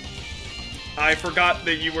 I forgot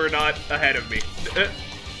that you were not ahead of me.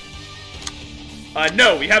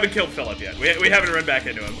 No, we haven't killed Philip yet. We haven't run back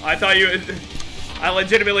into him. I thought you... I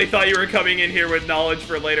legitimately thought you were coming in here with knowledge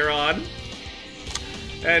for later on.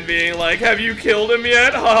 And being like, have you killed him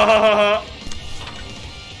yet? Ha ha ha ha.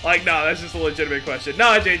 Like, nah, that's just a legitimate question.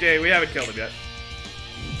 Nah, JJ, we haven't killed him yet.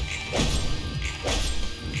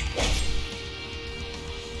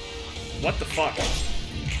 What the fuck?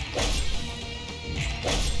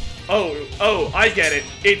 Oh, I get it.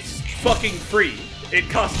 It's fucking free. It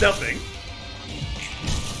costs nothing.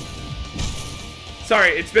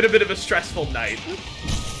 Sorry, it's been a bit of a stressful night.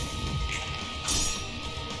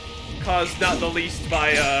 Caused not the least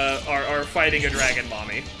by, our fighting a Dragon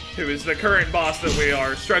Mommy, who is the current boss that we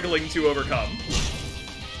are struggling to overcome.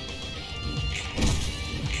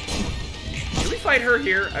 Did we fight her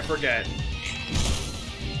here? I forget.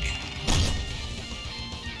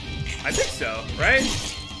 I think so, right?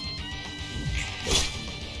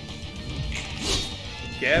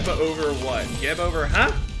 Geb over what? Geb over,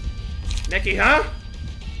 huh? Neki, huh?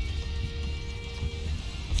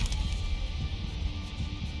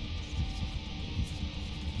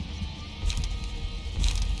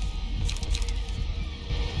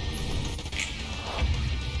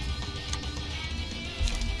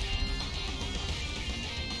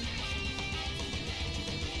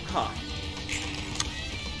 Huh.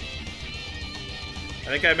 I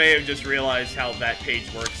think I may have just realized how that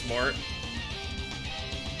page works more.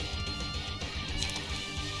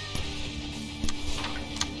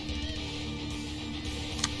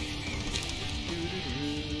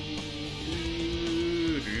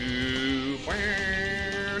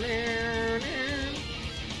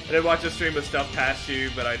 I did watch a stream of stuff past you,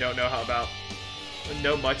 but I don't know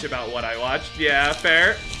know much about what I watched. Yeah,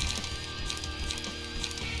 fair.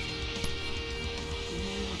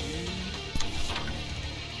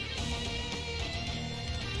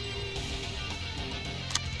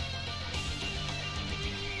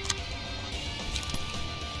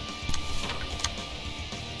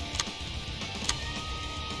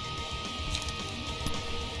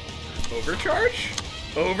 Overcharge?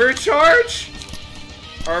 Overcharge?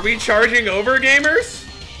 Are we charging over, gamers?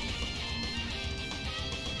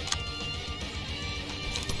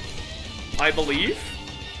 I believe.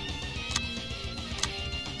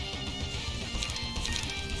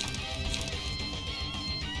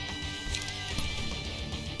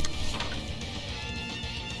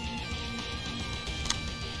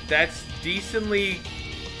 That's decently...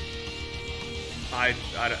 I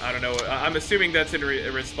don't know. I'm assuming that's in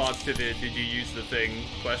response to the "did you use the thing"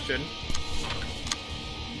 question.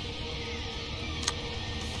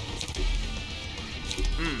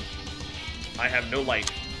 I have no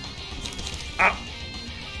light. Ah!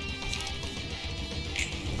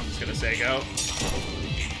 I'm just gonna say go.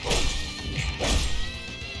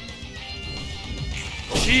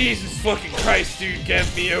 Jesus fucking Christ, dude.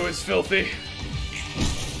 Gambio is filthy.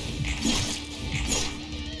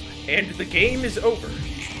 And the game is over.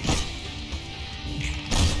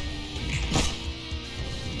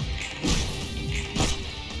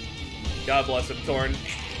 God bless him, Torn.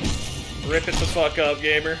 Rip it the fuck up,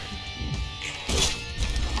 gamer.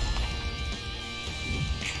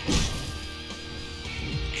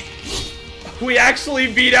 We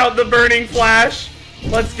actually beat out the Burning Flash.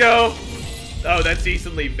 Let's go. Oh, that's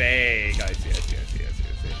decently vague. I see.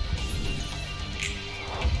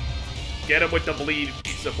 Get him with the bleed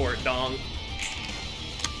support, dong.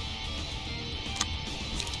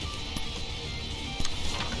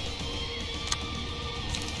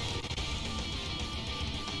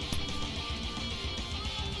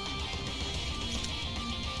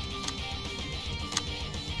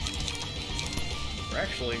 We're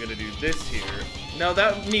actually gonna do this here. No,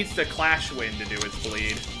 that needs the Clash Wind to do its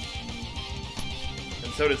bleed.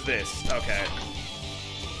 And so does this. Okay.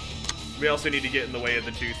 We also need to get in the way of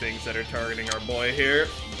the two things that are targeting our boy here.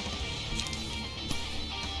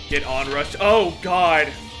 Get on rushed. Oh, God.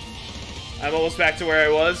 I'm almost back to where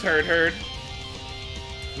I was. Heard.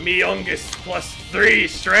 Me youngest +3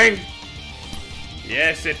 strength.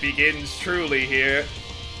 Yes, it begins truly here.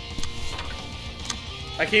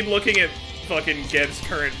 I keep looking at fucking Geb's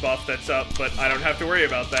current buff that's up, but I don't have to worry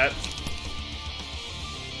about that.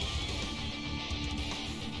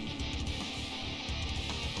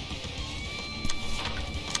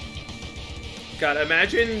 God,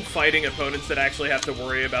 imagine fighting opponents that actually have to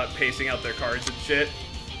worry about pacing out their cards and shit.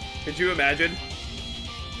 Could you imagine?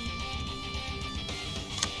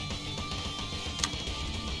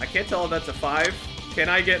 I can't tell if that's a 5. Can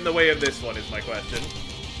I get in the way of this one is my question.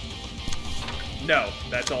 No,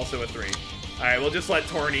 that's also a 3. Alright, we'll just let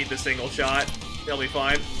Torn eat the single shot. He'll be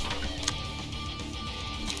fine.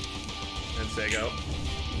 And Sego.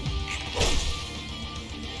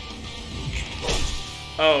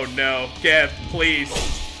 Oh no. Geb, please.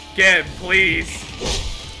 Geb, please.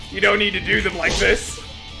 You don't need to do them like this.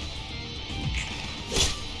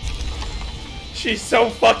 She's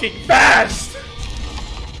so fucking fast!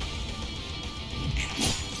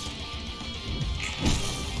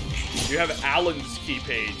 You have Alan's key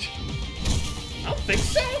page. I don't think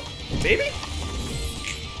so. Maybe?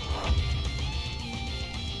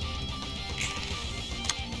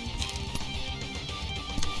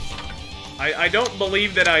 I don't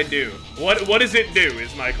believe that I do. What does it do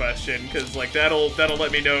is my question, because like that'll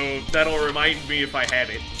let me know, that'll remind me if I have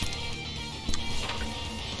it.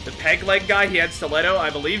 The peg leg guy, he had stiletto? I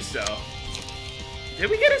believe so. Did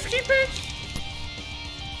we get his key page?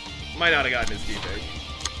 Might not have gotten his key page.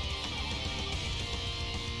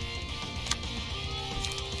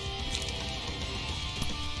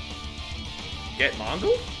 Get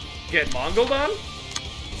Mongol? Get Mongoled on?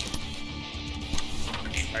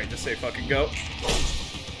 Alright, just say fucking go.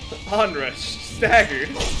 Onrush. Staggered.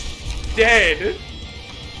 Dead.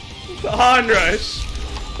 Onrush.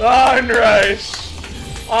 Onrush.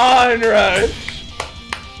 Onrush.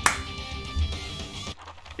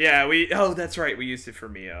 Yeah, oh, that's right. We used it for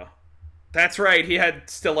Mio. That's right. He had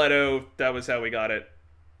stiletto. That was how we got it.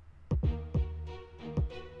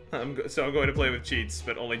 So I'm going to play with cheats,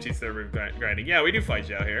 but only cheats that are grinding. Yeah, we do fight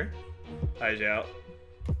Xiao here. Hi, Xiao.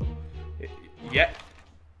 Yeah.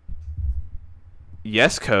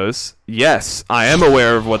 Yes, Koz. Yes, I am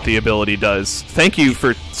aware of what the ability does. Thank you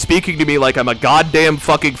for speaking to me like I'm a goddamn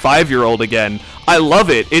fucking 5-year-old again. I love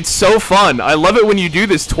it. It's so fun. I love it when you do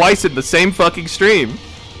this twice in the same fucking stream.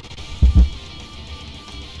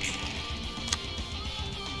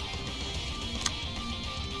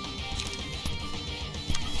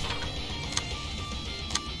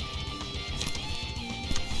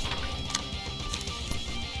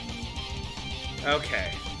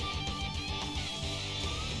 Okay.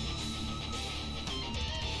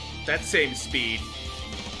 That same speed.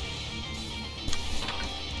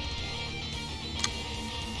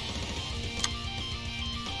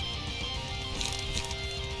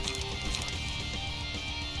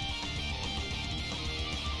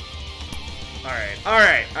 Alright,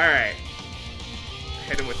 alright, alright.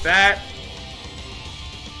 Hit him with that.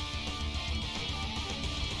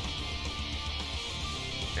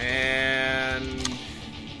 And...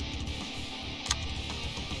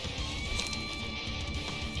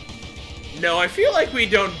 no, I feel like we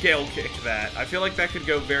don't Gale Kick that. I feel like that could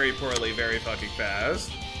go very poorly very fucking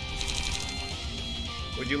fast.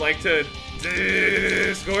 Would you like to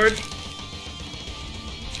Discord?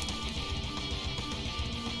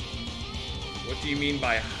 What do you mean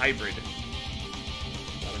by hybrid?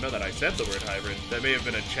 I don't know that I said the word hybrid. That may have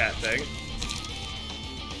been a chat thing.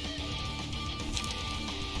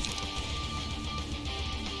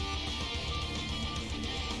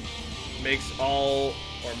 Makes all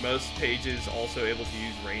or most pages also able to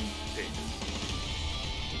use ranged pages.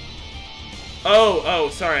 Oh,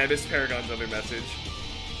 sorry, I missed Paragon's other message.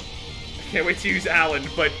 I can't wait to use Alan,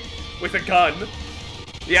 but with a gun.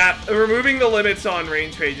 Yeah, removing the limits on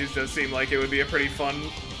range pages does seem like it would be a pretty fun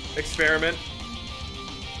experiment.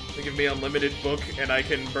 They give me unlimited book and I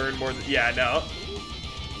can burn more than... yeah, no.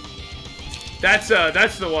 That's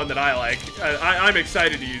the one that I like. I'm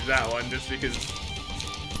excited to use that one just because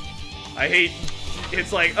I hate...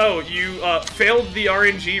 it's like, oh, you failed the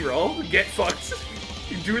RNG roll. Get fucked.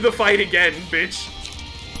 Do the fight again, bitch.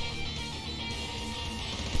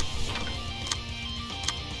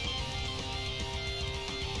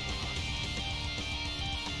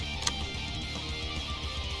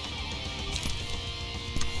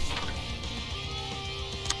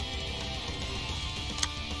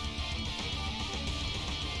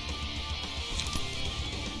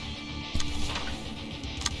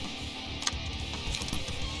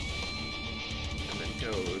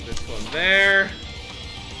 There.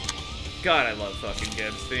 God, I love fucking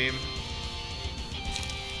Geb's theme.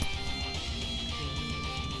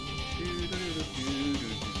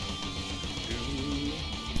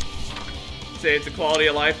 Say it's a quality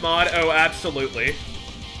of life mod? Oh, absolutely.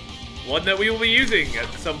 One that we will be using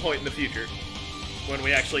at some point in the future. When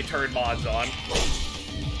we actually turn mods on.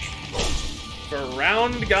 For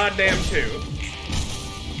round goddamn 2.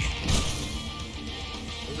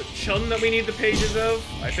 Chun that we need the pages of?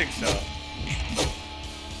 I think so.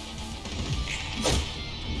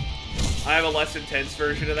 I have a less intense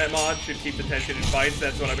version of that mod. Should keep the tension in fights.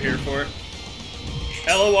 That's what I'm here for.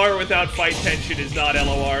 LOR without fight tension is not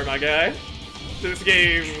LOR, my guy. This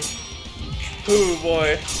game... ooh,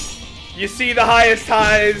 boy. You see the highest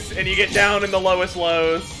highs, and you get down in the lowest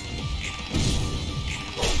lows.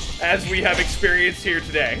 As we have experienced here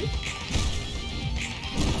today.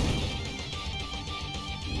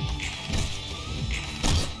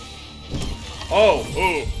 Oh,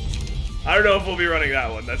 ooh. I don't know if we'll be running that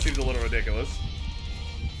one. That seems a little ridiculous.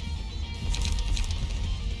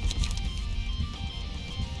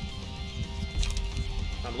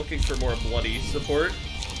 I'm looking for more bloody support.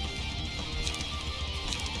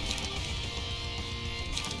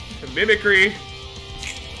 Mimicry.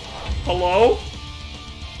 Hello?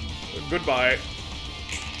 Goodbye.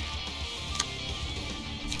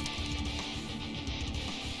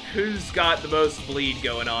 Who's got the most bleed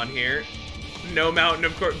going on here? No mountain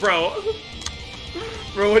of corpses. Bro.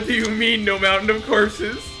 Bro, what do you mean, no mountain of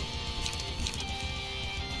corpses?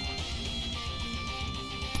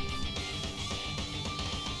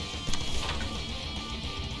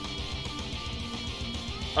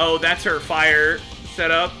 Oh, that's her fire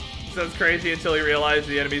setup. Sounds crazy until you realize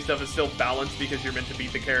the enemy stuff is still balanced because you're meant to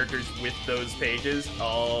beat the characters with those pages.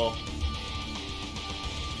 Oh.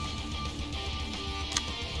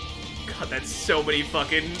 God, that's so many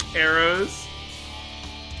fucking arrows.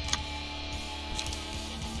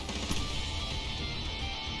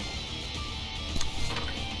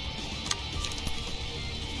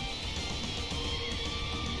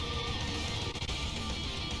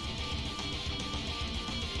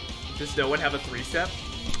 Does no one have a 3-step?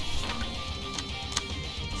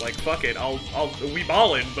 Like, fuck it, we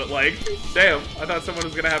ballin', but like, damn, I thought someone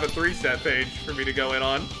was gonna have a 3-step page for me to go in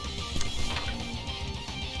on.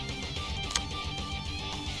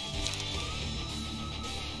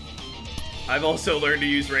 I've also learned to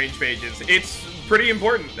use range pages. It's pretty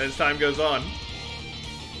important as time goes on.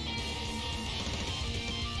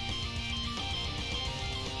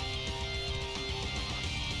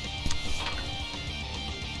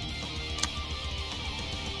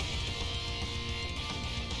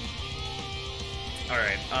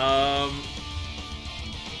 Alright,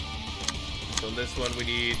 so this one we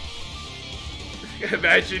need...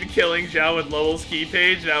 Imagine killing Xiao with Lowell's key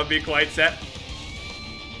page, that would be quite set.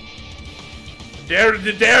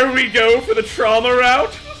 There we go for the trauma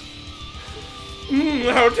route!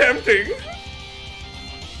 How tempting!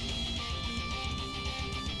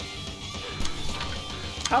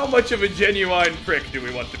 How much of a genuine prick do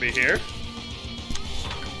we want to be here?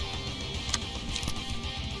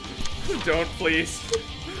 Don't, please.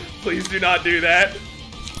 Please do not do that.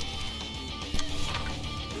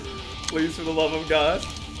 Please, for the love of God.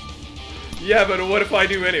 Yeah, but what if I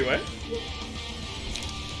do anyway?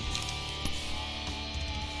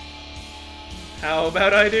 How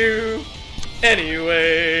about I do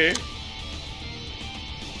anyway?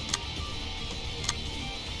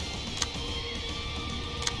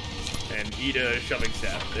 And eat a shoving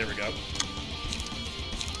staff. There we go.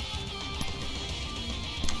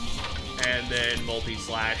 And then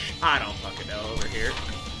multi-slash. I don't fucking know over here.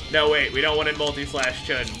 No, wait, we don't want it multi-slash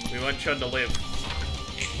Chun. We want Chun to live.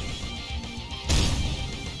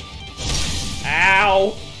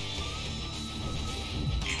 Ow!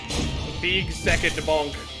 Big second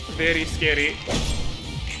bonk. Very scary.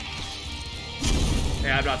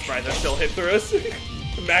 Yeah, I'm not surprised that still hit through us.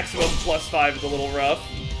 Maximum +5 is a little rough.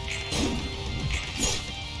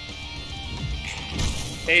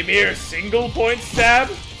 A mere single point stab?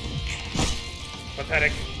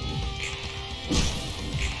 Pathetic.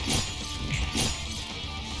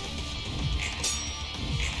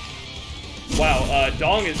 Wow,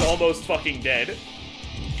 Dong is almost fucking dead.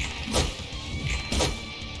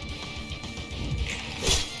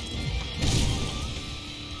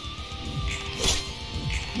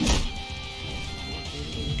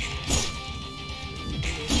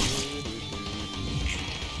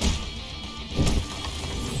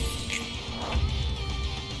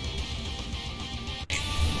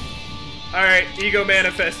 Alright, ego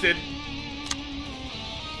manifested.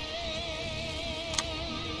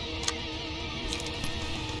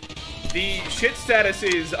 The shit status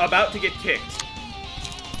is about to get kicked.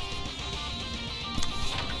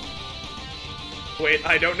 Wait,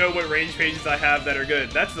 I don't know what range pages I have that are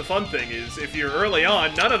good. That's the fun thing, is if you're early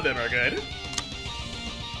on, none of them are good.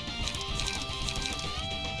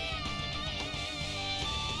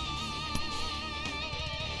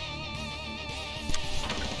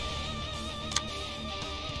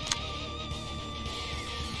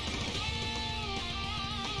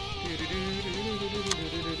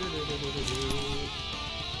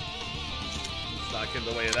 Let's not get in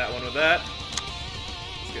the way of that one with that.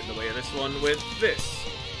 Let's get in the way of this one with this.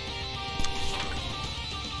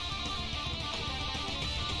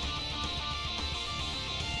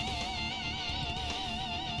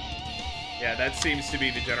 Yeah, that seems to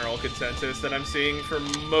be the general consensus that I'm seeing for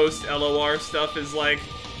most LOR stuff, is like,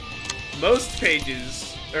 most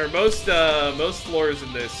pages, or most floors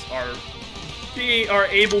in this are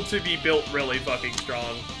able to be built really fucking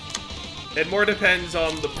strong. It more depends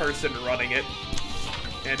on the person running it,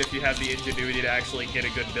 and if you have the ingenuity to actually get a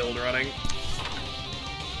good build running.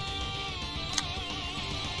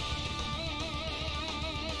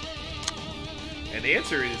 And the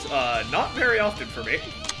answer is, not very often for me.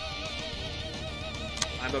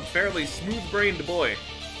 I'm a fairly smooth-brained boy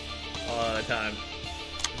a lot of the time.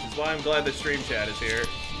 Which is why I'm glad the stream chat is here.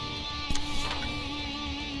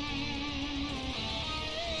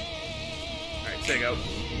 Alright, say go.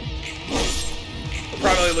 We're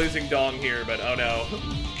probably losing Dong here, but oh no.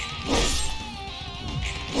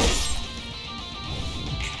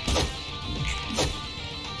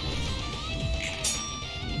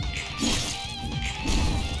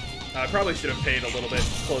 I probably should have paid a little bit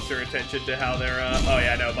closer attention to how they're, oh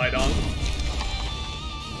yeah, no, Baidong.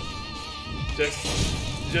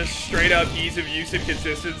 Just straight up ease of use and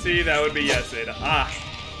consistency, that would be Yesid. Ah.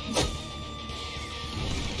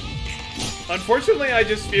 Unfortunately, I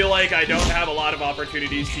just feel like I don't have a lot of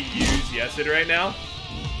opportunities to use Yesid right now.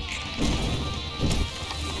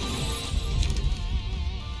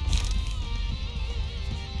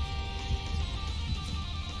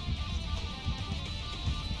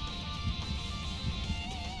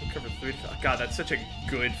 God, that's such a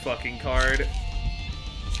good fucking card.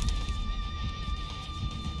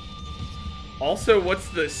 Also, what's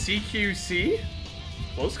the CQC?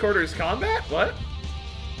 Close quarters combat? What?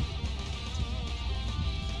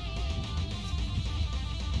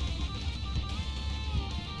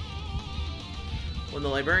 When the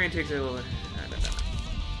librarian takes a little...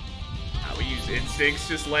 we use instincts,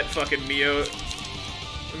 just let fucking Miongus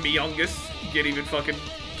get even fucking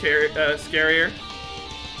scarier.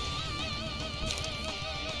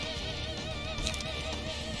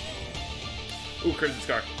 Ooh, Crimson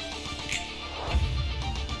Scar.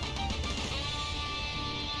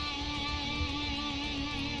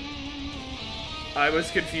 I was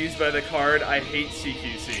confused by the card. I hate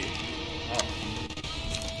CQC. Oh.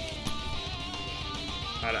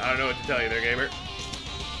 I don't know what to tell you there, gamer.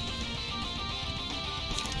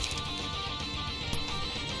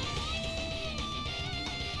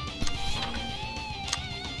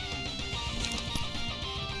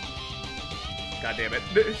 God damn it.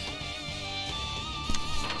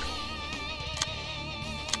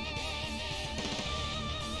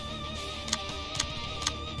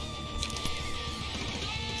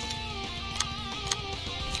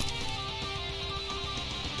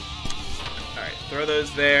 Throw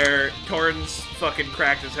those there. Torn's fucking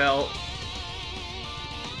cracked as hell.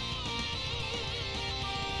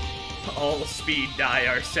 All speed die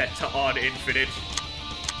are set to on infinite.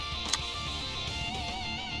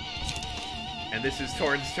 And this is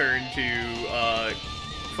Torn's turn to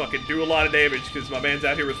fucking do a lot of damage because my man's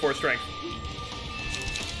out here with 4 strength.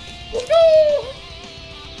 Woo-hoo!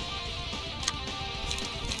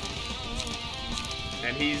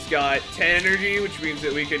 And he's got 10 energy, which means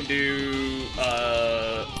that we can do,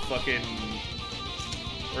 fucking...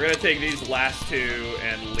 We're gonna take these last 2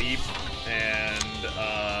 and leap and,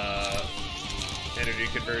 energy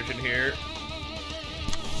conversion here.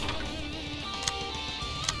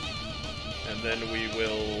 And then we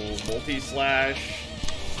will multi-slash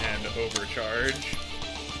and overcharge.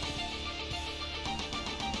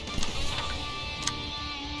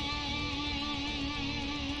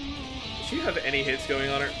 Does she have any hits going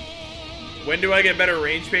on her? When do I get better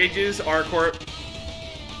range pages? R-Corp,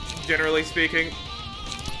 generally speaking.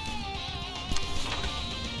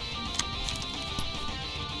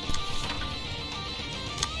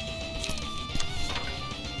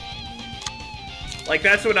 Like,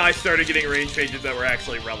 that's when I started getting range pages that were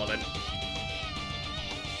actually relevant.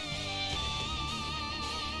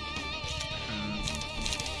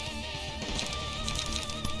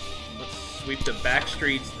 Let's sweep the back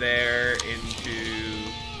streets there into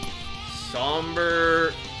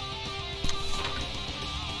Somber,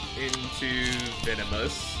 into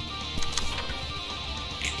Venomous.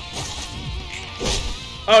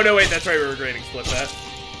 Oh, no, wait, that's right, we were grading split that.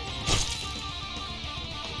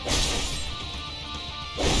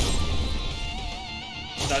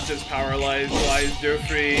 Not just power-wise,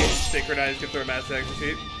 Joffrey, synchronized, can throw mass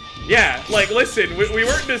execute. Yeah, like, listen, we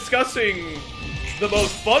weren't discussing the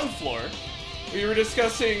most fun floor. We were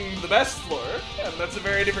discussing the best floor, and that's a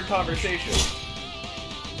very different conversation.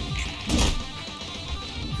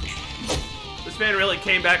 This man really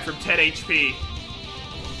came back from 10 HP.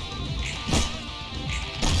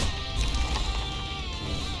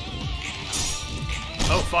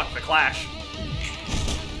 Oh fuck, the clash.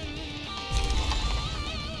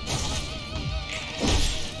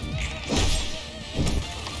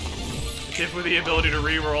 Tiff with the ability to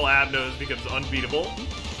reroll Abnos becomes unbeatable.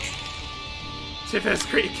 Tiff has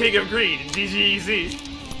King of Green, GGEZ.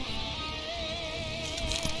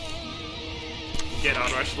 Get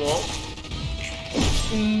on rush wall.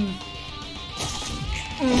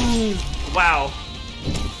 Wow.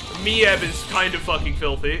 Mieb is kind of fucking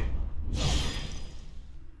filthy.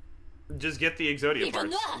 Just get the Exodia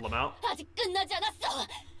parts, Lamau.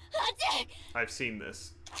 I've seen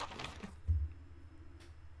this.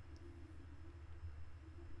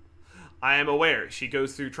 I am aware she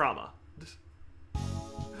goes through trauma.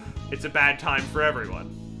 It's a bad time for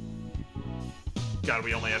everyone. God,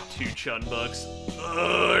 we only have 2 Chun bucks.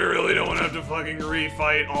 I really don't want to have to fucking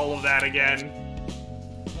refight all of that again.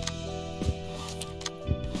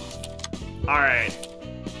 Alright.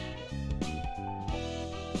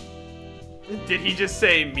 Did he just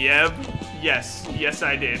say Mieb? Yes. Yes,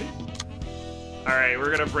 I did. Alright, we're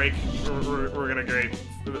gonna break... We're gonna break...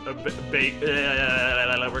 we're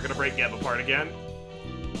gonna break Geb apart again.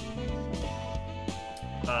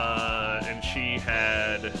 And she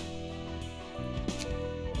had...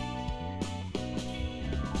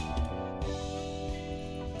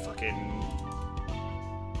 Fucking...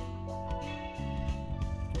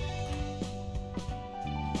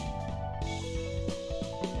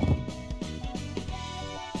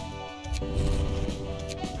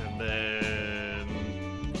 And then...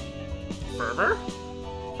 Fervor?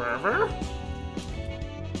 Fervor?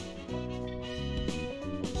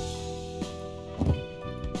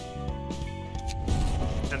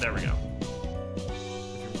 And there we go.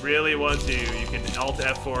 If you really want to, you can Alt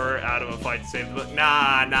F4 out of a fight to save the book.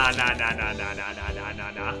 Nah.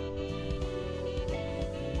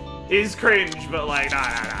 Is cringe, but like,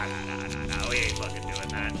 nah. We ain't fucking doing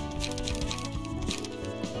that.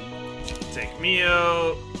 Take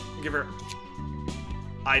Mio. Give her...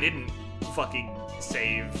 I didn't fucking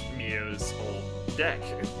save Mio's old deck.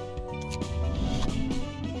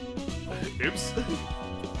 Oops.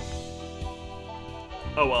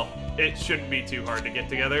 Oh well, it shouldn't be too hard to get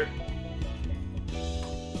together.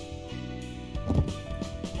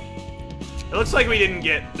 It looks like we didn't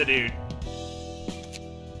get the dude.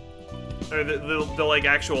 Or the like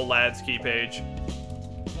actual lad's key page.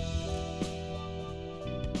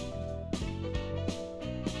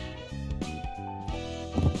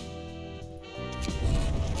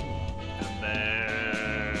 And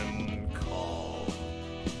then call.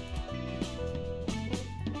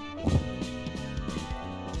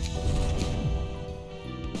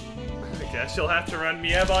 I guess you'll have to run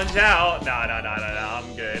Mieb on Xiao. Nah,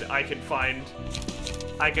 I'm good. I can find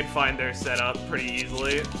their setup pretty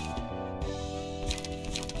easily.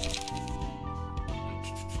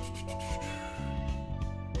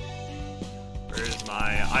 Where's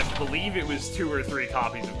my... I believe it was 2 or 3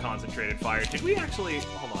 copies of Concentrated Fire. Did we actually...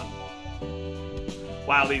 Hold on.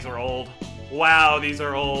 Wow, these are old. Wow, these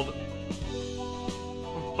are old.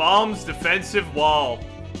 Bomb's defensive wall.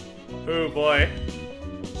 Oh boy.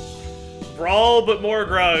 Brawl, but more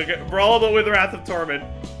Grug. Brawl, but with Wrath of Torment.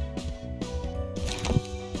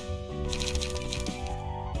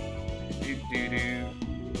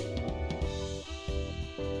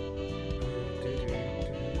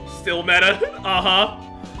 Still meta. Uh-huh.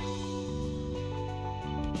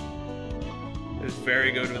 It's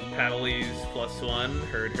very good with Paddleys +1.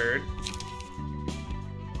 Heard.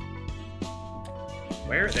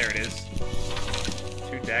 Where? There it is.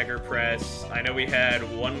 2 Dagger Press. I know we had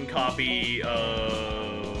 1 copy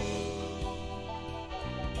of...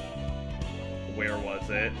 Where was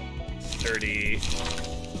it? Sturdy.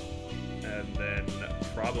 And then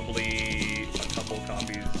probably a couple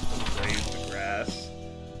copies of Raised Grass.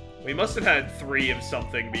 We must have had 3 of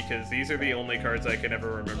something because these are the only cards I can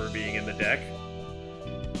ever remember being in the deck.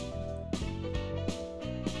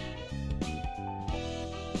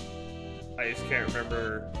 I just can't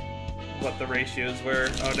remember what the ratios were.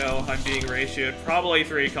 Oh no, I'm being ratioed. Probably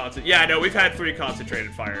 3 Yeah, no, we've had 3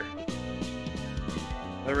 Concentrated Fire.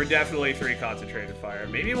 There were definitely 3 Concentrated Fire.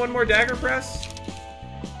 Maybe 1 more Dagger Press?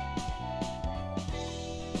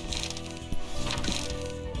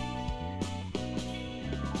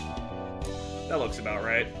 That looks about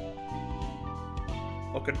right.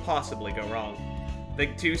 What could possibly go wrong?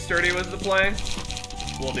 Think 2 Sturdy was the play?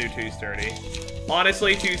 We'll do 2 Sturdy.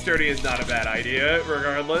 Honestly, 2 Sturdy is not a bad idea,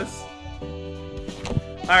 regardless.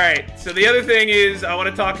 Alright, so the other thing is, I want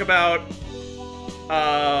to talk about,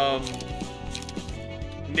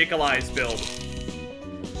 Nikolai's build.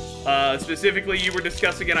 Specifically, you were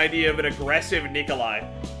discussing an idea of an aggressive Nikolai.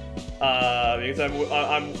 Because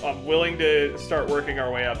I'm willing to start working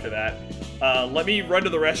our way up to that. Let me run to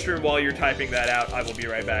the restroom while you're typing that out. I will be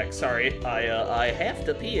right back. Sorry, I have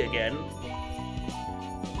to pee again.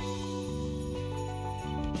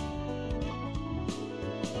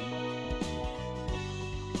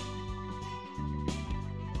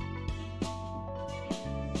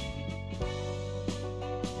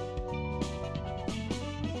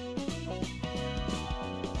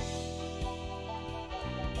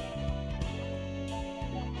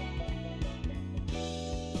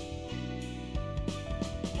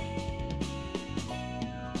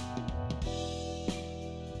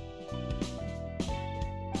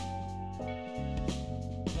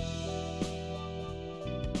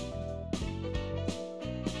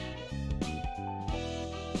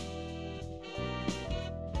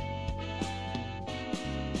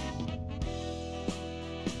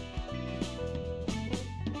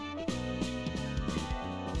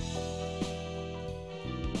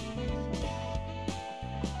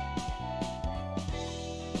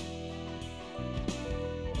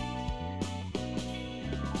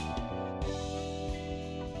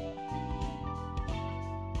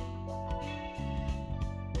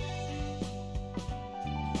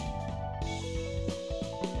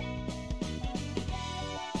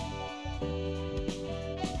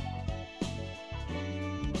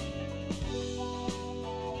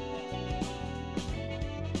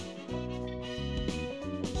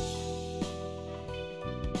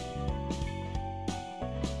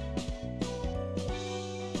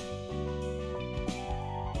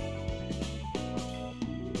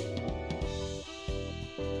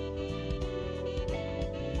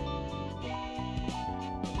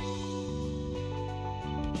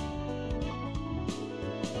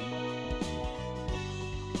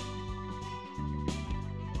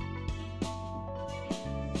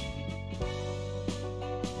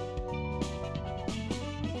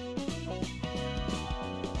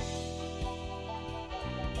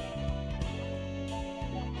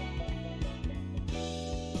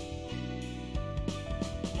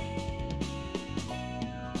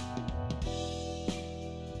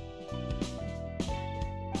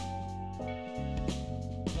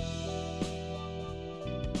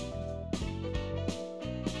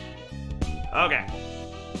 Okay.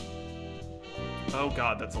 Oh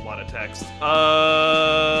god, that's a lot of text.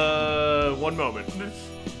 One moment.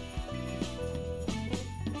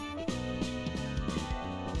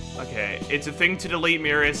 Okay, it's a thing to delete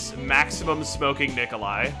Mirrors, maximum smoking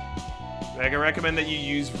Nikolai. I can recommend that you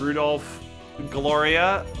use Rudolph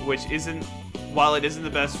Gloria, which isn't, while it isn't the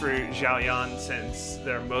best for Xiao since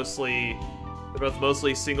they're both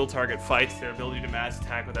mostly single target fights, their ability to mass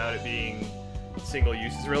attack without it being single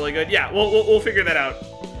use is really good. Yeah, we'll figure that out.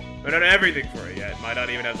 I don't have everything for it yet. Might not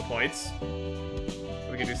even have the points.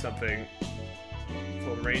 We can do something.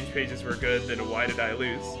 So the range pages were good, then why did I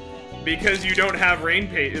lose? Because you don't have range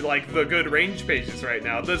page, like the good range pages right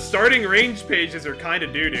now. The starting range pages are kind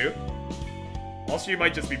of doo-doo. Also, you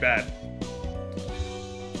might just be bad.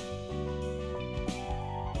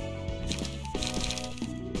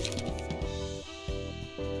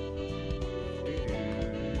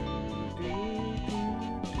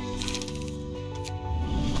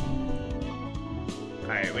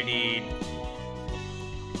 Alright, we need...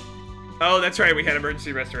 Oh, that's right, we had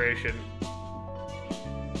emergency restoration.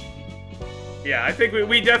 Yeah, I think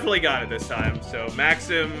we definitely got it this time. So,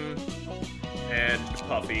 Maxim and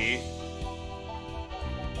Puffy.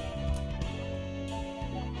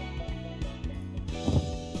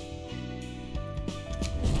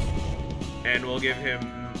 And we'll give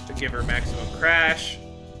her maximum crash.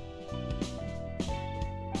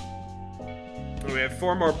 And we have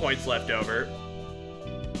 4 more points left over.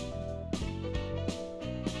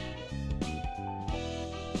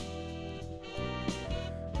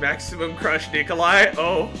 Maximum crush Nikolai.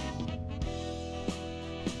 Oh.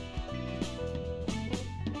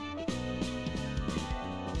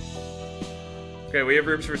 Okay, we have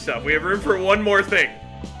rooms for stuff. We have room for one more thing.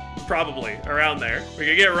 Probably. Around there. We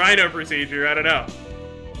could get Rhino procedure. I don't know.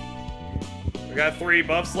 We got 3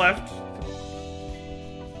 buffs left.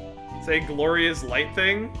 Say Gloria's light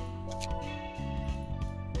thing.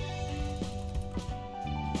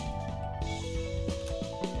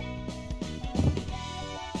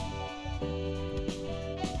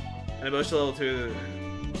 And emotional level 2.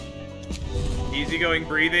 Easygoing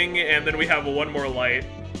breathing, and then we have one more light.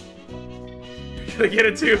 Gonna get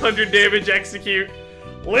a 200 damage execute.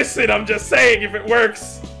 Listen, I'm just saying if it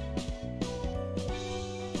works.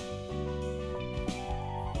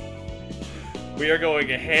 We are going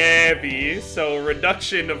heavy, so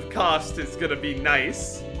reduction of cost is gonna be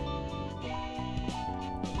nice.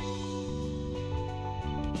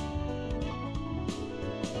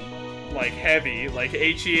 Like heavy, like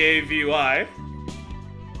H-E-A-V-Y.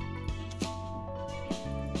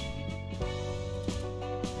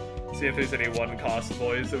 See if there's any one cost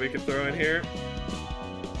boys that we can throw in here.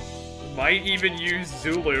 Might even use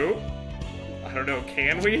Zulu. I don't know,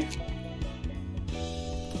 can we?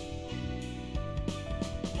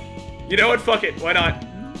 You know what, fuck it, why not?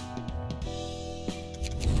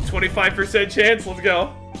 25% chance, let's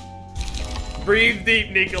go. Breathe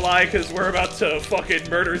deep, Nikolai, because we're about to fucking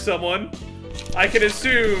murder someone. I can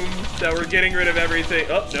assume that we're getting rid of everything.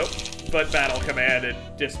 Oh, nope. But Battle Command and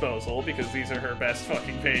Disposal, because these are her best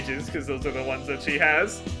fucking pages, because those are the ones that she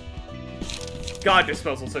has. God,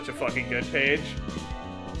 Disposal's such a fucking good page.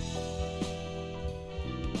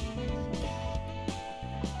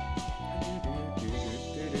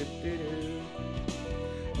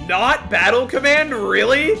 Not Battle Command?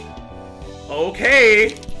 Really?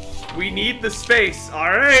 Okay. We need the space.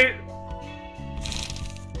 Alright.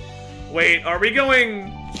 Wait, are we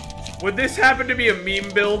going... Would this happen to be a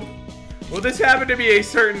meme build? Would this happen to be a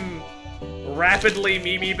certain rapidly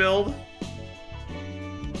meme build?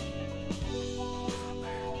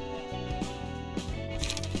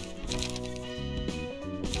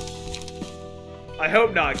 I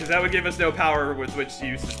hope not, because that would give us no power with which to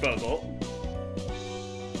use Disposal.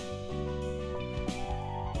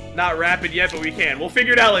 Not rapid yet, but we can. We'll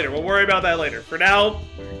figure it out later. We'll worry about that later. For now,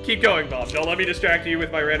 keep going, Bob. Don't let me distract you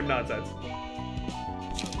with my random nonsense.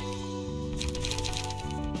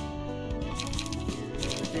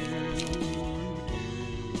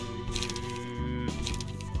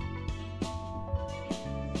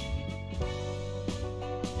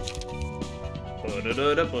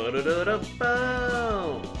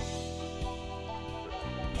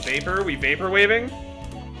 Vapor? We vapor waving?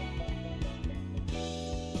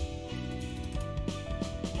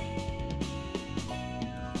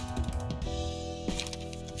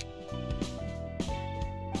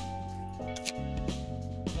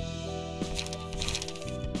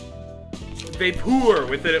 Vapor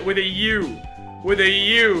with a U. With a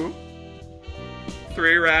U.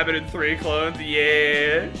 3 rabbit and 3 clones.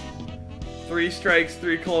 Yeah. 3 strikes,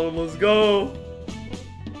 3 clone. Let's go.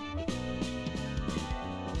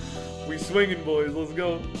 swinging, boys. Let's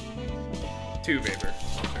go. 2 Vapor.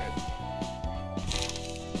 That's right.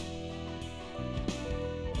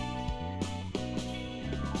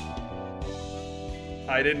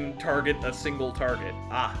 I didn't target a single target.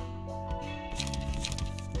 Ah.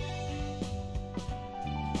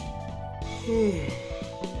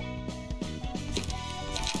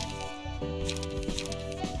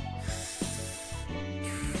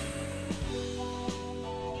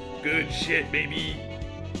 Good shit, baby.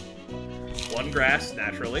 1 grass,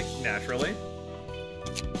 naturally.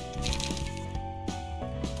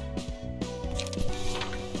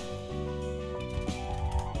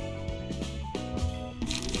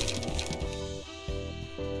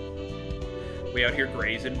 We out here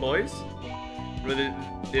grazing, boys.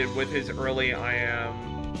 With his early I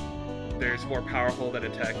am, there's more powerful than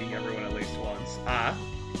attacking everyone at least once. Ah.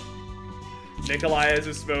 Nikolai is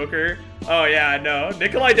a smoker. Oh yeah, no.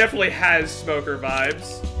 Nikolai definitely has smoker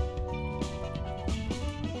vibes.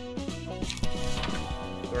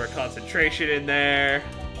 Throw a concentration in there.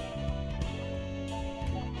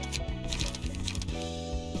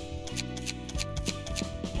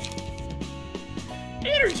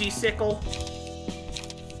 Energy sickle.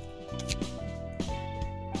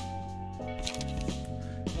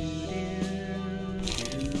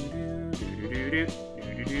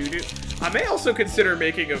 I may also consider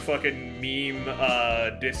making a fucking meme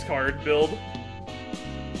discard build.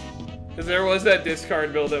 Because there was that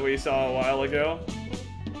discard build that we saw a while ago.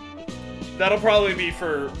 That'll probably be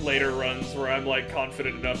for later runs where I'm like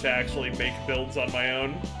confident enough to actually make builds on my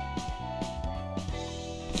own.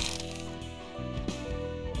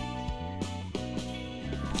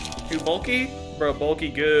 Too bulky? Bro, bulky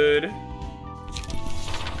good.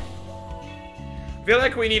 I feel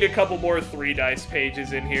like we need a couple more 3 dice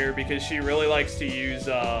pages in here because she really likes to use,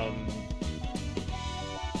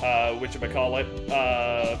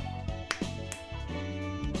 whatchamacallit,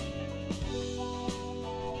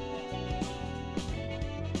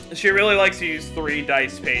 she really likes to use 3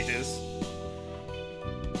 dice pages.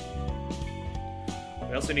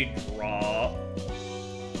 We also need draw.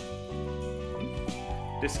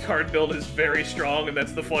 Discard build is very strong, and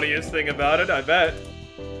that's the funniest thing about it, I bet.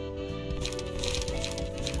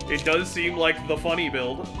 It does seem like the funny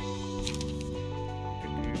build.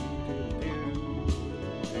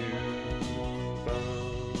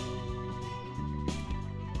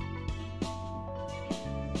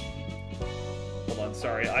 Hold on,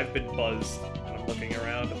 sorry, I've been buzzed when I'm looking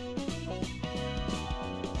around.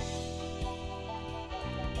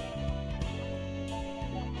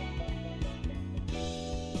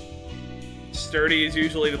 Sturdy is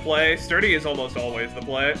usually the play. Sturdy is almost always the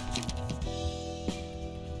play.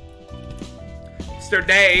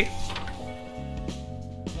 Day.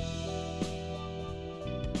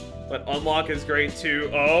 But unlock is great too.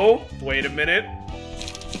 Oh, wait a minute.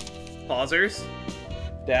 Pausers.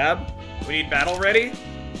 Dab. We need battle ready.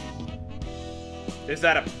 Is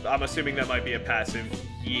that a... I'm assuming that might be a passive.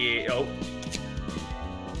 Yeah. Oh.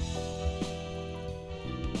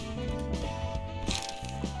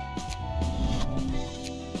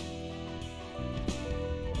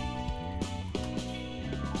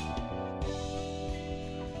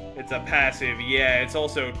 It's a passive, yeah, it's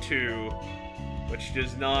also 2, which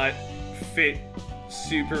does not fit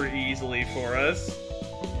super easily for us.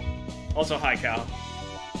 Also, hi, Cal.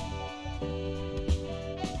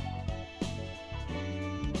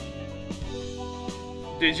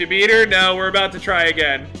 Did you beat her? No, we're about to try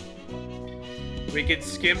again. We can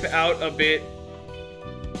skimp out a bit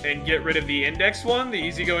and get rid of the index one, the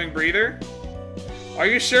easygoing breather. Are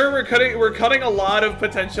you sure we're cutting a lot of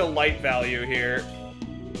potential light value here?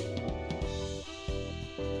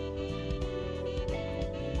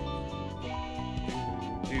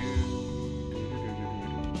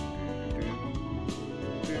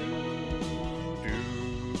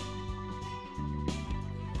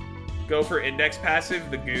 Go for index passive,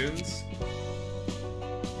 the goons.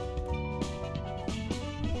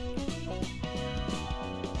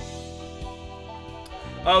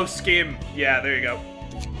 Oh, skim. Yeah, there you go.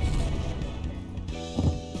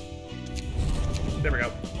 There we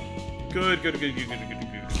go. Good.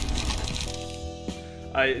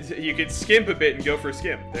 You can skimp a bit and go for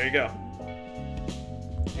skim. There you go.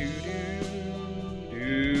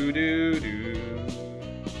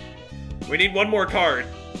 We need 1 more card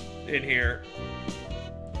in here.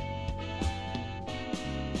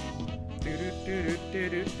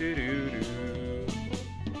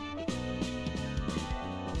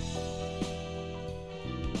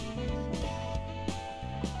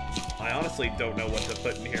 I honestly don't know what to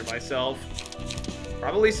put in here myself.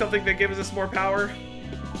 Probably something that gives us more power.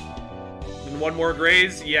 And 1 more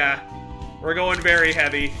graze, yeah. We're going very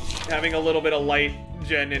heavy. Having a little bit of light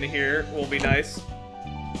gen in here will be nice.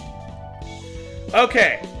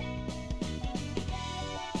 Okay.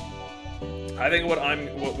 I think what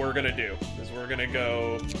we're gonna do is we're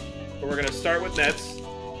gonna start with nets.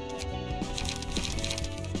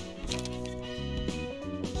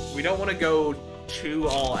 We don't want to go too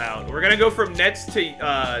all out. We're gonna go from nets to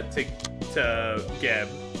Geb.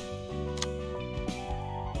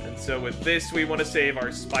 And so with this, we want to save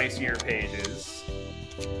our spicier pages.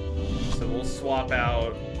 So we'll swap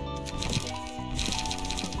out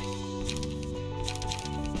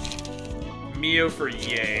Mio for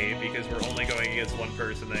Yay, because we're only going against one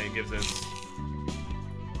person. That gives us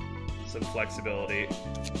some flexibility.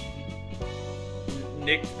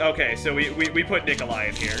 Nick. Okay, so we put Nikolai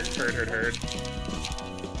in here. Heard.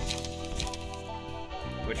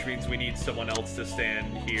 Which means we need someone else to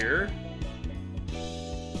stand here.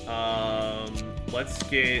 Let's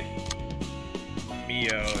get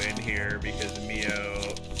Mio in here, because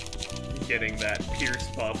Mio getting that Pierce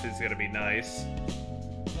buff is gonna be nice.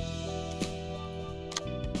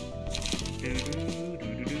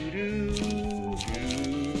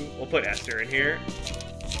 We'll put Esther in here.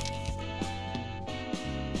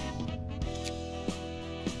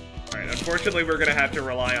 Alright, unfortunately we're gonna have to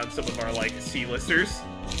rely on some of our, like, C-listers.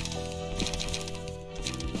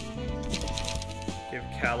 Give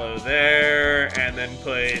Callow there, and then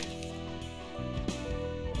put...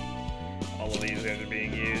 all of these guys are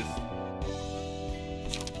being used.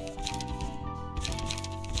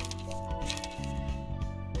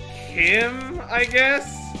 Him, I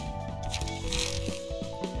guess?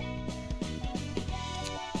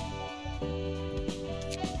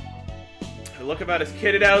 Look about as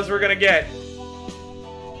kitted out as we're gonna get.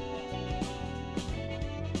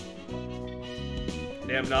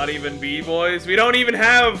 Damn, not even B-boys. We don't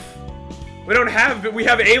have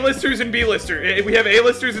A-listers and B-listers. We have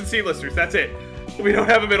A-listers and C-listers. That's it. We don't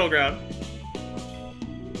have a middle ground.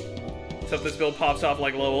 Except this build pops off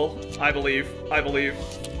like Lowell. I believe.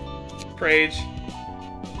 Prage.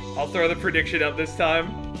 I'll throw the prediction up this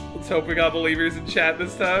time. Let's hope we got believers in chat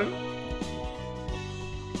this time.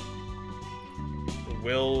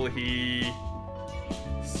 Will he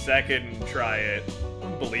second try it?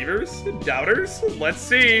 Believers? Doubters? Let's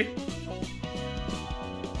see.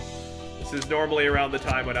 This is normally around the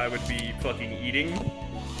time when I would be fucking eating,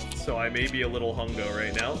 so I may be a little hungo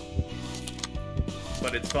right now.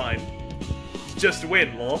 But it's fine. Just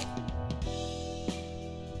win, lol.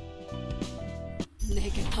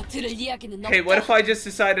 Hey, what if I just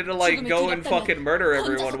decided to, like, go and fucking murder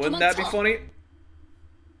everyone? Wouldn't that be funny?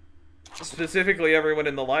 Specifically everyone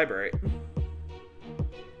in the library.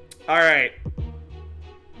 Alright.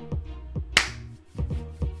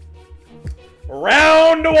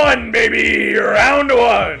 Round one, baby! Round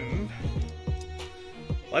one!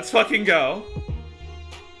 Let's fucking go.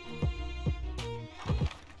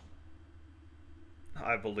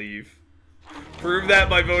 I believe. Prove that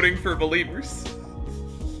by voting for believers.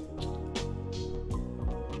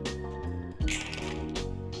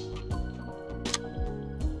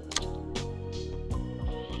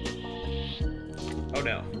 Oh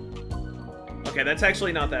no. Okay, that's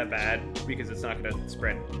actually not that bad, because it's not gonna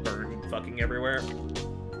burn fucking everywhere.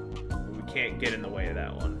 We can't get in the way of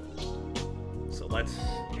that one. So let's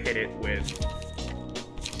hit it with...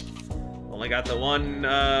 Only got the one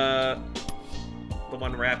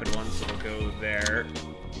rapid one, so we'll go there.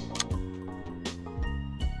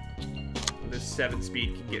 This 7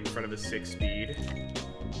 speed can get in front of a 6 speed.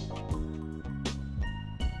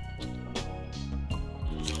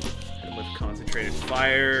 With concentrated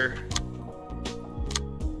fire.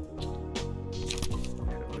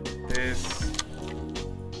 With this.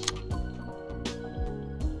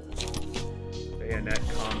 Bayonet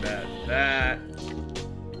combat that.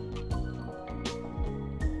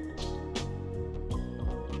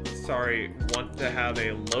 Sorry, want to have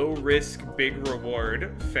a low risk, big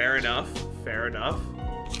reward. Fair enough. Fair enough.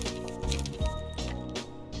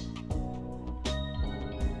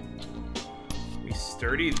 We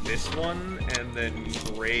sturdy this one and then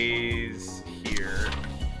raise here.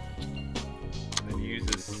 And then use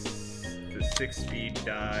the 6 speed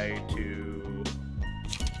die to...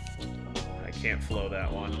 I can't flow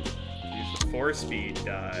that one. Use the 4 speed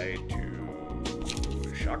die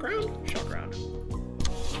to... Shock round? Shock round.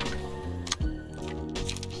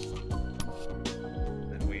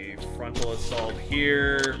 Frontal assault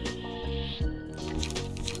here.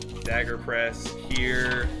 Dagger press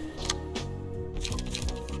here.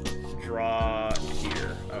 Draw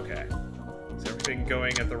here. Okay. Is everything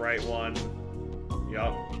going at the right one?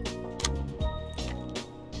 Yup.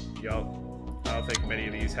 Yup. don't think many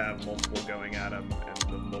of these have multiple going at them, and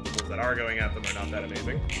the multiples that are going at them are not that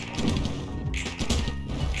amazing.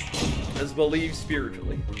 As believe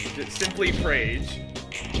spiritually. Just simply praise.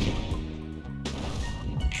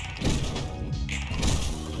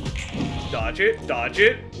 Dodge it,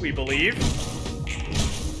 we believe.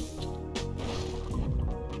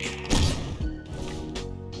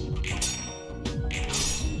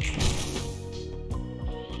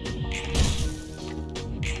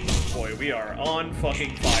 Boy, we are on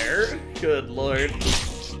fucking fire. Good lord.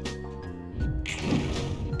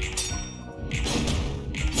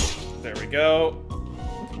 There we go.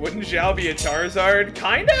 Wouldn't Xiao be a Charizard?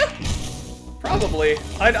 Kinda? Probably.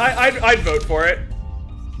 I'd vote for it.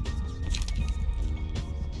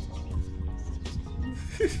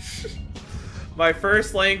 My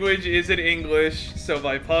first language isn't English, so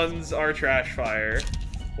my puns are trash fire.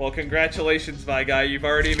 Well, congratulations, my guy. You've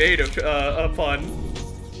already made a pun.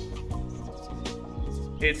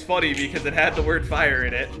 It's funny because it had the word fire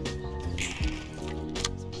in it.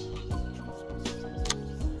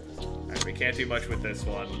 Alright, we can't do much with this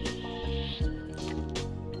one.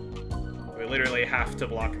 We literally have to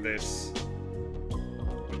block this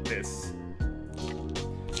with this.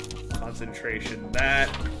 Concentration that.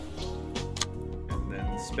 And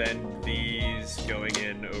then spend these going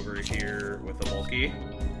in over here with a bulky.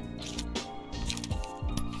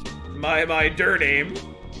 My dir name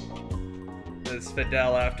is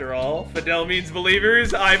Fidel after all. Fidel means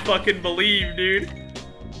believers. I fucking believe, dude.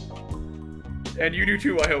 And you do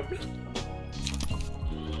too, I hope.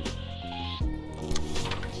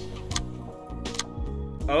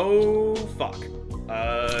 Oh, fuck.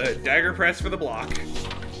 Dagger press for the block.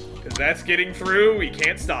 Because that's getting through. We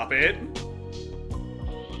can't stop it. And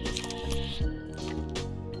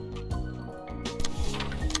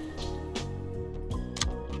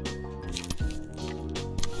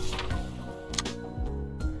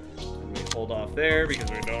we hold off there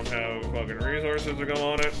because we don't have fucking resources to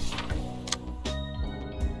go on it.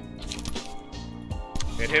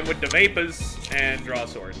 Hit him with the vapors and draw a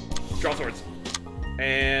sword. Draw swords.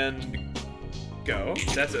 And go.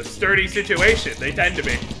 That's a sturdy situation. They tend to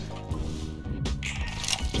be.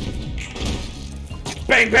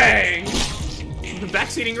 Bang, bang!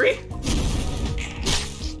 Vaccinating Re?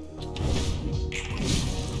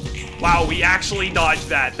 Wow, we actually dodged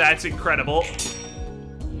that. That's incredible.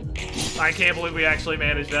 I can't believe we actually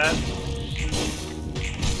managed that.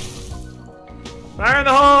 Fire in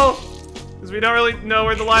the hole! Because we don't really know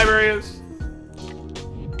where the library is.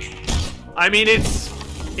 I mean, it's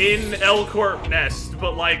in El Corp Nest,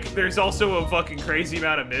 but, like, there's also a fucking crazy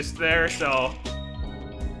amount of mist there, so...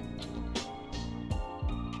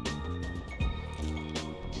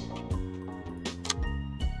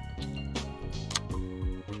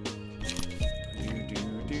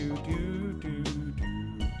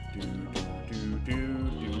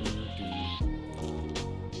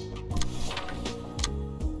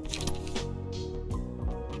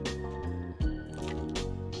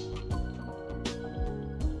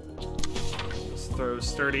 Throw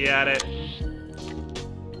sturdy at it.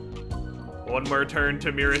 One more turn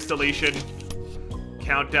to Mirror's deletion.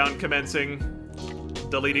 Countdown commencing.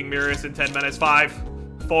 Deleting Mirror's in 10 minutes. 5,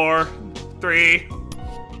 4, 3,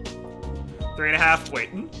 3.5.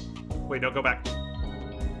 Wait. Wait, no, go back.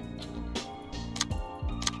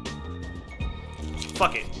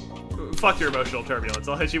 Fuck it. Fuck your emotional turbulence.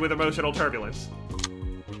 I'll hit you with emotional turbulence.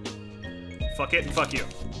 Fuck it and fuck you.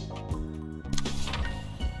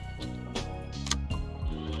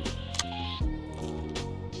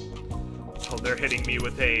 Oh, they're hitting me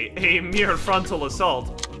with a mere frontal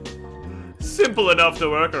assault. Simple enough to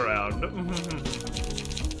work around.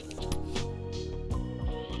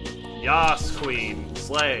 Yas, queen.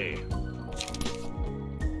 Slay.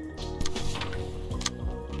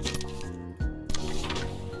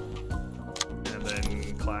 And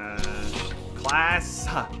then clash. Class.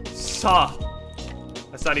 Saw.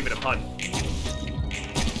 That's not even a pun.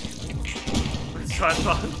 It's not a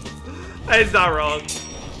pun. It's not wrong.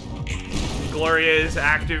 Gloria is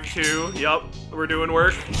active too. Yup, we're doing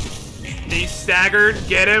work. He's staggered.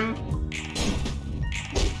 Get him.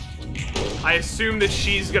 I assume that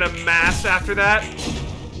she's gonna mass after that.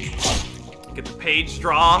 Get the page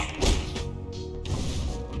draw.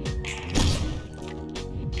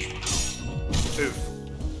 Oof.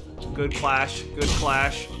 Good clash. Good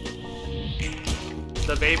clash.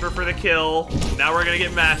 The Vapor for the kill. Now we're gonna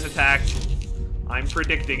get mass attacked. I'm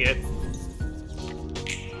predicting it.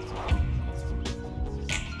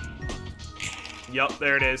 Yup,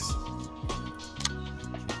 there it is.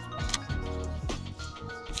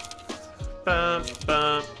 Bum,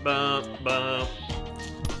 bum, bum, bum.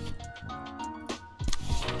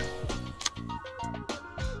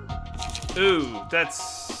 Ooh,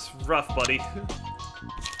 that's rough, buddy.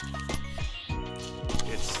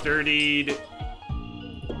 Get sturdied.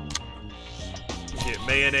 Get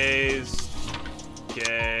mayonnaise.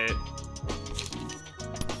 Get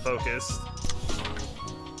focused.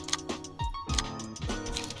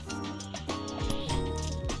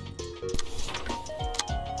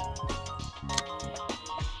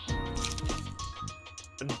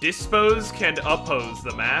 Dispose can oppose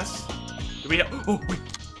the mass. Do we have? Oh wait.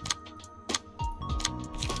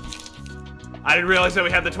 I didn't realize that we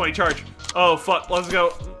had the 20 charge. Oh fuck, let's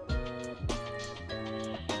go.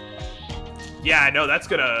 Yeah, no, that's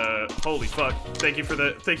gonna. Holy fuck! Thank you for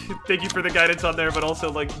the thank you for the guidance on there, but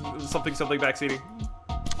also like something backseating.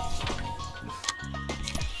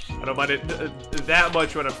 I don't mind it that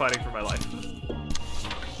much when I'm fighting for my life.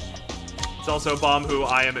 It's also a bomb who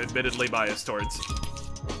I am admittedly biased towards.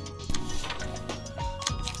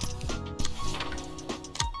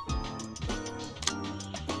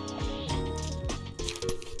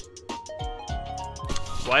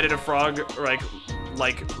 Why did a frog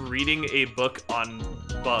like reading a book on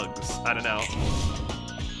bugs? I don't know.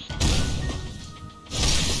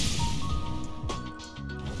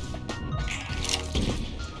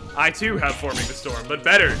 I too have Forming the Storm, but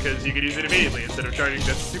better because you can use it immediately instead of charging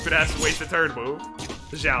that stupid ass waste a turn move.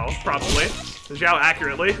 Xiao, probably. Xiao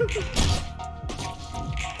accurately.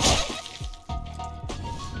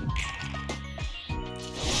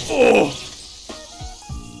 Oh!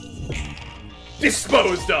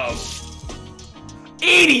 Disposed of!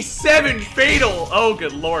 87 fatal! Oh,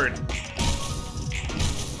 good lord.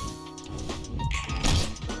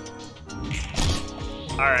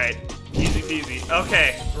 Alright. Easy peasy.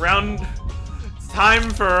 Okay, round... It's time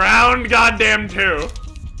for round goddamn 2.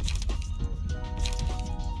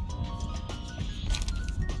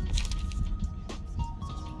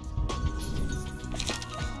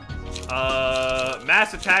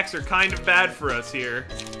 Mass attacks are kind of bad for us here.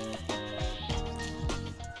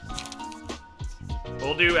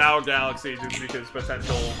 We'll do our Galaxy just because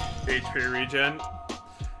potential HP regen.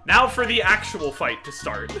 Now for the actual fight to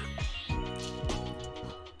start.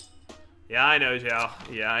 Yeah, I know, Xiao.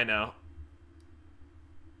 Yeah, I know.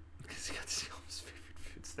 Because he got Xiao's favorite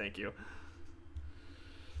foods. Thank you.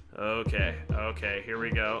 Okay, okay, here we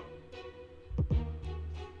go.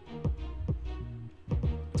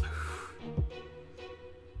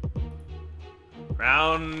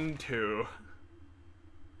 Round 2.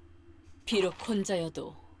 비록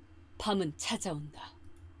혼자여도 밤은 찾아온다.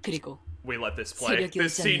 그리고 We let this play. 새벽이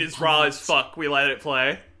This 오지 scene 않는 is raw 밤은 as fuck. We let it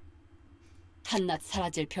play. 한낮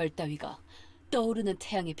사라질 별 따위가 떠오르는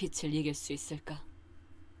태양의 빛을 이길 수 있을까?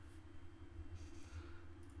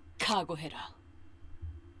 각오해라.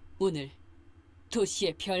 오늘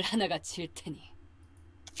도시의 별 하나가 질 테니.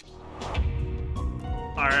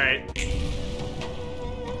 Alright.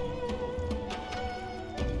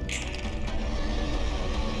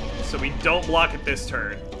 So we don't block it this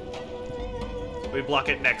turn. We block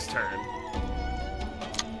it next turn.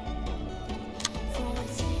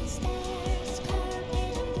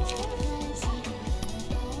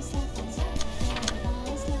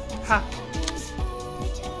 Ha!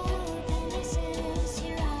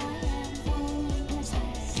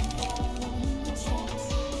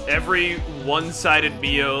 Every one-sided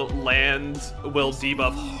Mio land will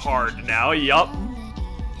debuff hard now, yup.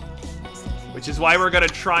 Which is why we're gonna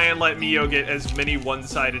try and let Mio get as many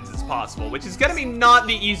one-sideds as possible, which is gonna be not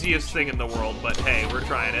the easiest thing in the world, but hey, we're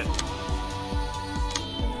trying it.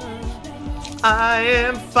 I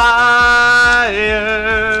am fire.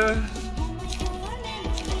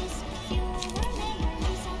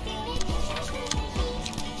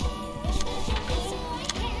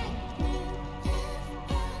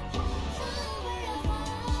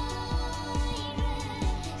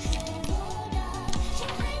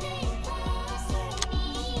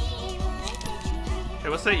 Hey,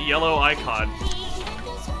 what's that yellow icon?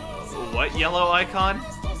 What yellow icon?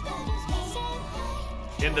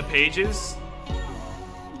 In the pages?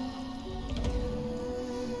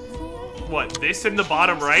 What, this in the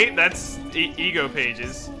bottom right? That's ego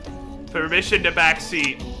pages. Permission to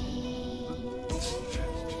backseat.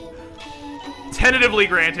 Tentatively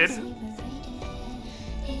granted.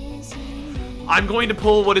 I'm going to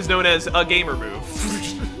pull what is known as a gamer move.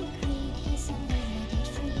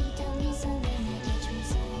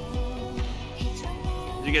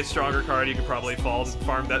 You get stronger card, you could probably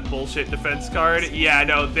farm that bullshit defense card. Yeah,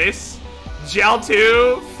 no, this Xiao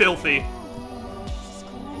 2, filthy.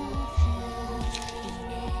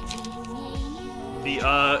 The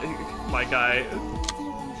my guy.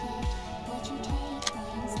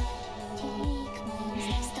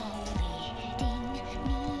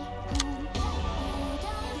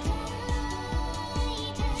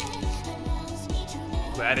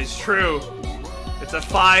 That is true. It's a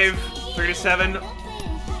 5, 3 to 7.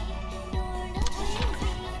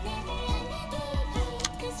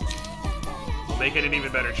 We'll make it an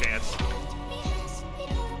even better chance.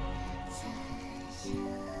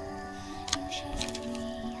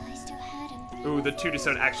 Ooh, the 2 to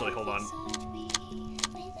 7. Actually, hold on.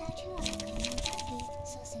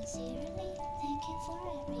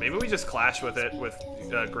 Maybe we just clash with it with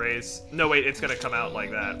Grays. No, wait, it's gonna come out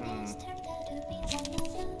like that.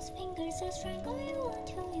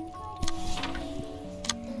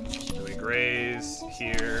 Do we Grays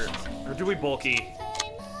here? Or do we bulky?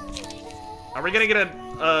 Are we gonna get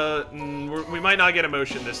a... we might not get a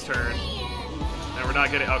motion this turn. And we're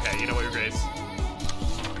not getting... Okay, you know what, we Grays.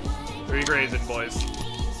 3 Grays in, boys.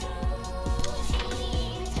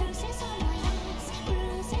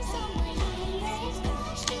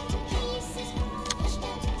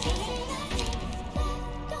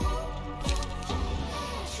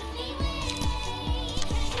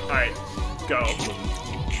 Alright, go.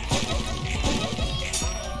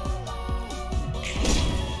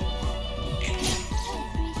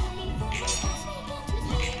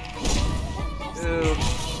 Ooh.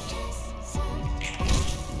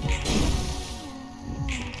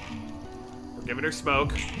 We're giving her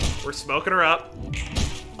smoke. We're smoking her up.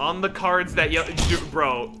 On the cards that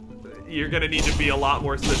bro, you're gonna need to be a lot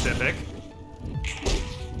more specific.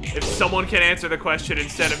 If someone can answer the question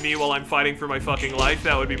instead of me while I'm fighting for my fucking life,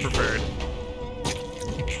 that would be preferred.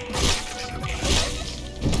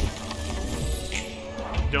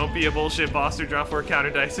 Don't be a bullshit boss or draw 4 counter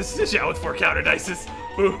dices. Xiao with 4 counter dices.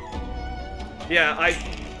 Ooh. Yeah,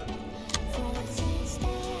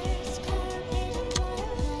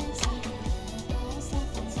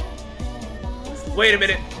 Wait a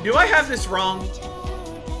minute. Do I have this wrong?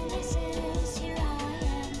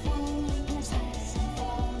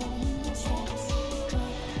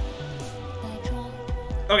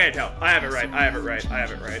 Okay, no, I have it right. I have it right. I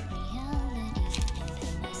have it right.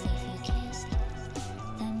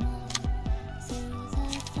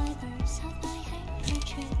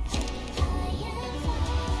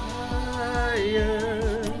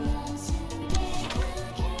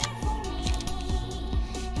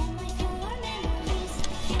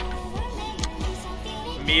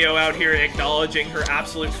 Mio out here acknowledging her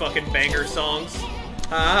absolute fucking banger songs.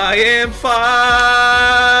 I am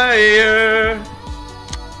fire.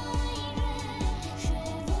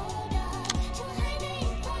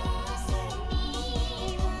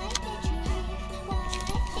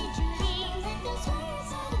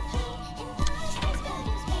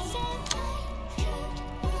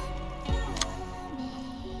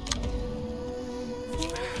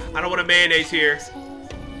 I don't want a mayonnaise here.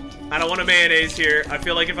 I don't want a mayonnaise here. I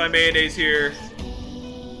feel like if I mayonnaise here,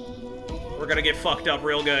 we're gonna get fucked up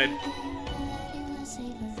real good.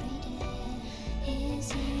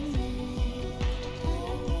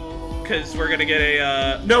 Because we're gonna get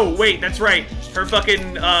a, no, wait, that's right. Her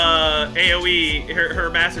fucking, AoE, her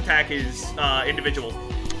mass attack is, individual.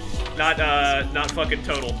 Not fucking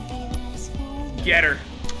total. Get her.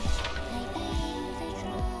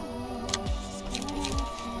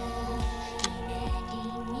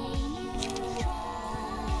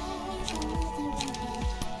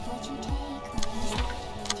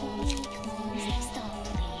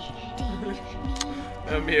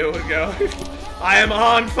 Mio would go, I am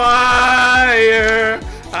on fire,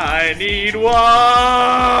 I need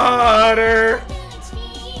water.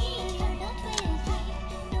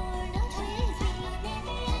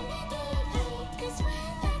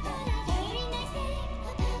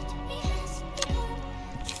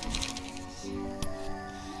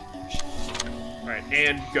 Alright,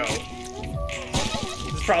 and go.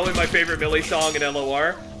 This is probably my favorite Millie song in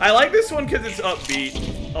LOR. I like this one because it's upbeat.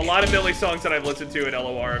 A lot of Millie songs that I've listened to in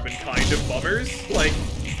LOR have been kind of bummers. Like,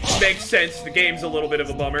 makes sense, the game's a little bit of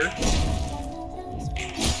a bummer.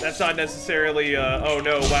 That's not necessarily a, oh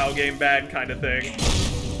no, wow, game bad kind of thing.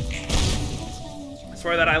 I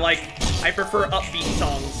swear that I prefer upbeat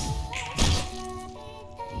songs.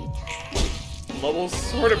 Level's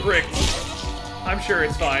sort of bricked. I'm sure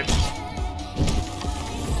it's fine.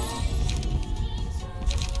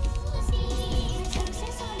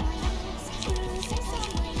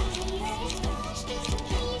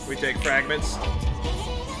 We take fragments.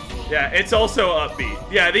 Yeah, it's also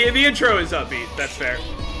upbeat. Yeah, the intro is upbeat. That's fair.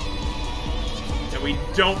 And we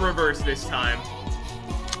don't reverse this time.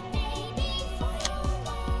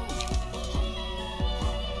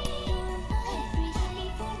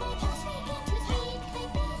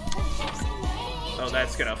 Oh,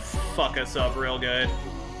 that's gonna fuck us up real good.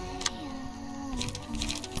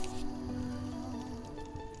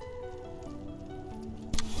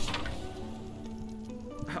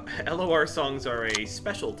 LOR songs are a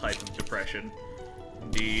special type of depression.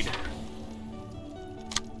 Indeed.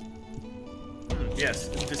 Yes,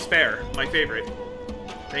 Despair, my favorite.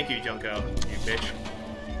 Thank you, Junko, you bitch.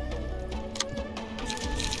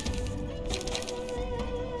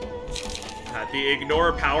 The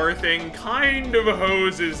ignore power thing kind of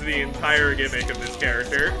hoses the entire gimmick of this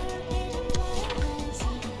character.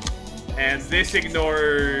 And this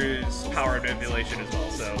ignores power manipulation as well,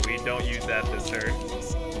 so we don't use that this turn.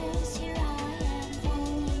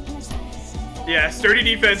 Yeah, sturdy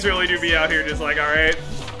defense really do be out here just like, alright.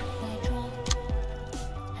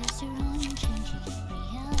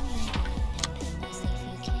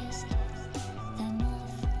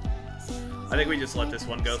 I think we just let this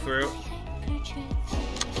one go through.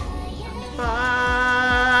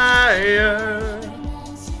 Fire.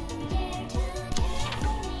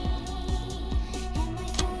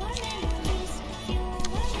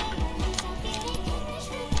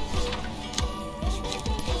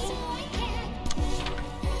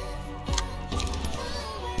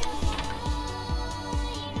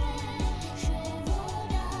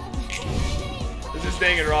 This is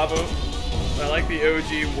staying in Rabu. I like the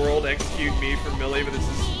OG World Execute Me from Millie, but this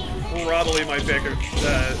is probably my favorite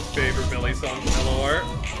Millie song from LOR.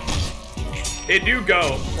 It do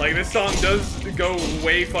go. Like, this song does go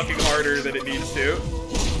way fucking harder than it needs to.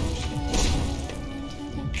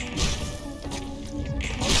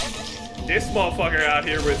 This motherfucker out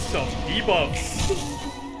here with some debuffs.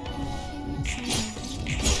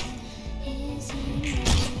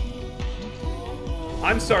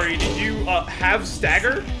 I'm sorry, did you have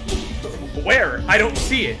stagger? Where? I don't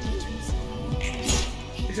see it.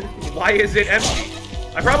 Why is it empty?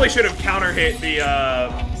 I probably should have counter hit the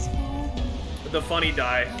funny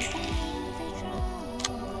die.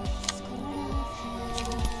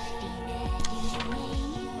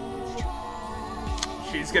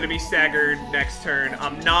 She's gonna be staggered next turn.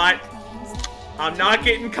 I'm not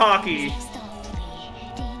getting cocky.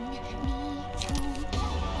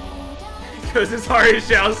 Because as hard as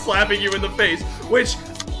Xiao's slapping you in the face, which,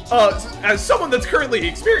 as someone that's currently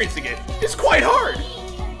experiencing it, is quite hard.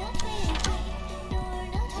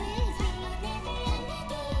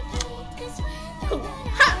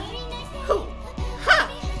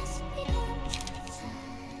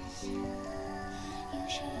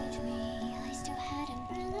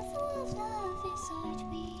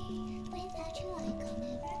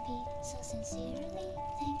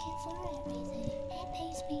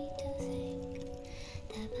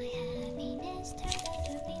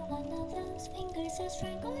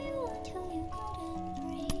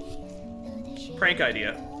 Prank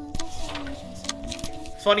idea.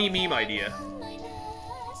 Funny meme idea.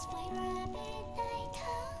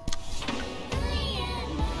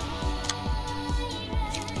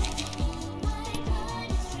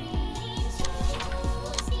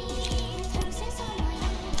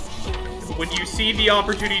 When you see the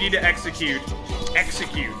opportunity to execute,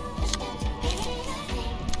 execute.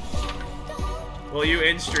 Will you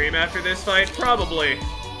end stream after this fight? Probably.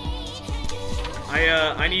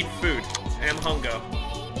 I need food. I am hungo.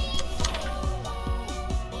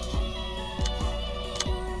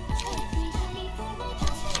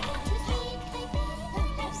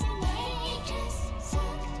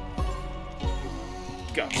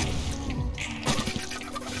 Go.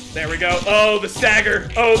 There we go. Oh, the stagger.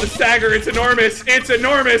 Oh, the stagger. It's enormous. It's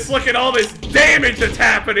enormous. Look at all this damage that's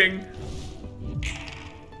happening.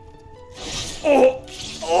 Oh.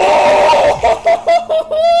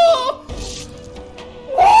 Oh.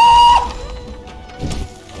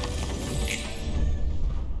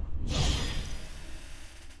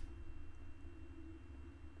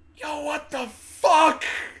 Yo, what the fuck?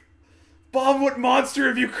 Bob, what monster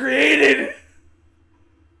have you created?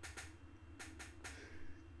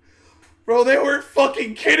 Bro, they weren't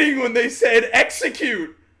fucking kidding when they said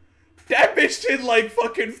execute. That bitch did like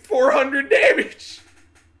fucking 400 damage.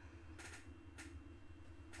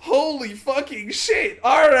 Holy fucking shit.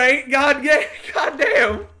 Alright,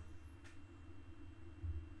 goddamn.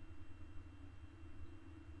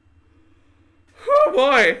 Oh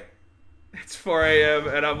boy. It's 4 AM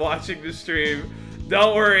and I'm watching the stream.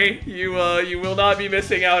 Don't worry, you will not be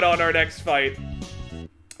missing out on our next fight.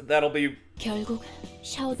 That'll be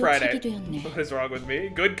Friday. What is wrong with me?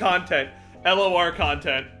 Good content. LOR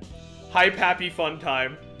content. Hype, happy, fun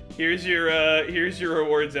time. Here's your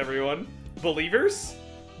rewards, everyone. Believers?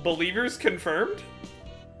 Believers confirmed?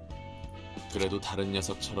 그래도 다른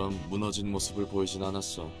녀석처럼 무너진 모습을 보이진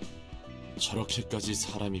않았어. 저렇게까지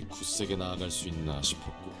사람이 굳세게 나아갈 수 있나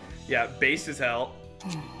싶었고. Yeah, base as hell.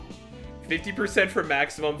 50% from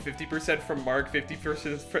maximum, 50% from mark,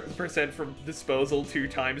 50% from disposal, 2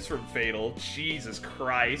 times from fatal. Jesus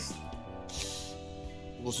Christ.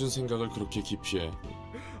 무슨 생각을 그렇게 깊이 해?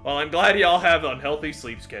 Well, I'm glad y'all have unhealthy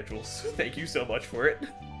sleep schedules. Thank you so much for it.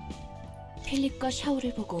 필립과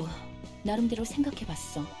샤오를 보고 나름대로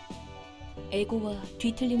생각해봤어. 에고와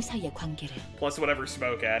뒤틀림 사이의 관계를. Plus whatever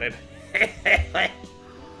Smoke added.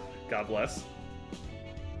 God bless.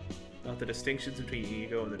 Not the distinctions between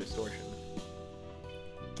ego and the distortion.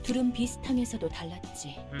 둘은 비슷하면서도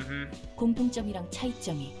달랐지. 공통점이랑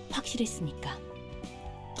차이점이 확실했으니까.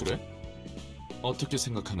 그래? 어떻게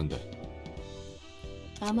생각하는데?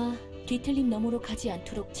 아마 뒤틀림 너머로 가지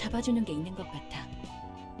않도록 잡아주는 게 있는 것 같아.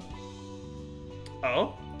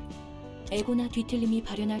 Oh? 에고나 뒤틀림이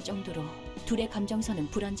발현할 정도로 둘의 감정선은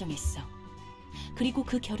불안정했어. 그리고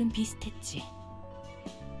그 결은 비슷했지.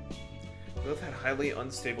 Both had highly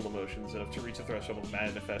unstable emotions enough to reach the threshold of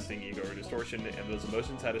manifesting ego or distortion, and those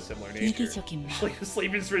emotions had a similar nature. 이기적인 마음.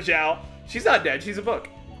 Sleep is for Xiao. She's not dead, she's a book.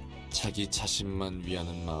 자기 자신만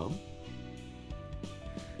위하는 마음?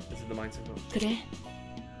 This is the mindset of... 그래.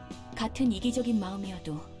 같은 이기적인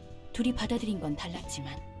마음이어도 둘이 받아들인 건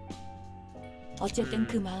달랐지만 어쨌든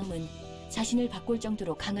그 마음은 자신을 바꿀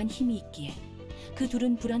정도로 강한 힘이 있기에 그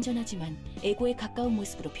둘은 불완전하지만 에고에 가까운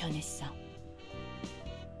모습으로 변했어.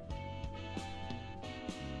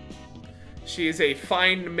 She is a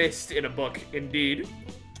fine mist in a book, indeed.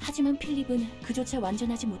 하지만 필립은 그조차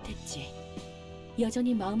완전하지 못했지.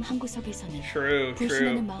 여전히 마음 한구석에서는 True,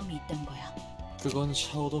 불신하는 마음이 있던 거야. 그건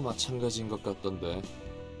샤오도 마찬가지인 것 같던데.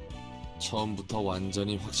 처음부터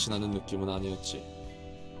완전히 확신하는 느낌은 아니었지.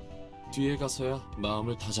 뒤에 가서야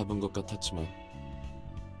마음을 다잡은 것 같았지만.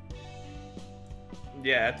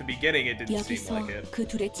 Yeah, at the beginning it didn't seem 여기서 like it. 그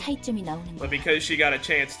둘의 차이점이 나오는 But 거야. because she got a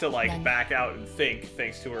chance to like 난- back out and think,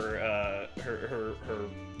 thanks to her her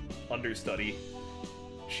understudy,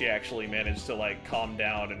 she actually managed to like calm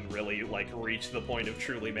down and really like reach the point of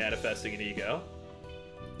truly manifesting an ego.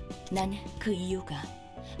 난 그 이유가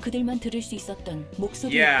그들만 들을 수 있었던 Yeah,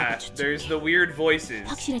 목소리였다고 there's 추측해. the weird voices.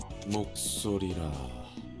 확실하지. 목소리라.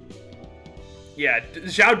 Yeah,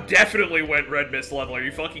 Xiao definitely went red mist level. Are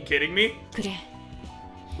you fucking kidding me? 그래.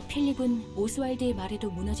 필립은 오스왈드의 말에도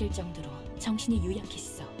무너질 정도로 정신이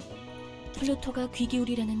유약했어. 플루토가 귀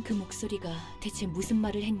기울이라는 그 목소리가 대체 무슨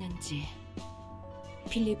말을 했는지.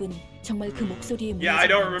 필립은 정말 그 목소리에 Yeah, I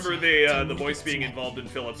don't remember 무너졌는지 the 잘 voice being 모르겠지만 involved in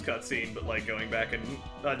Philip's cutscene, but like going back and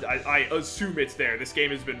I assume it's there. This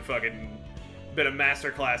game has been a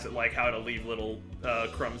masterclass at like how to leave little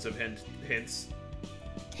crumbs of hints.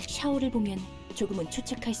 샤오를 보면 조금은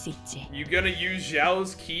추측할 수 있지. You gonna use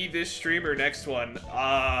Xiao's key this stream or next one?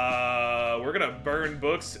 We're gonna burn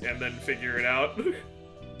books and then figure it out.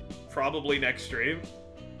 Probably next stream.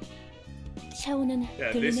 샤오는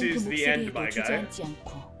Yeah, this 들리는 그 is the end, 목소리에도 my guy. 주저앉지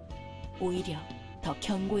않고 오히려 더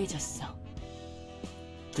견고해졌어.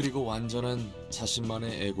 그리고 완전한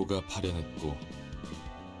자신만의 에고가 발현했고.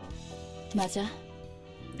 맞아.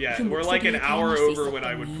 Yeah, 그 we're like an 목소리에 hour 대항할 수 over when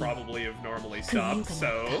I would 있었던 probably have normally 그 stopped, 이유가 so...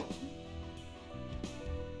 뭘까?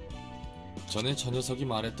 전에 저 녀석이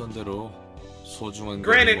말했던 대로 소중한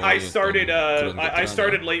Granted, 것이 I 뭐였던 started 그런 것들 I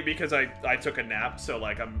started 아니야? late because I took a nap, so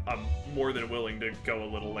like I'm more than willing to go a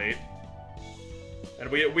little late.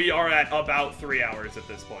 And we are at about 3 hours at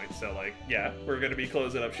this point, so like yeah, we're gonna be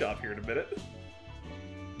closing up shop here in a minute.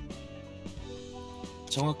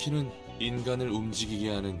 정확히는 인간을 움직이게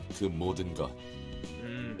하는 그 모든 것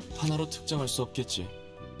하나로 특정할 수 없겠지.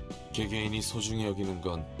 개개인이 소중히 여기는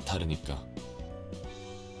건 다르니까.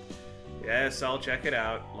 Yes, I'll check it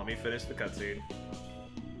out. Let me finish the cutscene.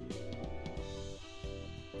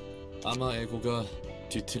 아마 에고가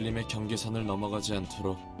뒤틀림의 경계선을 넘어가지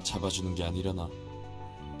않도록 잡아주는 게 아니려나.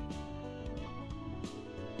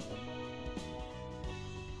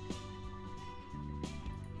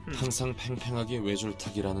 항상 팽팽하게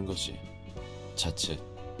외줄타기라는 것이 자칫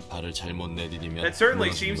발을 잘못 내디디면 That certainly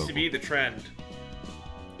무너지는 seems to 거고. be the trend.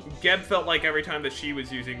 Geb felt like every time that she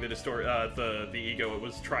was using the ego, it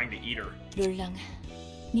was trying to eat her. 롤랑,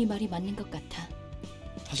 네 말이 맞는 것 같아.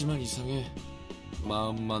 하지만 이상해.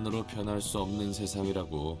 마음만으로 변할 수 없는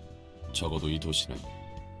세상이라고. 적어도 이 도시는.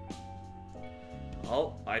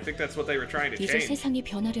 Well, I think that's what they were trying to 이제 change. 세상이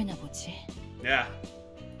변하려나 보지. Yeah.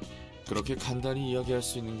 그렇게 간단히 이야기할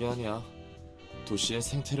수 있는 게 아니야. 도시의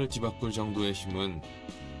생태를 뒤바꿀 정도의 힘은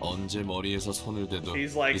언제 머리에서 손을 대도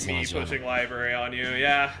He's like me 이상하지 않아. pushing library on you.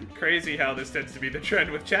 Yeah, crazy how this tends to be the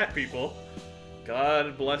trend with chat people.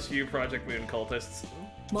 God bless you, Project Moon cultists.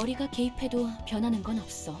 머리가 개입해도 변하는 건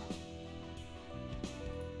없어.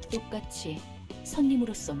 똑같이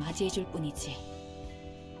손님으로서 맞이해줄 뿐이지.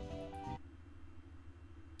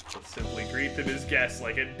 It's simply greeted his guests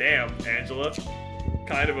like a damn, Angela.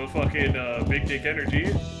 Kind of a fucking big dick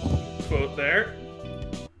energy quote there.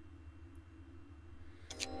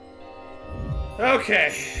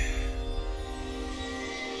 Okay.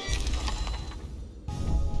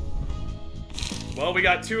 Well, we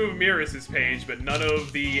got 2 of Miris's page, but none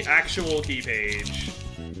of the actual key page.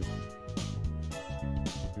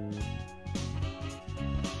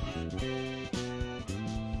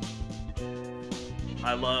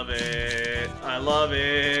 I love it. I love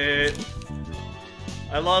it.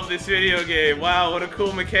 I love this video game. Wow, what a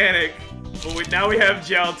cool mechanic. But now we have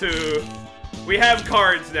Xiao 2. We have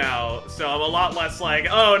cards now, so I'm a lot less like,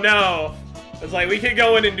 oh no. It's like, we can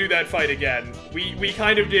go in and do that fight again. We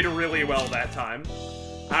kind of did really well that time.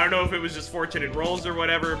 I don't know if it was just fortunate rolls or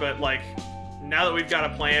whatever, but like, now that we've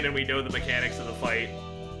got a plan and we know the mechanics of the fight,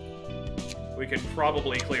 we can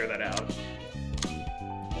probably clear that out.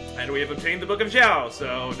 And we have obtained the Book of Xiao,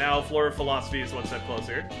 so now Floor of Philosophy is one step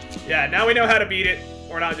closer. Yeah, now we know how to beat it.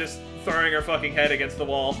 We're not just throwing our fucking head against the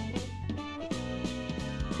wall.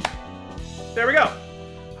 There we go.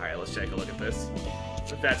 Alright, let's take a look at this.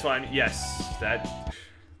 If that's fine. Yes, that...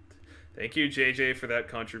 Thank you, JJ, for that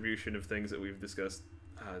contribution of things that we've discussed,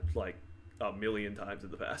 like, a million times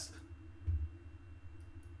in the past.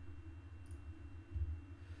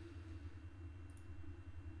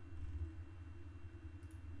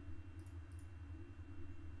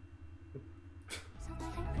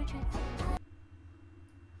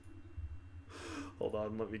 Hold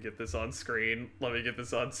on, let me get this on screen. Let me get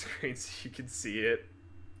this on screen so you can see it.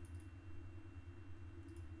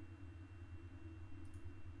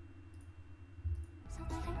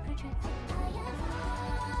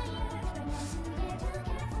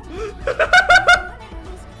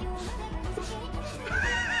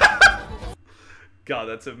 God,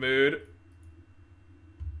 that's a mood.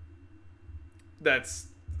 That's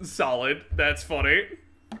solid. That's funny.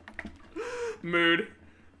 Mood.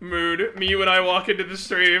 Mood. Me when I walk into the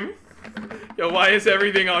stream. Yo, why is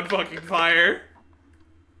everything on fucking fire?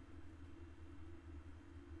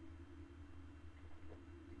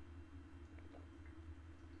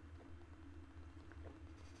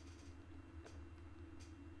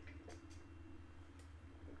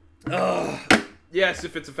 Ugh. Yes,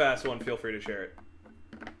 if it's a fast one, feel free to share it.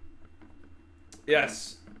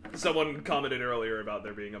 Yes, someone commented earlier about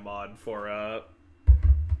there being a mod for a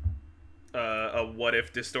what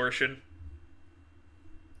if distortion.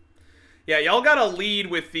 Yeah, y'all gotta lead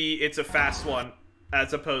with the it's a fast one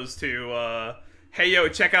as opposed to hey yo,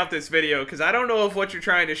 check out this video, because I don't know if what you're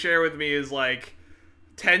trying to share with me is like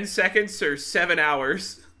 10 seconds or 7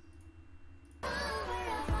 hours.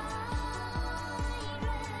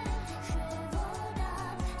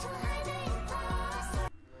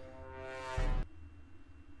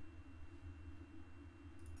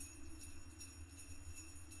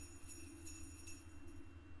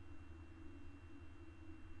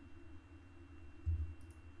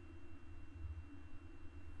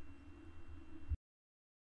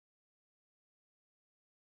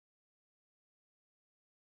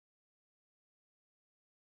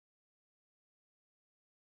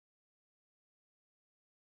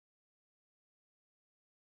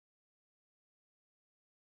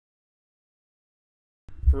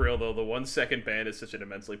 For real though, the 1 second ban is such an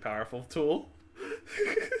immensely powerful tool.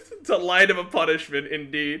 It's a line of a punishment,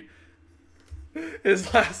 indeed.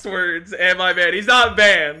 His last words, am I banned? He's not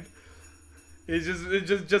banned. He's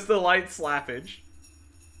just a light slappage.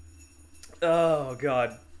 Oh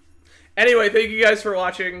god. Anyway, thank you guys for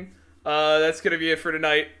watching. That's gonna be it for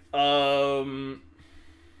tonight. What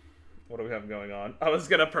do we have going on? I was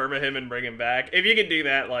gonna perma him and bring him back. If you can do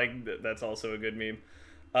that, like, that's also a good meme.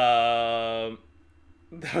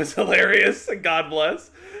 That was hilarious. God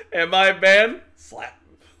bless. Am I banned? Slap.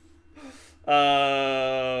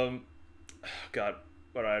 God,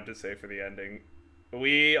 what do I have to say for the ending?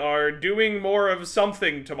 We are doing more of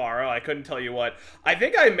something tomorrow. I couldn't tell you what. I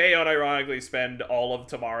think I may unironically spend all of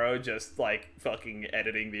tomorrow just, like, fucking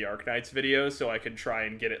editing the Arknights video so I can try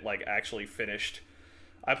and get it, like, actually finished.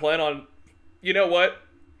 I plan on... You know what?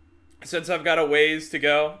 Since I've got a ways to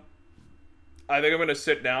go, I think I'm gonna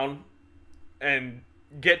sit down and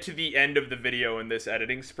get to the end of the video in this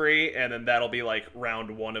editing spree, and then that'll be like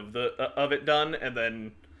round 1 of the of it done, and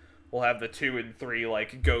then we'll have the 2 and 3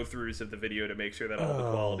 like go-throughs of the video to make sure that all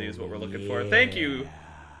the quality is what we're looking for. Thank you.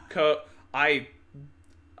 What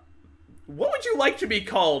would you like to be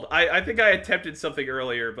called? I think I attempted something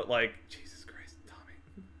earlier, but like, Jesus Christ, Tommy.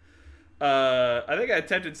 I think I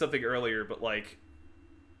attempted something earlier, but like,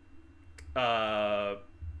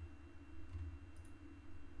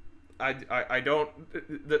 I don't.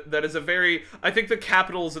 That is a very. I think the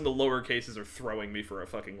capitals and the lower cases are throwing me for a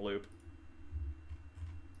fucking loop.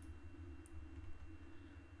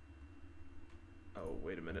 Oh,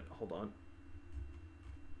 wait a minute. Hold on.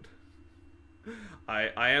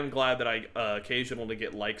 I am glad that I occasionally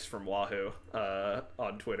get likes from Wahoo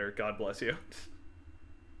on Twitter. God bless you.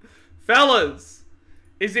 Fellas!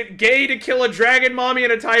 Is it gay to kill a dragon mommy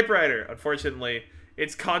and a typewriter? Unfortunately,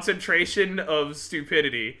 it's concentration of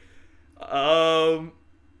stupidity. I'm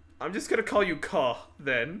just gonna call you K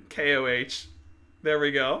then. K-O-H. There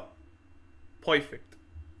we go. Perfect.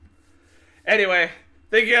 Anyway,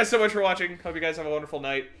 thank you guys so much for watching. Hope you guys have a wonderful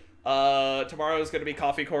night. Tomorrow is gonna be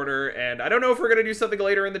Coffee Corner, and I don't know if we're gonna do something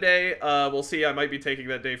later in the day. We'll see. I might be taking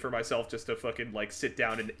that day for myself just to fucking, like, sit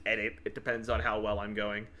down and edit. It depends on how well I'm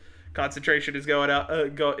going. Concentration is going out,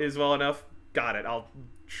 is well enough. Got it. I'll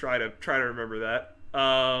try to remember that.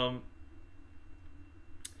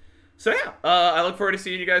 So yeah, I look forward to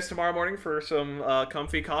seeing you guys tomorrow morning for some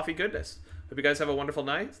comfy coffee goodness. Hope you guys have a wonderful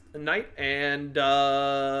night, and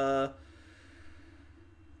I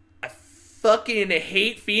fucking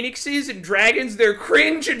hate phoenixes and dragons. They're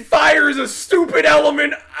cringe, and fire is a stupid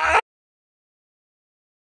element. Ah!